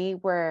 but if we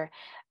would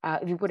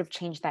have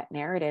changed that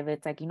narrative,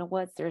 it's like, you know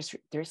what? There's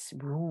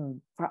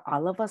room for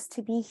all of us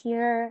to be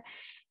here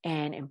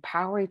and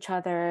empower each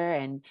other,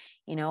 and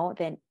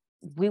then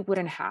we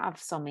wouldn't have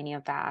so many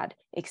of that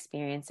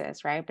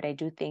experiences, right? But I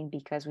do think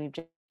because we've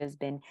just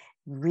been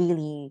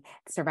really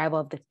survival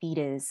of the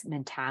fittest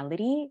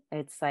mentality,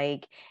 it's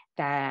like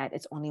that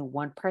it's only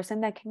one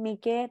person that can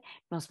make it,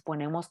 nos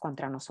ponemos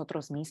contra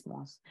nosotros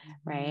mismos, Mhm.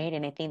 right?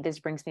 And I think this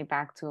brings me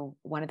back to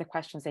one of the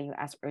questions that you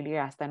asked earlier,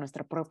 hasta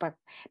nuestra propia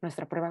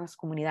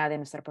comunidad,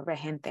 nuestra propia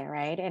gente,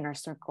 right? In our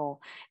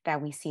circle,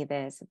 that we see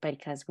this,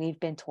 because we've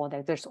been told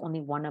that there's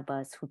only one of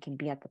us who can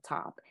be at the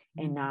top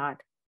and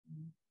not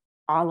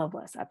all of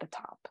us at the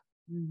top.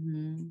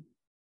 Mhm.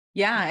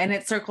 Yeah, and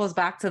it circles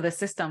back to the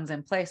systems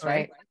in place,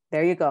 right? Right.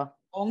 There you go.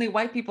 Only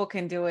white people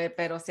can do it,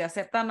 pero si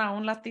aceptan a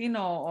un Latino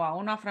o a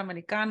un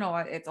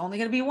Afroamericano, it's only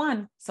going to be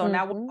one. So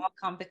now we're Mhm. all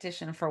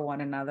competition for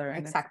one another,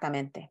 and it's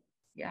Exactamente.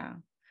 yeah.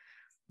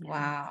 Yeah.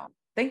 Wow.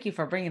 Thank you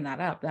for bringing that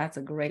up. That's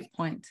a great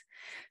point.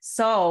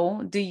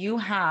 So, do you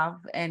have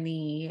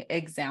any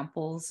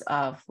examples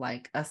of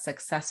like a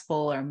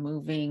successful or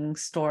moving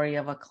story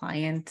of a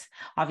client,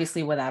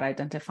 obviously without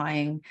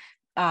identifying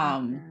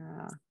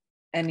Yeah.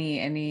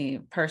 any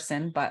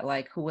person, but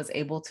like who was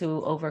able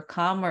to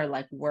overcome or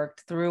like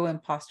worked through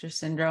imposter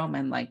syndrome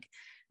and like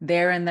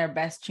they're in their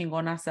best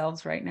chingona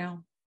selves right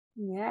now?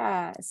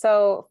 Yeah.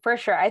 So for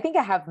sure, I think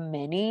I have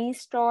many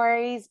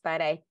stories,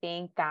 but I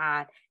think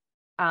that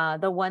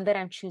the one that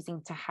I'm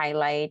choosing to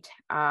highlight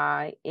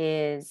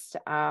is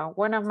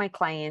one of my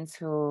clients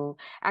who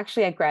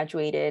actually I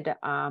graduated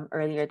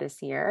earlier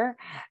this year.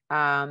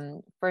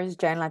 First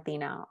gen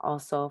Latina,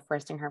 also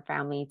first in her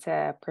family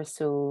to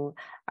pursue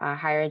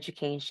higher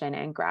education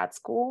and grad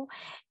school.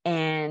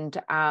 And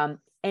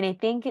I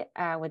think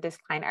with this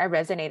client, I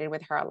resonated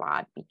with her a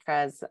lot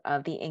because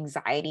of the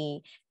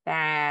anxiety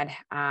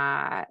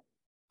that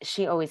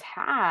she always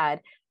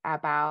had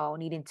about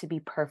needing to be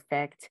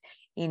perfect,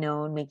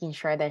 making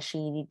sure that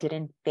she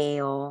didn't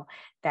fail,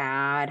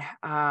 that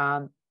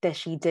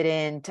she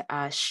didn't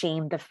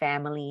shame the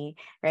family,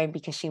 right?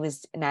 Because she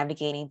was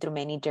navigating through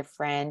many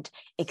different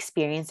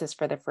experiences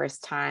for the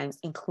first time,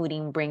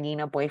 including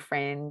bringing a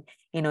boyfriend,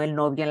 el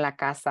novio en la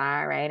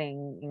casa, right?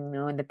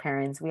 And the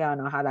parents, we all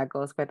know how that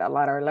goes with a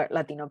lot of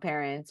Latino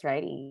parents,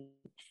 right?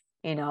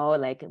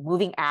 Like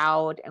moving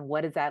out and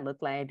what does that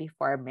look like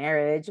before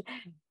marriage,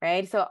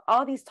 right? So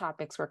all these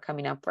topics were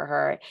coming up for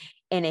her.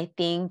 And I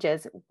think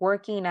just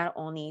working not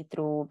only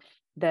through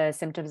the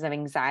symptoms of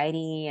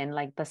anxiety and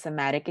like the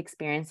somatic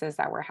experiences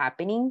that were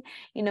happening,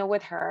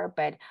 with her,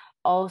 but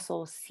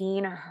also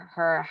seeing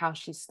her how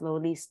she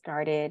slowly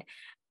started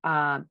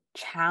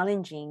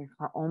challenging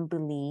her own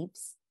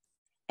beliefs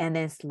and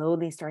then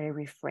slowly started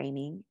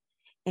reframing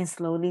and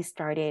slowly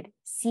started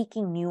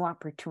seeking new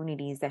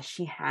opportunities that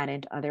she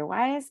hadn't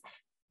otherwise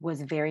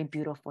was very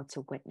beautiful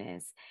to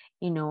witness,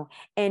 you know.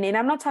 And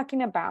I'm not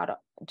talking about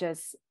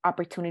just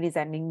opportunities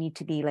that need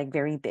to be like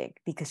very big,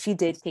 because she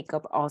did take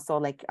up also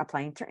like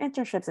applying to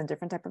internships and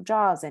different type of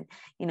jobs and,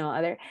 you know,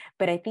 other,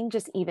 but I think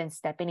just even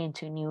stepping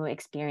into new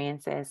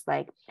experiences,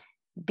 like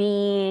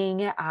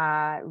being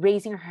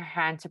raising her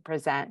hand to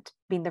present,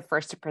 being the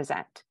first to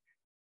present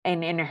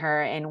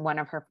in one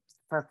of her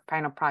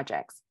final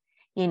projects,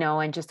 you know,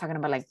 and just talking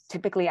about like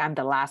typically I'm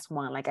the last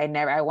one. Like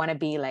I want to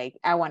be like,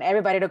 I want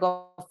everybody to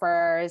go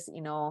first,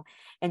 you know,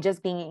 and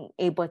just being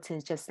able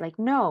to just like,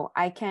 no,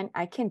 I can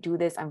do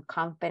this. I'm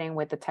confident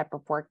with the type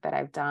of work that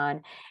I've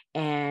done.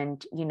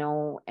 And, you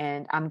know,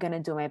 and I'm gonna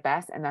do my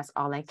best, and that's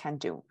all I can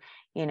do,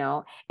 you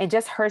know. And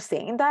just her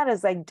saying that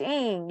is like,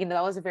 dang, you know,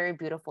 that was very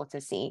beautiful to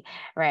see,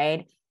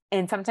 right?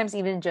 And sometimes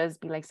even just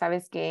be like,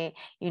 sabes que,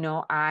 you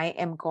know, I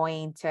am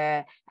going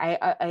to,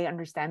 I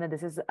understand that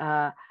this is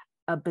a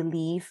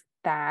belief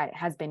that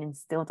has been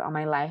instilled all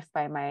my life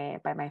by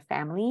my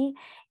family.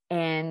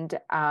 And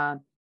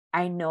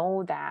I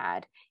know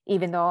that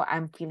even though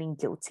I'm feeling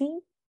guilty,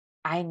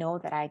 I know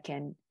that I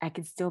can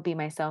still be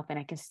myself, and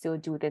I can still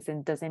do this,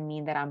 and doesn't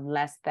mean that I'm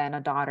less than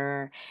a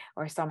daughter,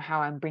 or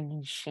somehow I'm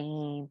bringing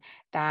shame,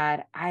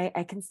 that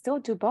I can still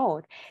do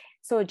both.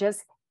 So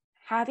just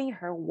having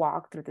her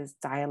walk through this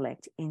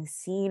dialect and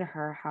seeing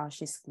her how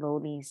she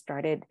slowly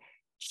started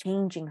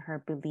changing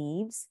her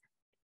beliefs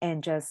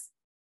and just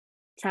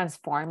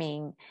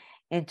transforming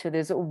into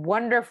this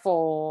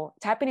wonderful,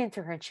 tapping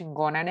into her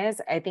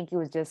chingonanes. I think it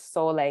was just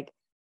so like,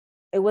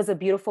 it was a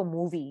beautiful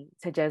movie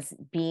to just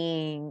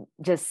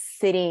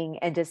sitting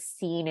and just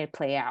seeing it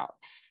play out,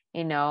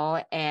 you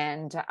know.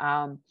 And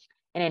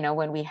I know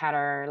when we had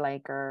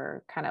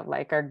our kind of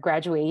like our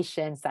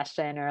graduation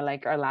session, or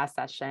like our last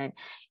session,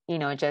 you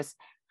know, just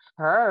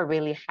her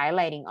really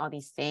highlighting all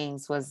these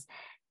things was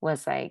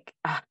like,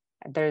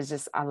 there's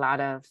just a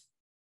lot of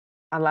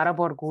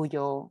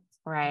orgullo,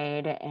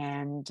 right?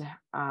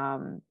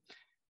 Um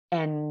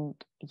and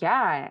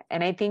yeah,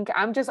 and I think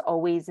I'm just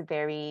always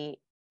very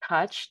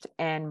touched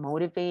and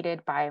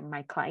motivated by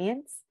my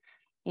clients,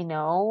 you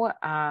know,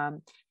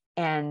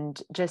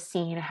 and just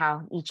seeing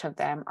how each of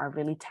them are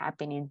really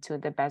tapping into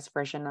the best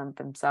version of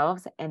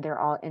themselves, and they're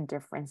all in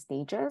different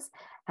stages,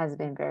 has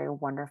been very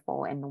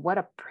wonderful. And what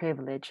a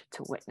privilege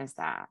to witness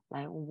that.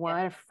 Like, Yeah.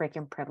 what a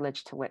freaking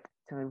privilege to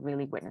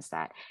really witness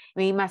that.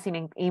 Y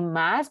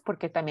más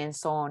porque también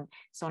son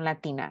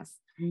Latinas,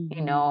 you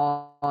Mm-hmm.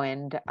 know,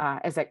 and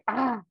it's like,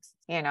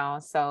 you know,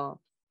 so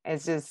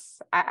it's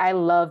just, I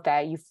love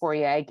that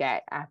euphoria I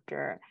get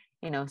after,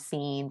 you know,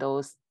 seeing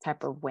those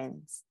type of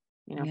wins,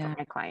 you know, from Yeah.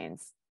 my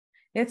clients.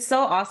 It's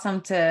so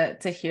awesome to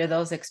hear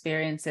those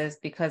experiences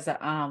because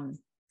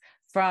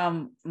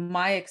from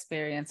my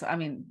experience, I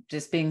mean,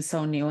 just being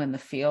so new in the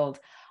field,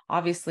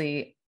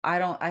 obviously,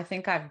 I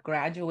think I've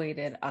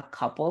graduated a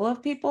couple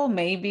of people,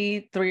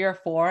 maybe 3 or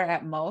 4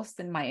 at most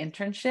in my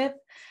internship.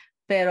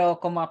 Pero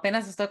como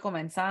apenas estoy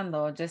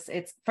comenzando, just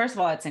it's first of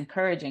all, it's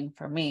encouraging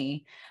for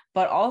me,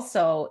 but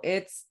also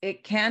it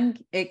can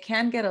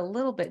get a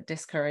little bit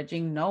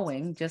discouraging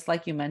knowing, just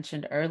like you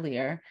mentioned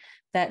earlier,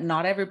 that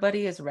not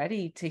everybody is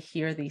ready to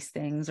hear these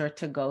things or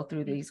to go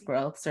through these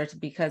growths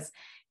because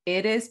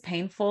it is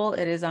painful,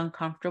 it is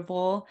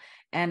uncomfortable,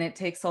 and it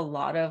takes a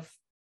lot of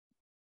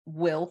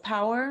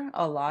willpower,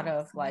 a lot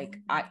of like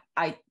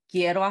I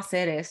quiero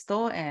hacer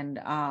esto, and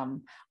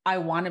I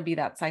want to be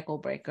that cycle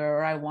breaker,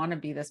 or I want to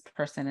be this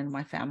person in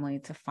my family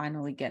to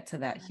finally get to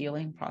that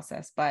healing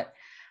process. But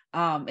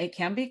it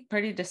can be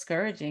pretty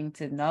discouraging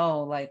to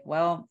know like,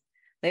 well,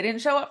 they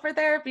didn't show up for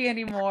therapy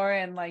anymore,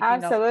 and like,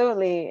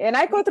 Absolutely. And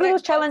I go we through get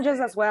those challenges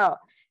as well.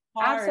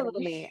 hard.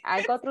 Absolutely.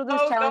 I go through those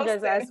So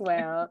challenges as ghosted.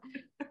 well.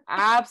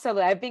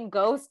 Absolutely. I've been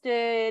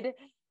ghosted.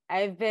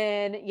 I've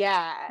been,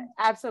 yeah,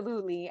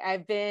 absolutely.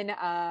 I've been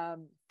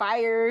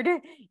fired,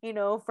 you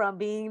know, from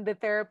being the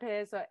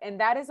therapist.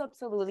 And that is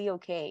absolutely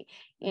okay,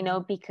 you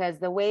know, Mhm. because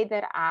the way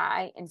that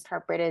I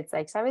interpret it, it's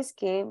like, sabes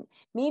que,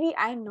 maybe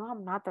I know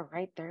I'm not the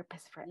right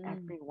therapist for Mm.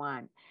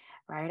 everyone,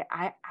 right?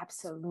 I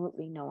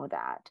absolutely know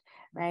that,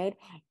 right?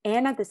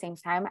 And at the same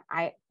time,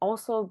 I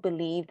also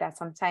believe that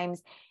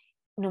sometimes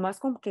nomás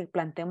como que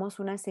plantemos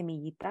una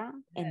semillita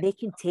and they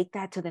can take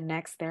that to the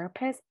next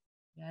therapist,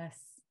 Yes.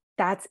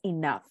 that's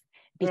enough,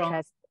 Girl.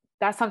 because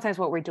that's sometimes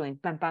what we're doing.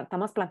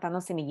 Estamos plantando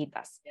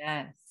semillitas.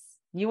 Yes.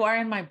 You are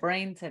in my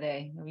brain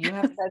today. You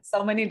have said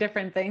so many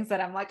different things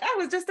that I'm like, I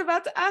was just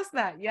about to ask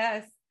that.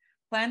 Yes.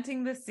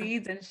 Planting the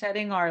seeds and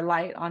shedding our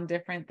light on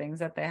different things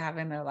that they have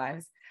in their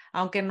lives.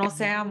 Aunque no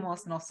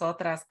seamos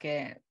nosotras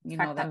que,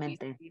 that we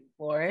Exactamente.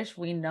 flourish,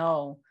 we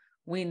know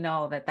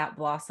that that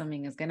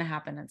blossoming is going to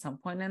happen at some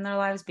point in their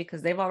lives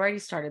because they've already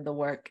started the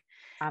work.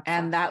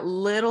 And Absolutely. that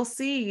little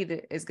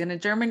seed is going to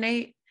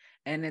germinate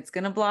and it's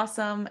going to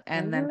blossom,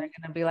 and then they're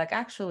Mhm. going to be like,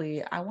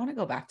 actually, I want to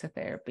go back to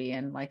therapy,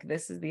 and like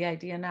this is the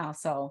idea now.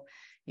 So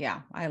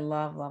yeah, I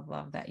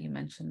love that you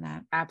mentioned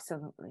that.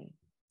 Absolutely.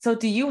 So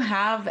do you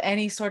have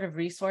any sort of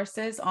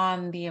resources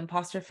on the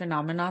imposter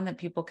phenomenon that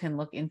people can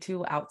look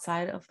into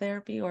outside of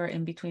therapy or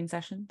in between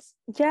sessions?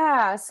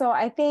 Yeah, so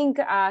I think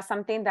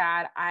something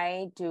that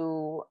I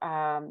do,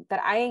 that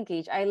I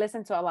engage, I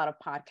listen to a lot of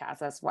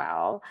podcasts as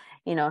well,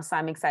 so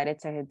I'm excited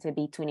to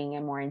be tuning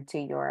in more into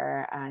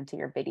your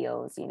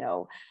videos,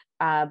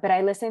 but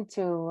I listen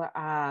to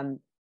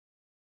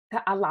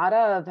a lot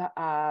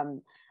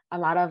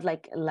of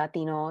like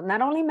Latino,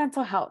 not only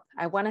mental health,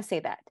 I want to say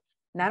that,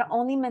 not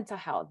only mental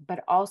health,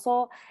 but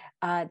also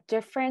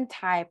different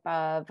type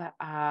of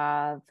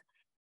uh,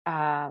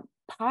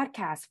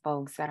 podcast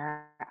folks that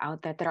are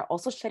out there that are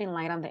also shedding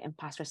light on the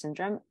imposter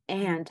syndrome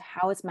and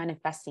how it's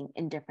manifesting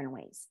in different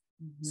ways.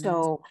 Mm-hmm.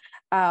 So,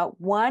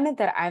 one that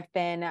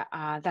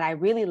that I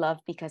really love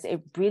because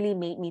it really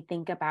made me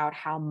think about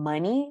how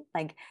money,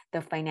 like the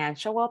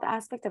financial wealth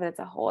aspect of it, it's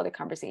a whole other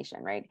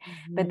conversation, right?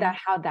 But Mm-hmm. that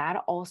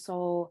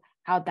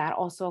how that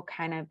also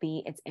kind of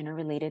it's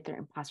interrelated through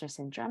imposter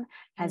syndrome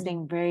has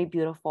been very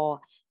beautiful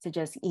to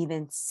just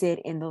even sit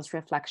in those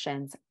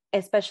reflections,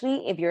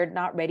 especially if you're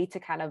not ready to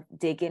kind of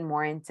dig in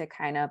more into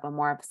kind of a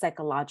more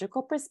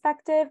psychological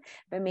perspective.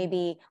 But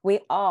maybe we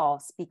all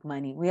speak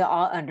money, we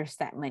all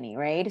understand money,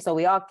 right? So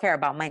we all care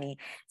about money.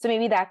 So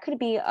maybe that could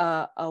be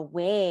a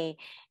way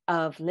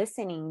of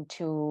listening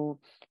to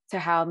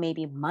how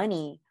maybe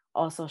money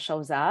also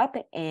shows up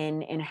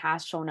and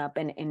has shown up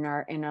in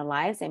our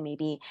lives, and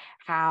maybe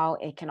how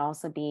it can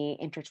also be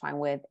intertwined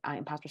with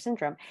imposter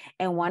syndrome.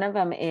 And one of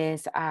them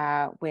is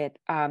with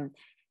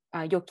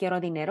Yo Quiero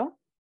Dinero,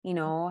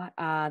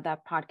 that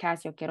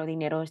podcast, Yo Quiero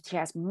Dinero. She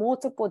has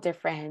multiple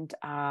different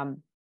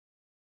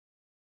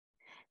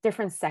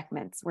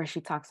segments where she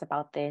talks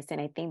about this.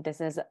 And I think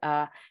this is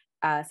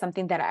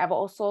something that I've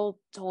also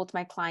told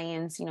my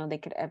clients, they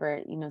could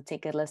ever,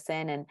 take a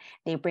listen, and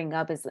they bring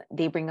up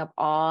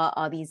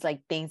all these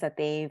like things that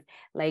they've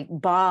like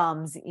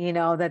bombs,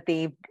 that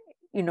they've,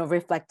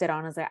 reflected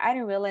on. As like, I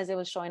didn't realize it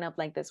was showing up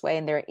like this way.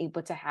 And they're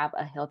able to have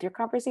a healthier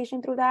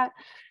conversation through that.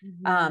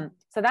 Mm-hmm.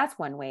 So that's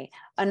one way.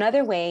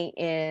 Another way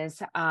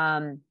is,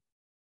 I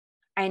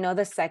know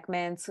the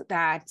segments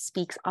that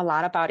speaks a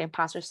lot about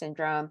imposter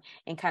syndrome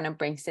and kind of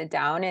brings it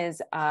down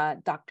is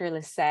Dr.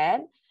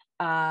 Lisette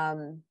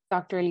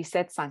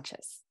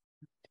Sanchez.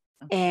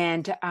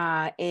 And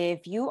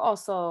if you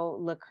also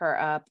look her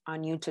up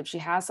on YouTube, she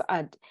has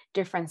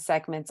different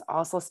segments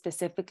also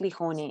specifically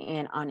honing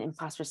in on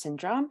imposter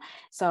syndrome.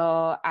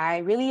 So I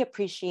really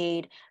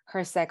appreciate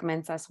her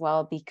segments as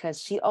well, because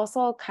she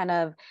also kind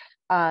of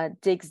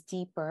digs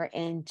deeper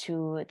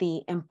into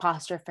the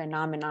imposter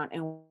phenomenon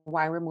and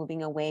why we're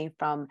moving away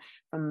from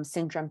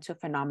syndrome to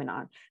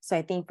phenomenon. So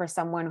I think for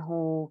someone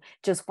who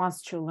just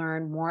wants to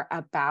learn more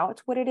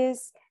about what it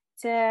is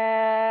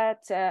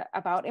to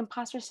about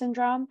imposter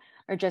syndrome,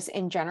 or just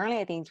in general,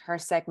 I think her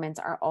segments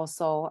are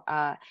also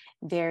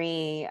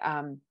very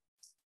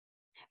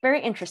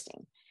very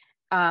interesting.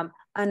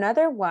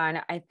 Another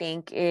one, I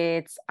think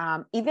it's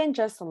even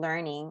just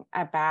learning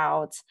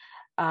about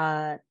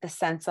the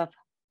sense of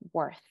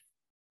worth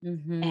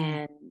Mm-hmm.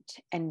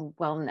 and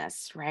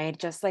wellness, right?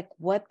 Just like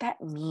what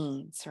that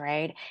means,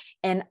 right?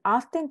 And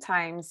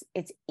oftentimes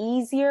it's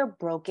easier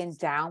broken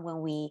down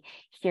when we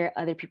hear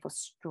other people's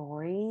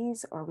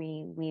stories, or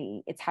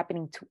we it's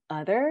happening to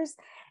others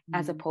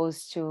as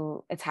opposed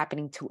to it's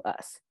happening to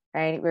us,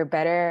 right?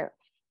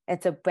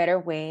 It's a better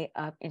way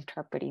of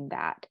interpreting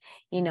that,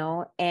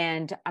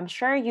 and I'm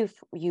sure you've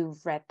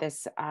read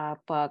this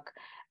book,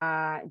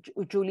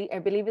 Julie, I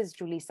believe it's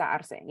Julissa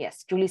Arce.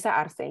 Yes, Julissa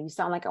Arce. You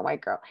sound like a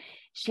white girl.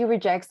 She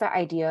rejects the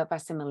idea of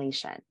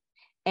assimilation.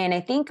 And I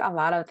think a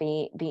lot of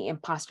the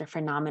imposter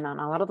phenomenon,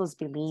 a lot of those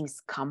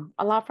beliefs come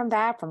a lot from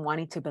that, from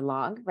wanting to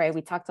belong, right?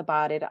 We talked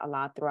about it a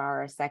lot through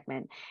our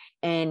segment.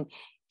 And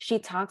she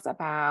talks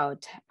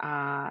about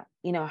how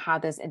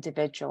this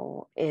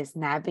individual is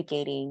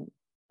navigating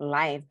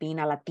life being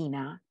a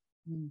Latina,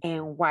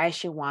 and why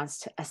she wants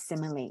to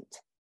assimilate,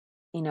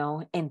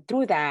 and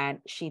through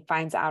that she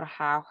finds out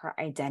how her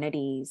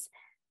identities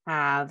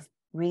have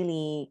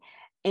really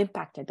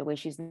impacted the way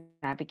she's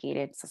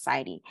navigated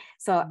society.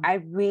 So I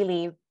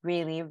really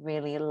really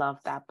really love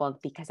that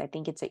book, because I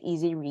think it's an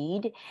easy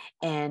read,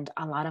 and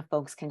a lot of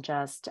folks can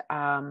just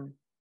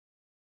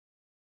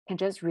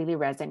really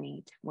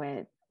resonate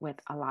with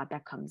a lot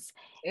that comes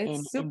It's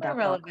in super that book.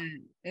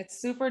 relevant.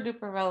 It's super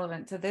duper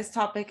relevant to this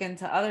topic and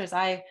to others.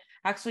 I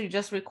actually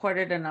just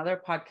recorded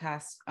another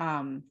podcast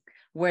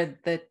where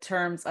the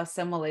terms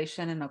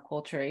assimilation and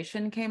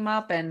acculturation came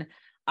up, and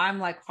I'm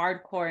like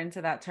hardcore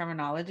into that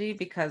terminology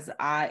because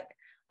I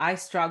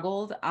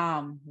struggled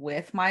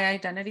with my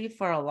identity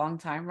for a long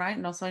time, right?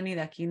 No soy ni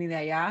de aquí ni de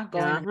allá.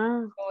 Going to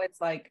Uh-huh. Mexico,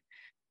 it's like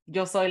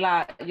yo soy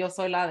la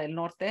del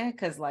norte,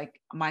 because like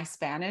my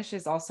Spanish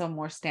is also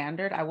more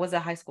standard. I was a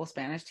high school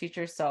Spanish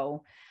teacher,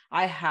 so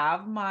I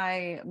have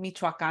my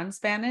Michoacan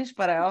Spanish,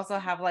 but I also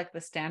have like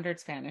the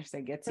standard Spanish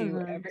that gets you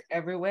Mm-hmm.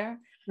 everywhere.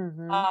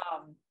 Mm-hmm.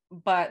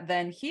 But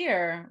then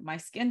here, my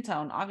skin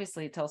tone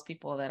obviously tells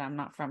people that I'm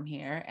not from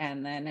here.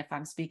 And then if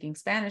I'm speaking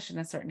Spanish in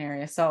a certain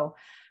area, so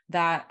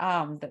that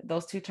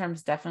those two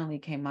terms definitely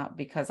came up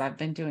because I've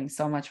been doing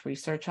so much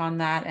research on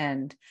that.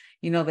 And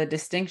the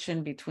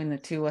distinction between the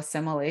two,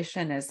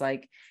 assimilation, is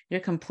like you're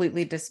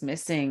completely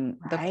dismissing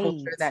the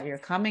culture Right. that you're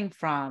coming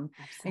from,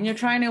 and you're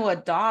trying Absolutely.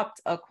 to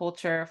adopt a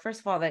culture,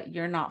 first of all, that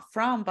you're not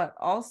from, but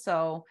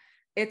also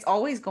it's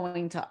always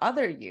going to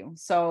other you.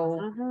 So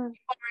Uh-huh. you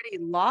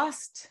already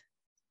lost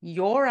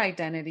your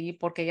identity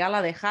porque ya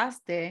la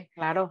dejaste.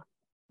 Claro.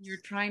 You're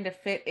trying to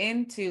fit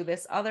into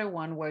this other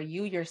one where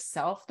you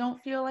yourself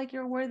don't feel like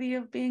you're worthy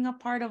of being a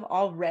part of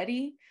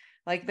already.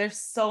 Like there's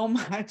so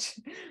much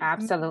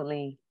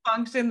Absolutely.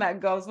 function that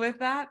goes with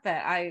that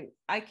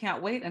I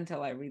can't wait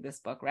until I read this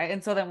book, right?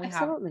 And so then we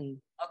have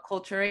Absolutely.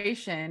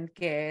 acculturation,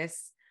 que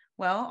es,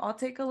 well, I'll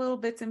take a little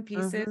bits and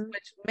pieces, Mm-hmm.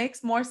 which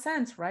makes more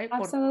sense, right?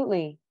 Porque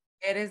Absolutely.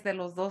 eres de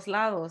los dos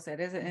lados. It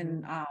is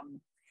in Mm-hmm.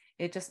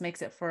 it just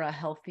makes it for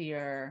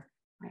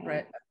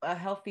Right. a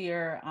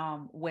healthier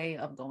way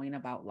of going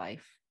about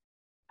life.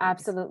 Basically.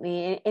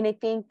 Absolutely. And I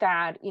think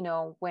that,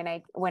 when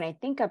I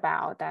think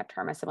about that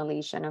term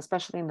assimilation,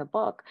 especially in the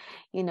book,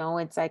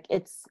 it's like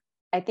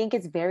I think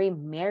it's very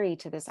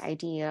married to this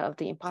idea of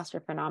the imposter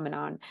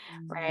phenomenon,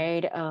 Mm.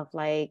 right? Of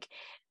like,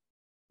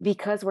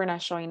 because we're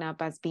not showing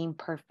up as being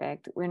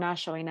perfect, we're not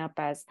showing up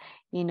as,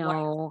 you White.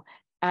 know,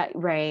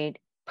 right,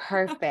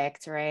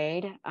 perfect,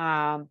 right?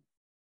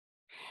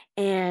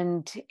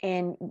 And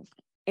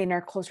in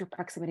our closer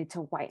proximity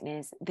to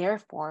whiteness,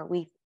 therefore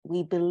we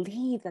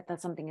believe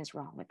that something is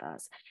wrong with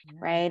us, Yeah.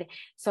 right?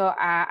 So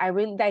I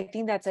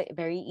think that's a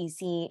very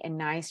easy and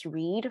nice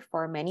read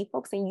for many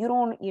folks, and you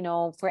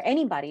don't, for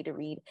anybody to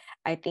read.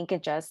 I think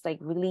it just like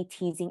really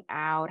teasing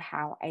out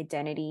how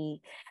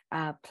identity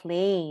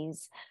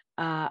plays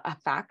a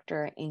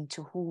factor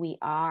into who we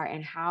are,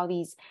 and how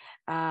these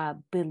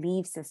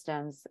belief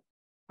systems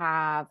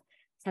have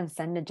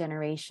transcended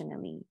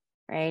generationally,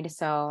 right?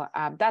 So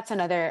that's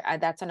another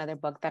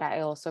book that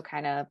I also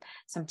kind of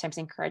sometimes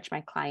encourage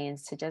my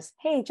clients to just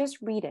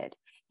read it,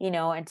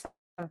 and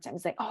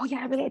sometimes like, oh yeah,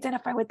 I really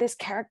identify with this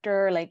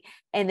character, like,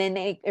 and then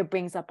it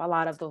brings up a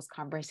lot of those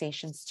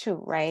conversations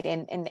too, right?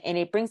 And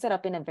it brings it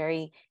up in a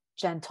very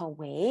gentle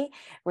way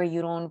where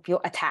you don't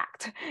feel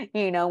attacked,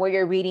 where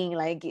you're reading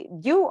like,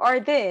 you are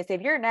this,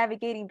 if you're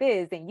navigating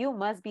this, then you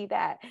must be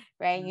that,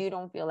 right? Yeah. You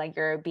don't feel like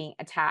you're being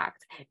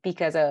attacked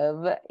because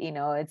of,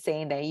 it's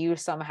saying that you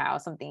somehow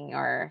something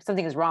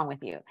is wrong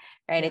with you,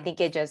 right? I Yeah.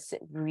 think it just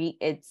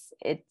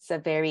it's a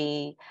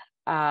very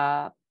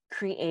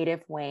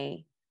creative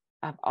way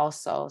of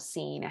also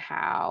seeing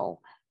how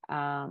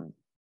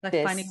Like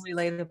finding this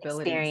relatabilities.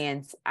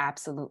 experience,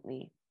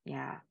 absolutely,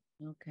 yeah.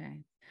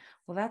 Okay.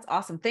 Well, that's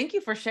awesome. Thank you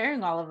for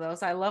sharing all of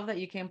those. I love that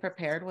you came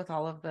prepared with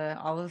all of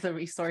the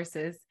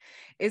resources.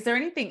 Is there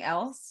anything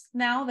else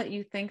now that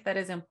you think that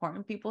is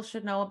important people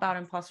should know about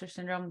imposter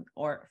syndrome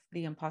or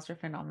the imposter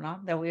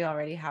phenomenon that we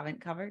already haven't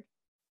covered?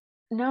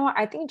 No,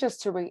 I think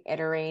just to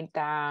reiterate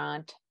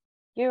that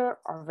you're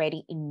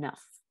already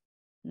enough.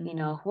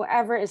 Mm,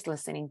 Whoever is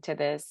listening to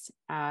this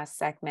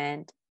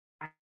segment,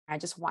 I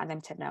just want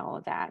them to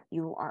know that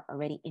you are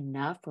already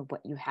enough for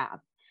what you have.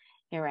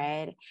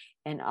 Right.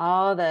 And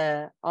all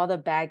the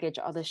baggage,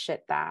 all the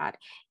shit that,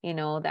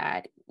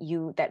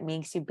 that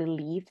makes you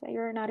believe that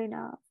you're not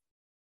enough,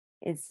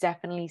 it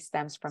definitely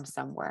stems from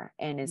somewhere,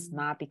 and it's mm,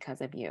 not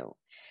because of you.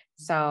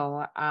 mm,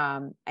 So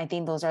I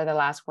think those are the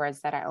last words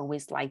that I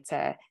always like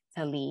to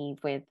leave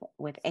with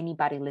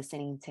anybody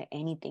listening to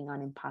anything on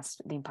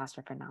the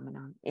imposter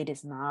phenomenon. It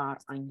is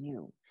not on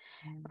you,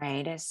 mm,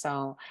 right?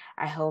 So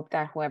I hope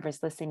that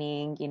whoever's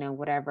listening,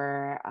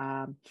 whatever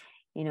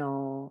you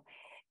know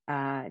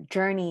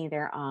journey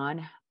they're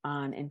on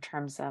in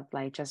terms of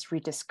like just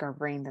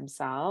rediscovering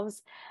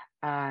themselves,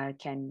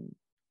 can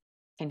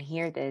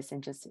hear this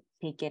and just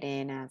take it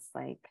in as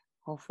like,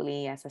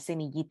 hopefully as a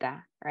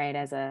semillita, right?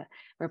 As a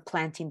we're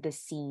planting the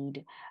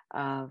seed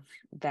of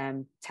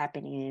them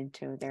tapping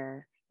into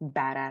their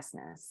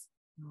badassness.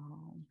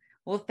 oh.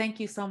 Well, thank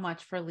you so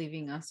much for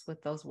leaving us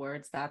with those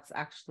words. That's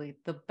actually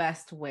the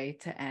best way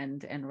to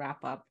end and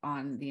wrap up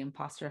on the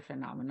imposter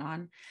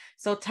phenomenon.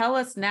 So tell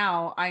us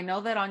now, I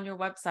know that on your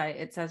website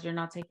it says you're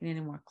not taking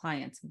any more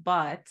clients,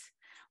 but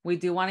we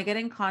do want to get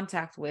in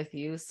contact with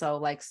you. So,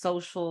 like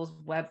socials,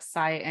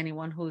 website,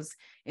 anyone who's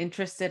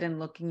interested in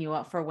looking you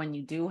up for when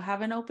you do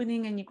have an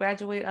opening and you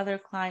graduate other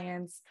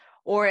clients,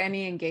 or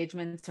any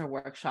engagements or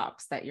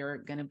workshops that you're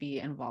going to be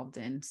involved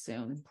in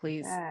soon,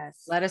 please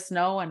Yes. let us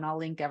know, and I'll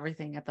link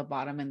everything at the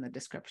bottom in the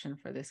description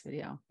for this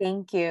video.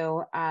 Thank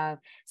you.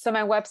 So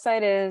my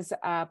website is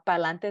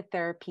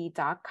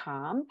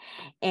palantetherapy.com.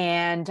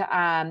 And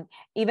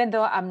even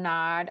though I'm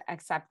not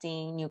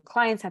accepting new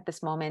clients at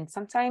this moment,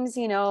 sometimes,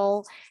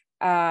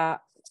 uh,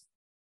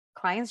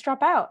 clients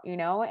drop out,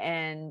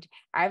 and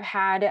I've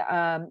had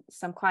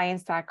some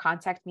clients that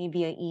contact me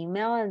via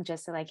email and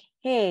just say like,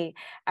 hey,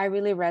 I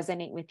really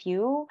resonate with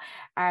you.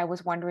 I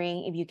was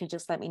wondering if you could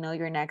just let me know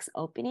your next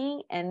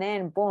opening. And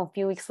then boom, a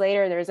few weeks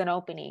later, there's an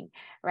opening,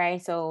 right?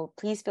 So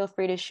please feel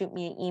free to shoot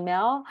me an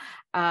email.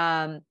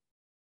 I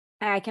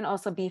can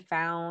also be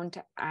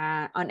found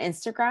on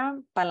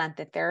Instagram,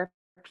 Palante Therapy.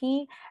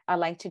 I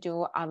like to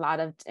do a lot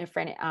of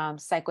different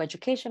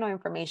psychoeducational,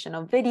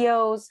 informational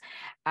videos.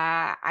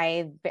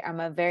 I'm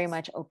a very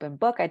much open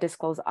book. I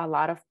disclose a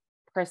lot of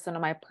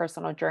my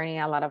personal journey,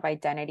 a lot of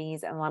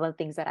identities, and a lot of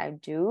things that I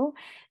do.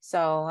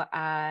 So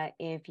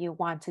if you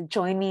want to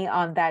join me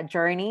on that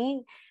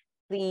journey,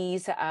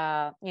 please,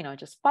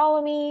 just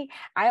follow me.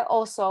 I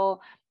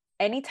also,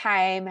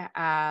 anytime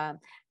a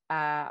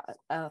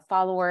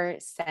follower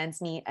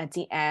sends me a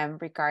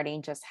DM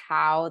regarding just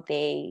how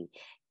they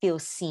feel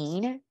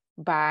seen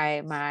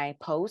by my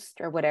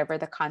post or whatever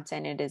the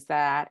content it is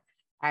that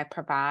I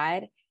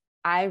provide,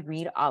 I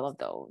read all of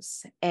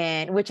those.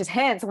 And which is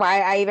hence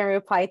why I even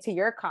replied to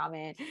your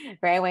comment,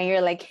 right? When you're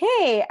like,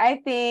 hey,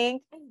 I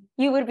think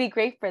you would be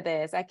great for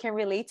this. I can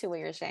relate to what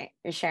you're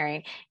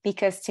sharing.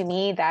 Because to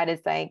me, that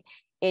is like,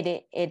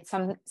 it's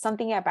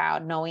something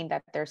about knowing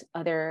that there's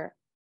other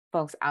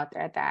folks out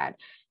there that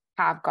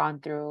have gone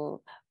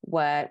through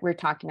what we're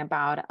talking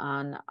about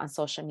on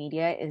social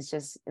media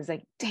is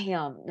like,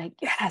 damn, like,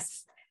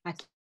 yes,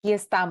 aquí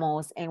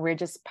estamos, and we're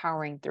just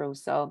powering through.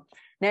 So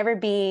never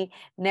be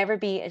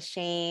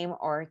ashamed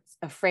or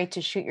afraid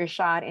to shoot your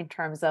shot in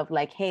terms of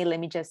like, hey, let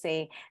me just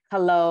say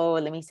hello,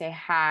 let me say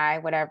hi,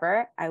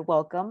 whatever. I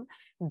welcome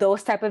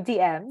those type of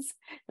DMs.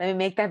 Let me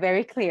make that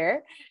very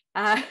clear.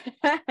 uh,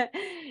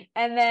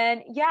 and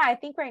then I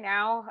think right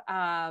now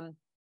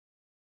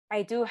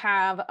I do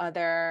have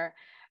other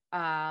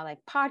like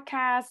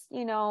podcasts,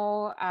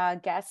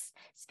 guest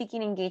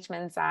speaking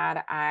engagements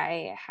that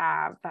I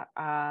have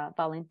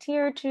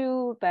volunteered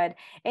to. But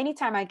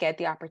anytime I get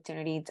the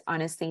opportunity, to,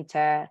 honestly,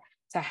 to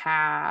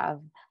have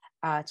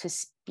to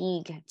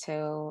speak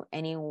to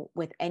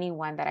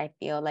anyone that I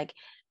feel like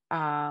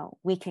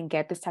we can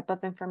get this type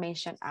of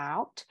information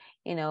out,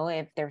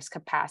 if there's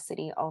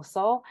capacity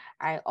also,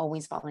 I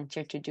always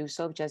volunteer to do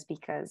so just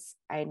because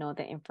I know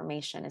the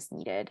information is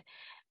needed.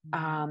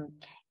 Um,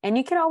 and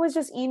you can always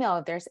just email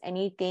if there's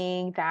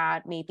anything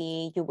that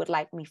maybe you would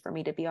like for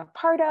me to be a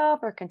part of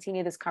or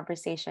continue this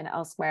conversation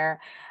elsewhere.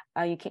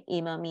 You can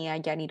email me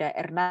at Yanira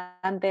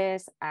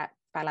Hernandez at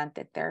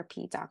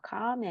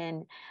palantetherapy.com,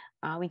 and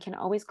we can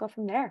always go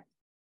from there.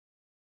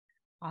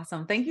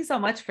 Awesome. Thank you so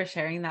much for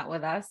sharing that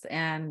with us.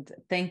 And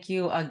thank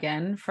you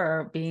again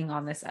for being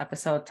on this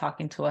episode,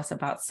 talking to us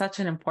about such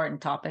an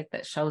important topic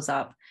that shows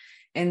up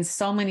in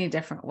so many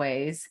different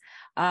ways.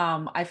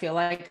 I feel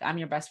like I'm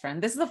your best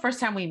friend. This is the first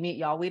time we meet,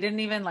 y'all. We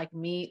didn't even like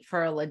meet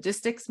for a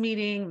logistics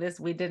meeting.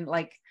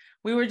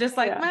 We were just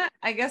like, Matt,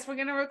 I guess we're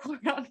going to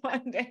record on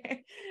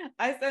Monday.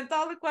 I sent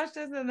all the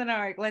questions and then I'm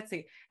like, let's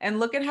see. And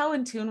look at how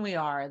in tune we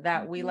are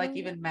that we like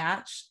even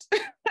matched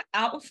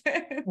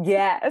outfits.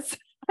 Yes.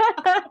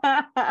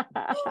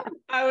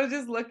 I was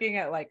just looking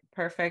at like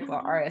perfect.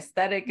 Well, our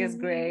aesthetic is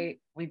great.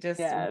 We're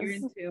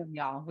in tune,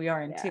 y'all. We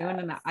are in tune.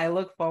 And I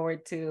look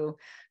forward to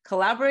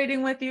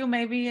collaborating with you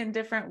maybe in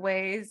different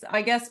ways.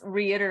 I guess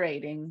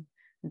reiterating,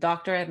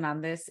 Dr.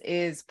 Hernandez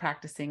is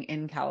practicing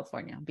in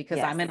California because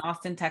I'm in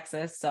Austin,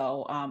 Texas.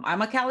 So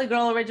I'm a Cali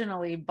girl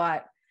originally,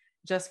 but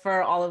just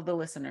for all of the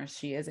listeners,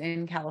 she is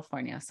in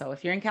California. So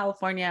if you're in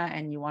California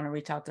and you want to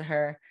reach out to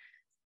her,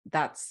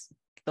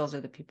 those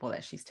are the people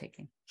that she's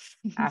taking.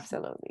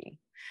 Absolutely.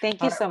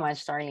 Thank you so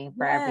much, Darlene,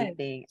 for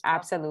everything.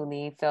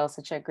 Absolutely. It feels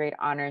such a great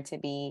honor to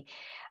be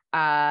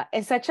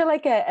in such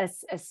a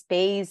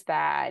space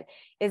that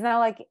is not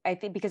like, I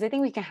think, because I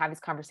think we can have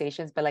these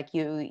conversations, but like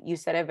you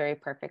said it very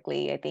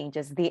perfectly. I think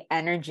just the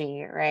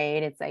energy,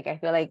 right? It's like, I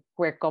feel like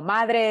we're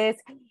comadres.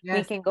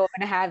 We can go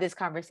and have this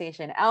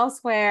conversation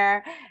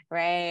elsewhere,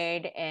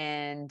 right?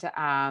 And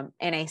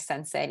I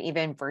sense it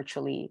even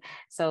virtually.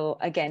 So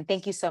again,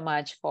 thank you so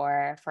much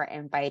for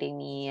inviting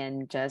me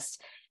and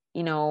just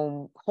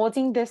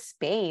holding this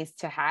space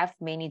to have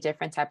many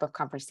different type of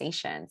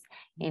conversations.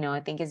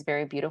 I think it's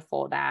very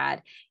beautiful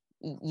that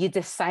you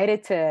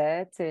decided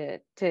to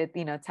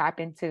tap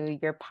into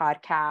your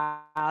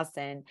podcast,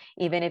 and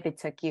even if it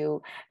took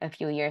you a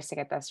few years to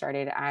get that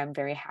started, I'm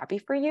very happy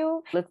for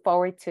you. Look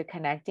forward to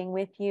connecting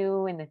with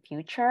you in the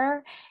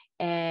future.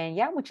 And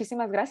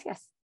muchísimas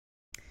gracias.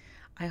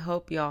 I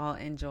hope y'all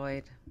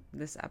enjoyed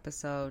this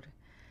episode.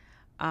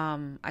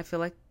 I feel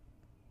like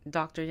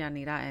Dr.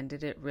 Yanira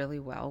ended it really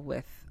well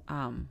with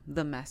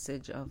the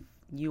message of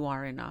you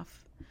are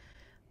enough.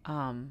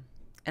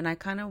 And I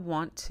kind of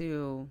want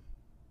to,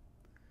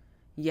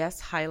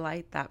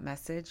 highlight that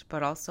message,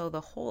 but also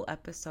the whole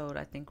episode,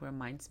 I think,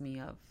 reminds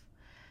me of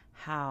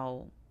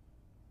how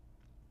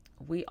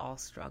we all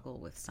struggle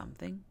with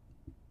something,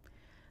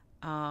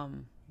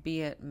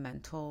 be it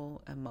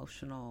mental,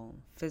 emotional,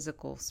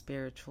 physical,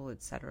 spiritual,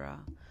 etc.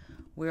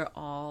 We're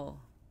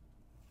all,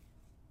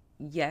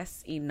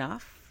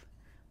 enough,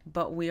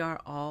 but we are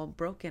all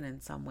broken in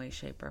some way,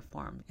 shape, or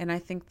form. And I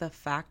think the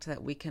fact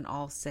that we can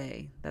all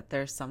say that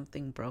there's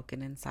something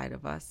broken inside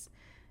of us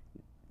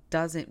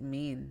doesn't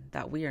mean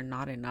that we are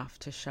not enough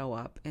to show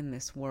up in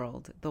this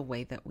world the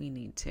way that we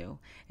need to,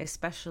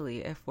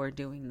 especially if we're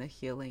doing the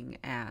healing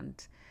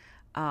and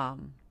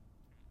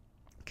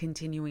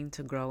continuing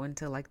to grow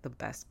into like the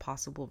best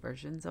possible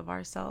versions of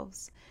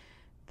ourselves.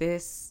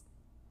 This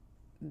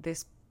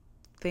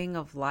thing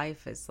of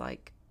life is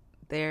like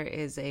there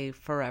is a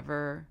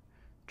forever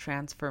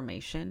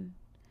transformation,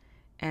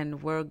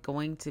 and we're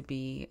going to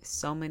be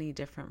so many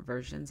different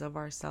versions of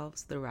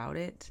ourselves throughout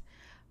it.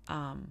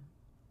 And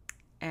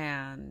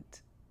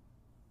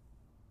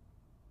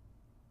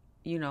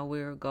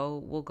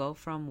we'll go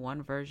from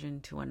one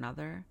version to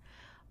another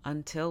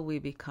until we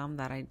become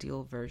that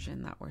ideal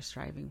version that we're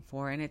striving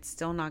for. And it's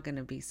still not going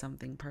to be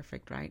something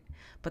perfect, right?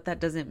 But that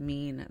doesn't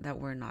mean that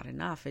we're not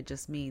enough. It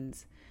just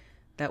means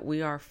that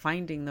we are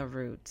finding the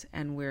root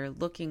and we're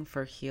looking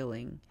for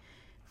healing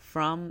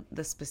from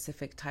the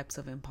specific types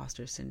of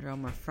imposter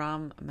syndrome, or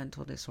from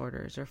mental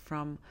disorders, or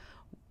from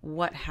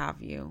what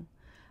have you.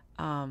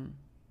 And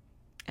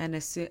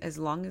as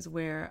long as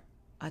we're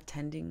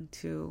attending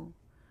to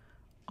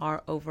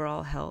our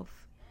overall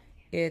health,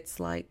 it's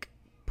like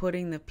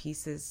putting the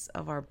pieces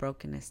of our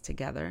brokenness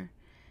together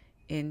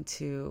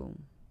into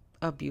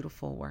a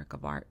beautiful work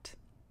of art.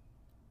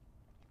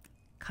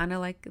 Kind of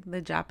like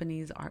the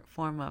Japanese art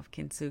form of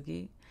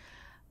kintsugi.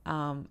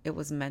 It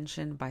was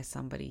mentioned by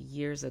somebody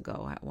years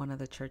ago at one of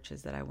the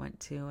churches that I went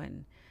to,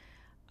 and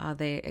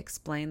they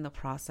explained the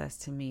process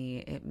to me.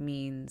 It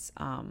means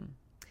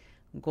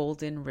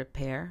golden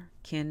repair.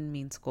 Kin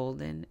means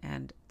golden,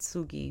 and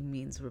tsugi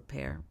means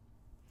repair.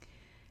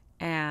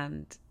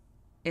 And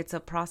it's a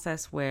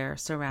process where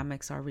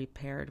ceramics are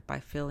repaired by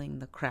filling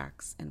the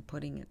cracks and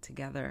putting it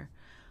together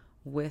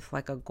with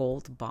like a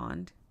gold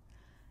bond.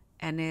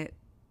 And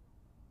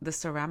the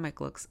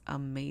ceramic looks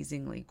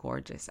amazingly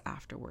gorgeous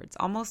afterwards.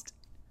 Almost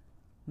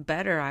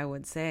better, I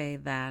would say,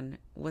 than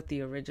what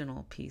the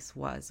original piece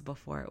was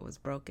before it was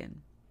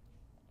broken.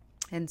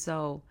 And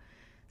so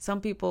some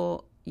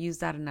people use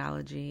that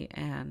analogy,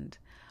 and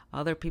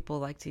other people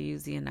like to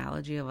use the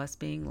analogy of us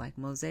being like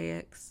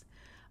mosaics.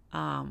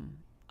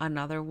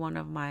 Another one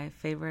of my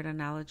favorite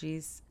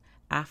analogies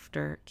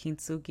after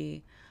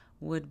kintsugi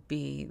would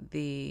be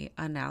the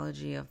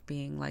analogy of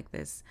being like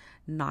this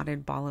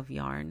knotted ball of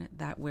yarn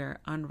that we're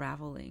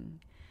unraveling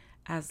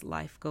as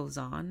life goes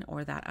on,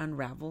 or that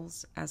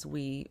unravels as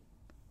we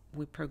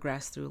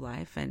progress through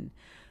life. And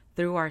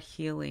through our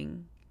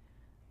healing,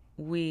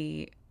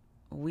 we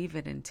weave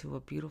it into a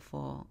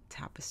beautiful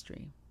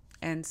tapestry.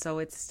 And so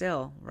it's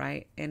still,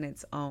 right, in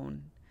its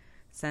own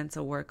sense,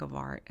 a work of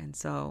art. And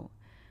so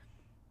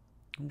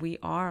we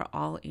are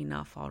all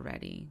enough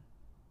already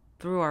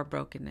through our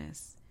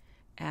brokenness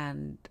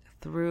and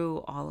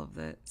through all of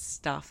the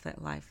stuff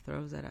that life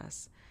throws at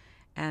us.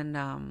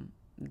 And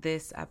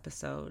this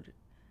episode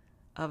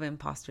of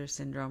imposter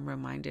syndrome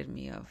reminded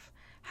me of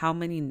how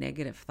many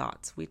negative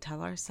thoughts we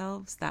tell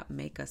ourselves that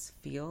make us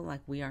feel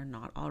like we are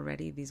not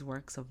already these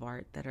works of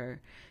art that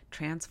are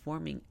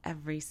transforming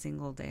every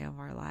single day of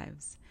our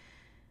lives.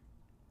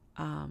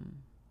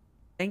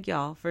 Thank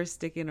y'all for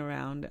sticking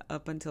around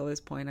up until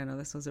this point. I know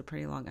this was a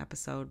pretty long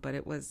episode, but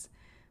it was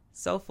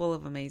so full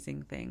of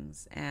amazing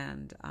things.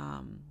 And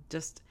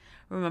just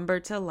remember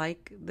to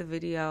like the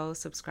video,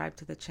 subscribe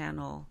to the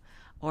channel,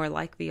 or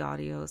like the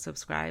audio,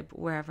 subscribe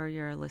wherever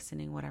you're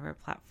listening, whatever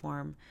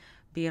platform,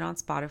 be it on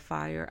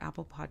Spotify or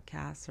Apple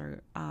Podcasts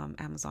or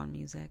Amazon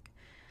Music.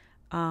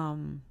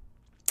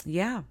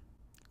 Yeah,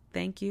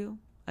 thank you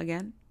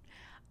again.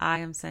 I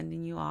am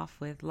sending you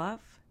off with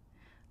love,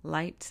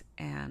 light,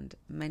 and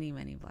many,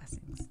 many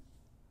blessings.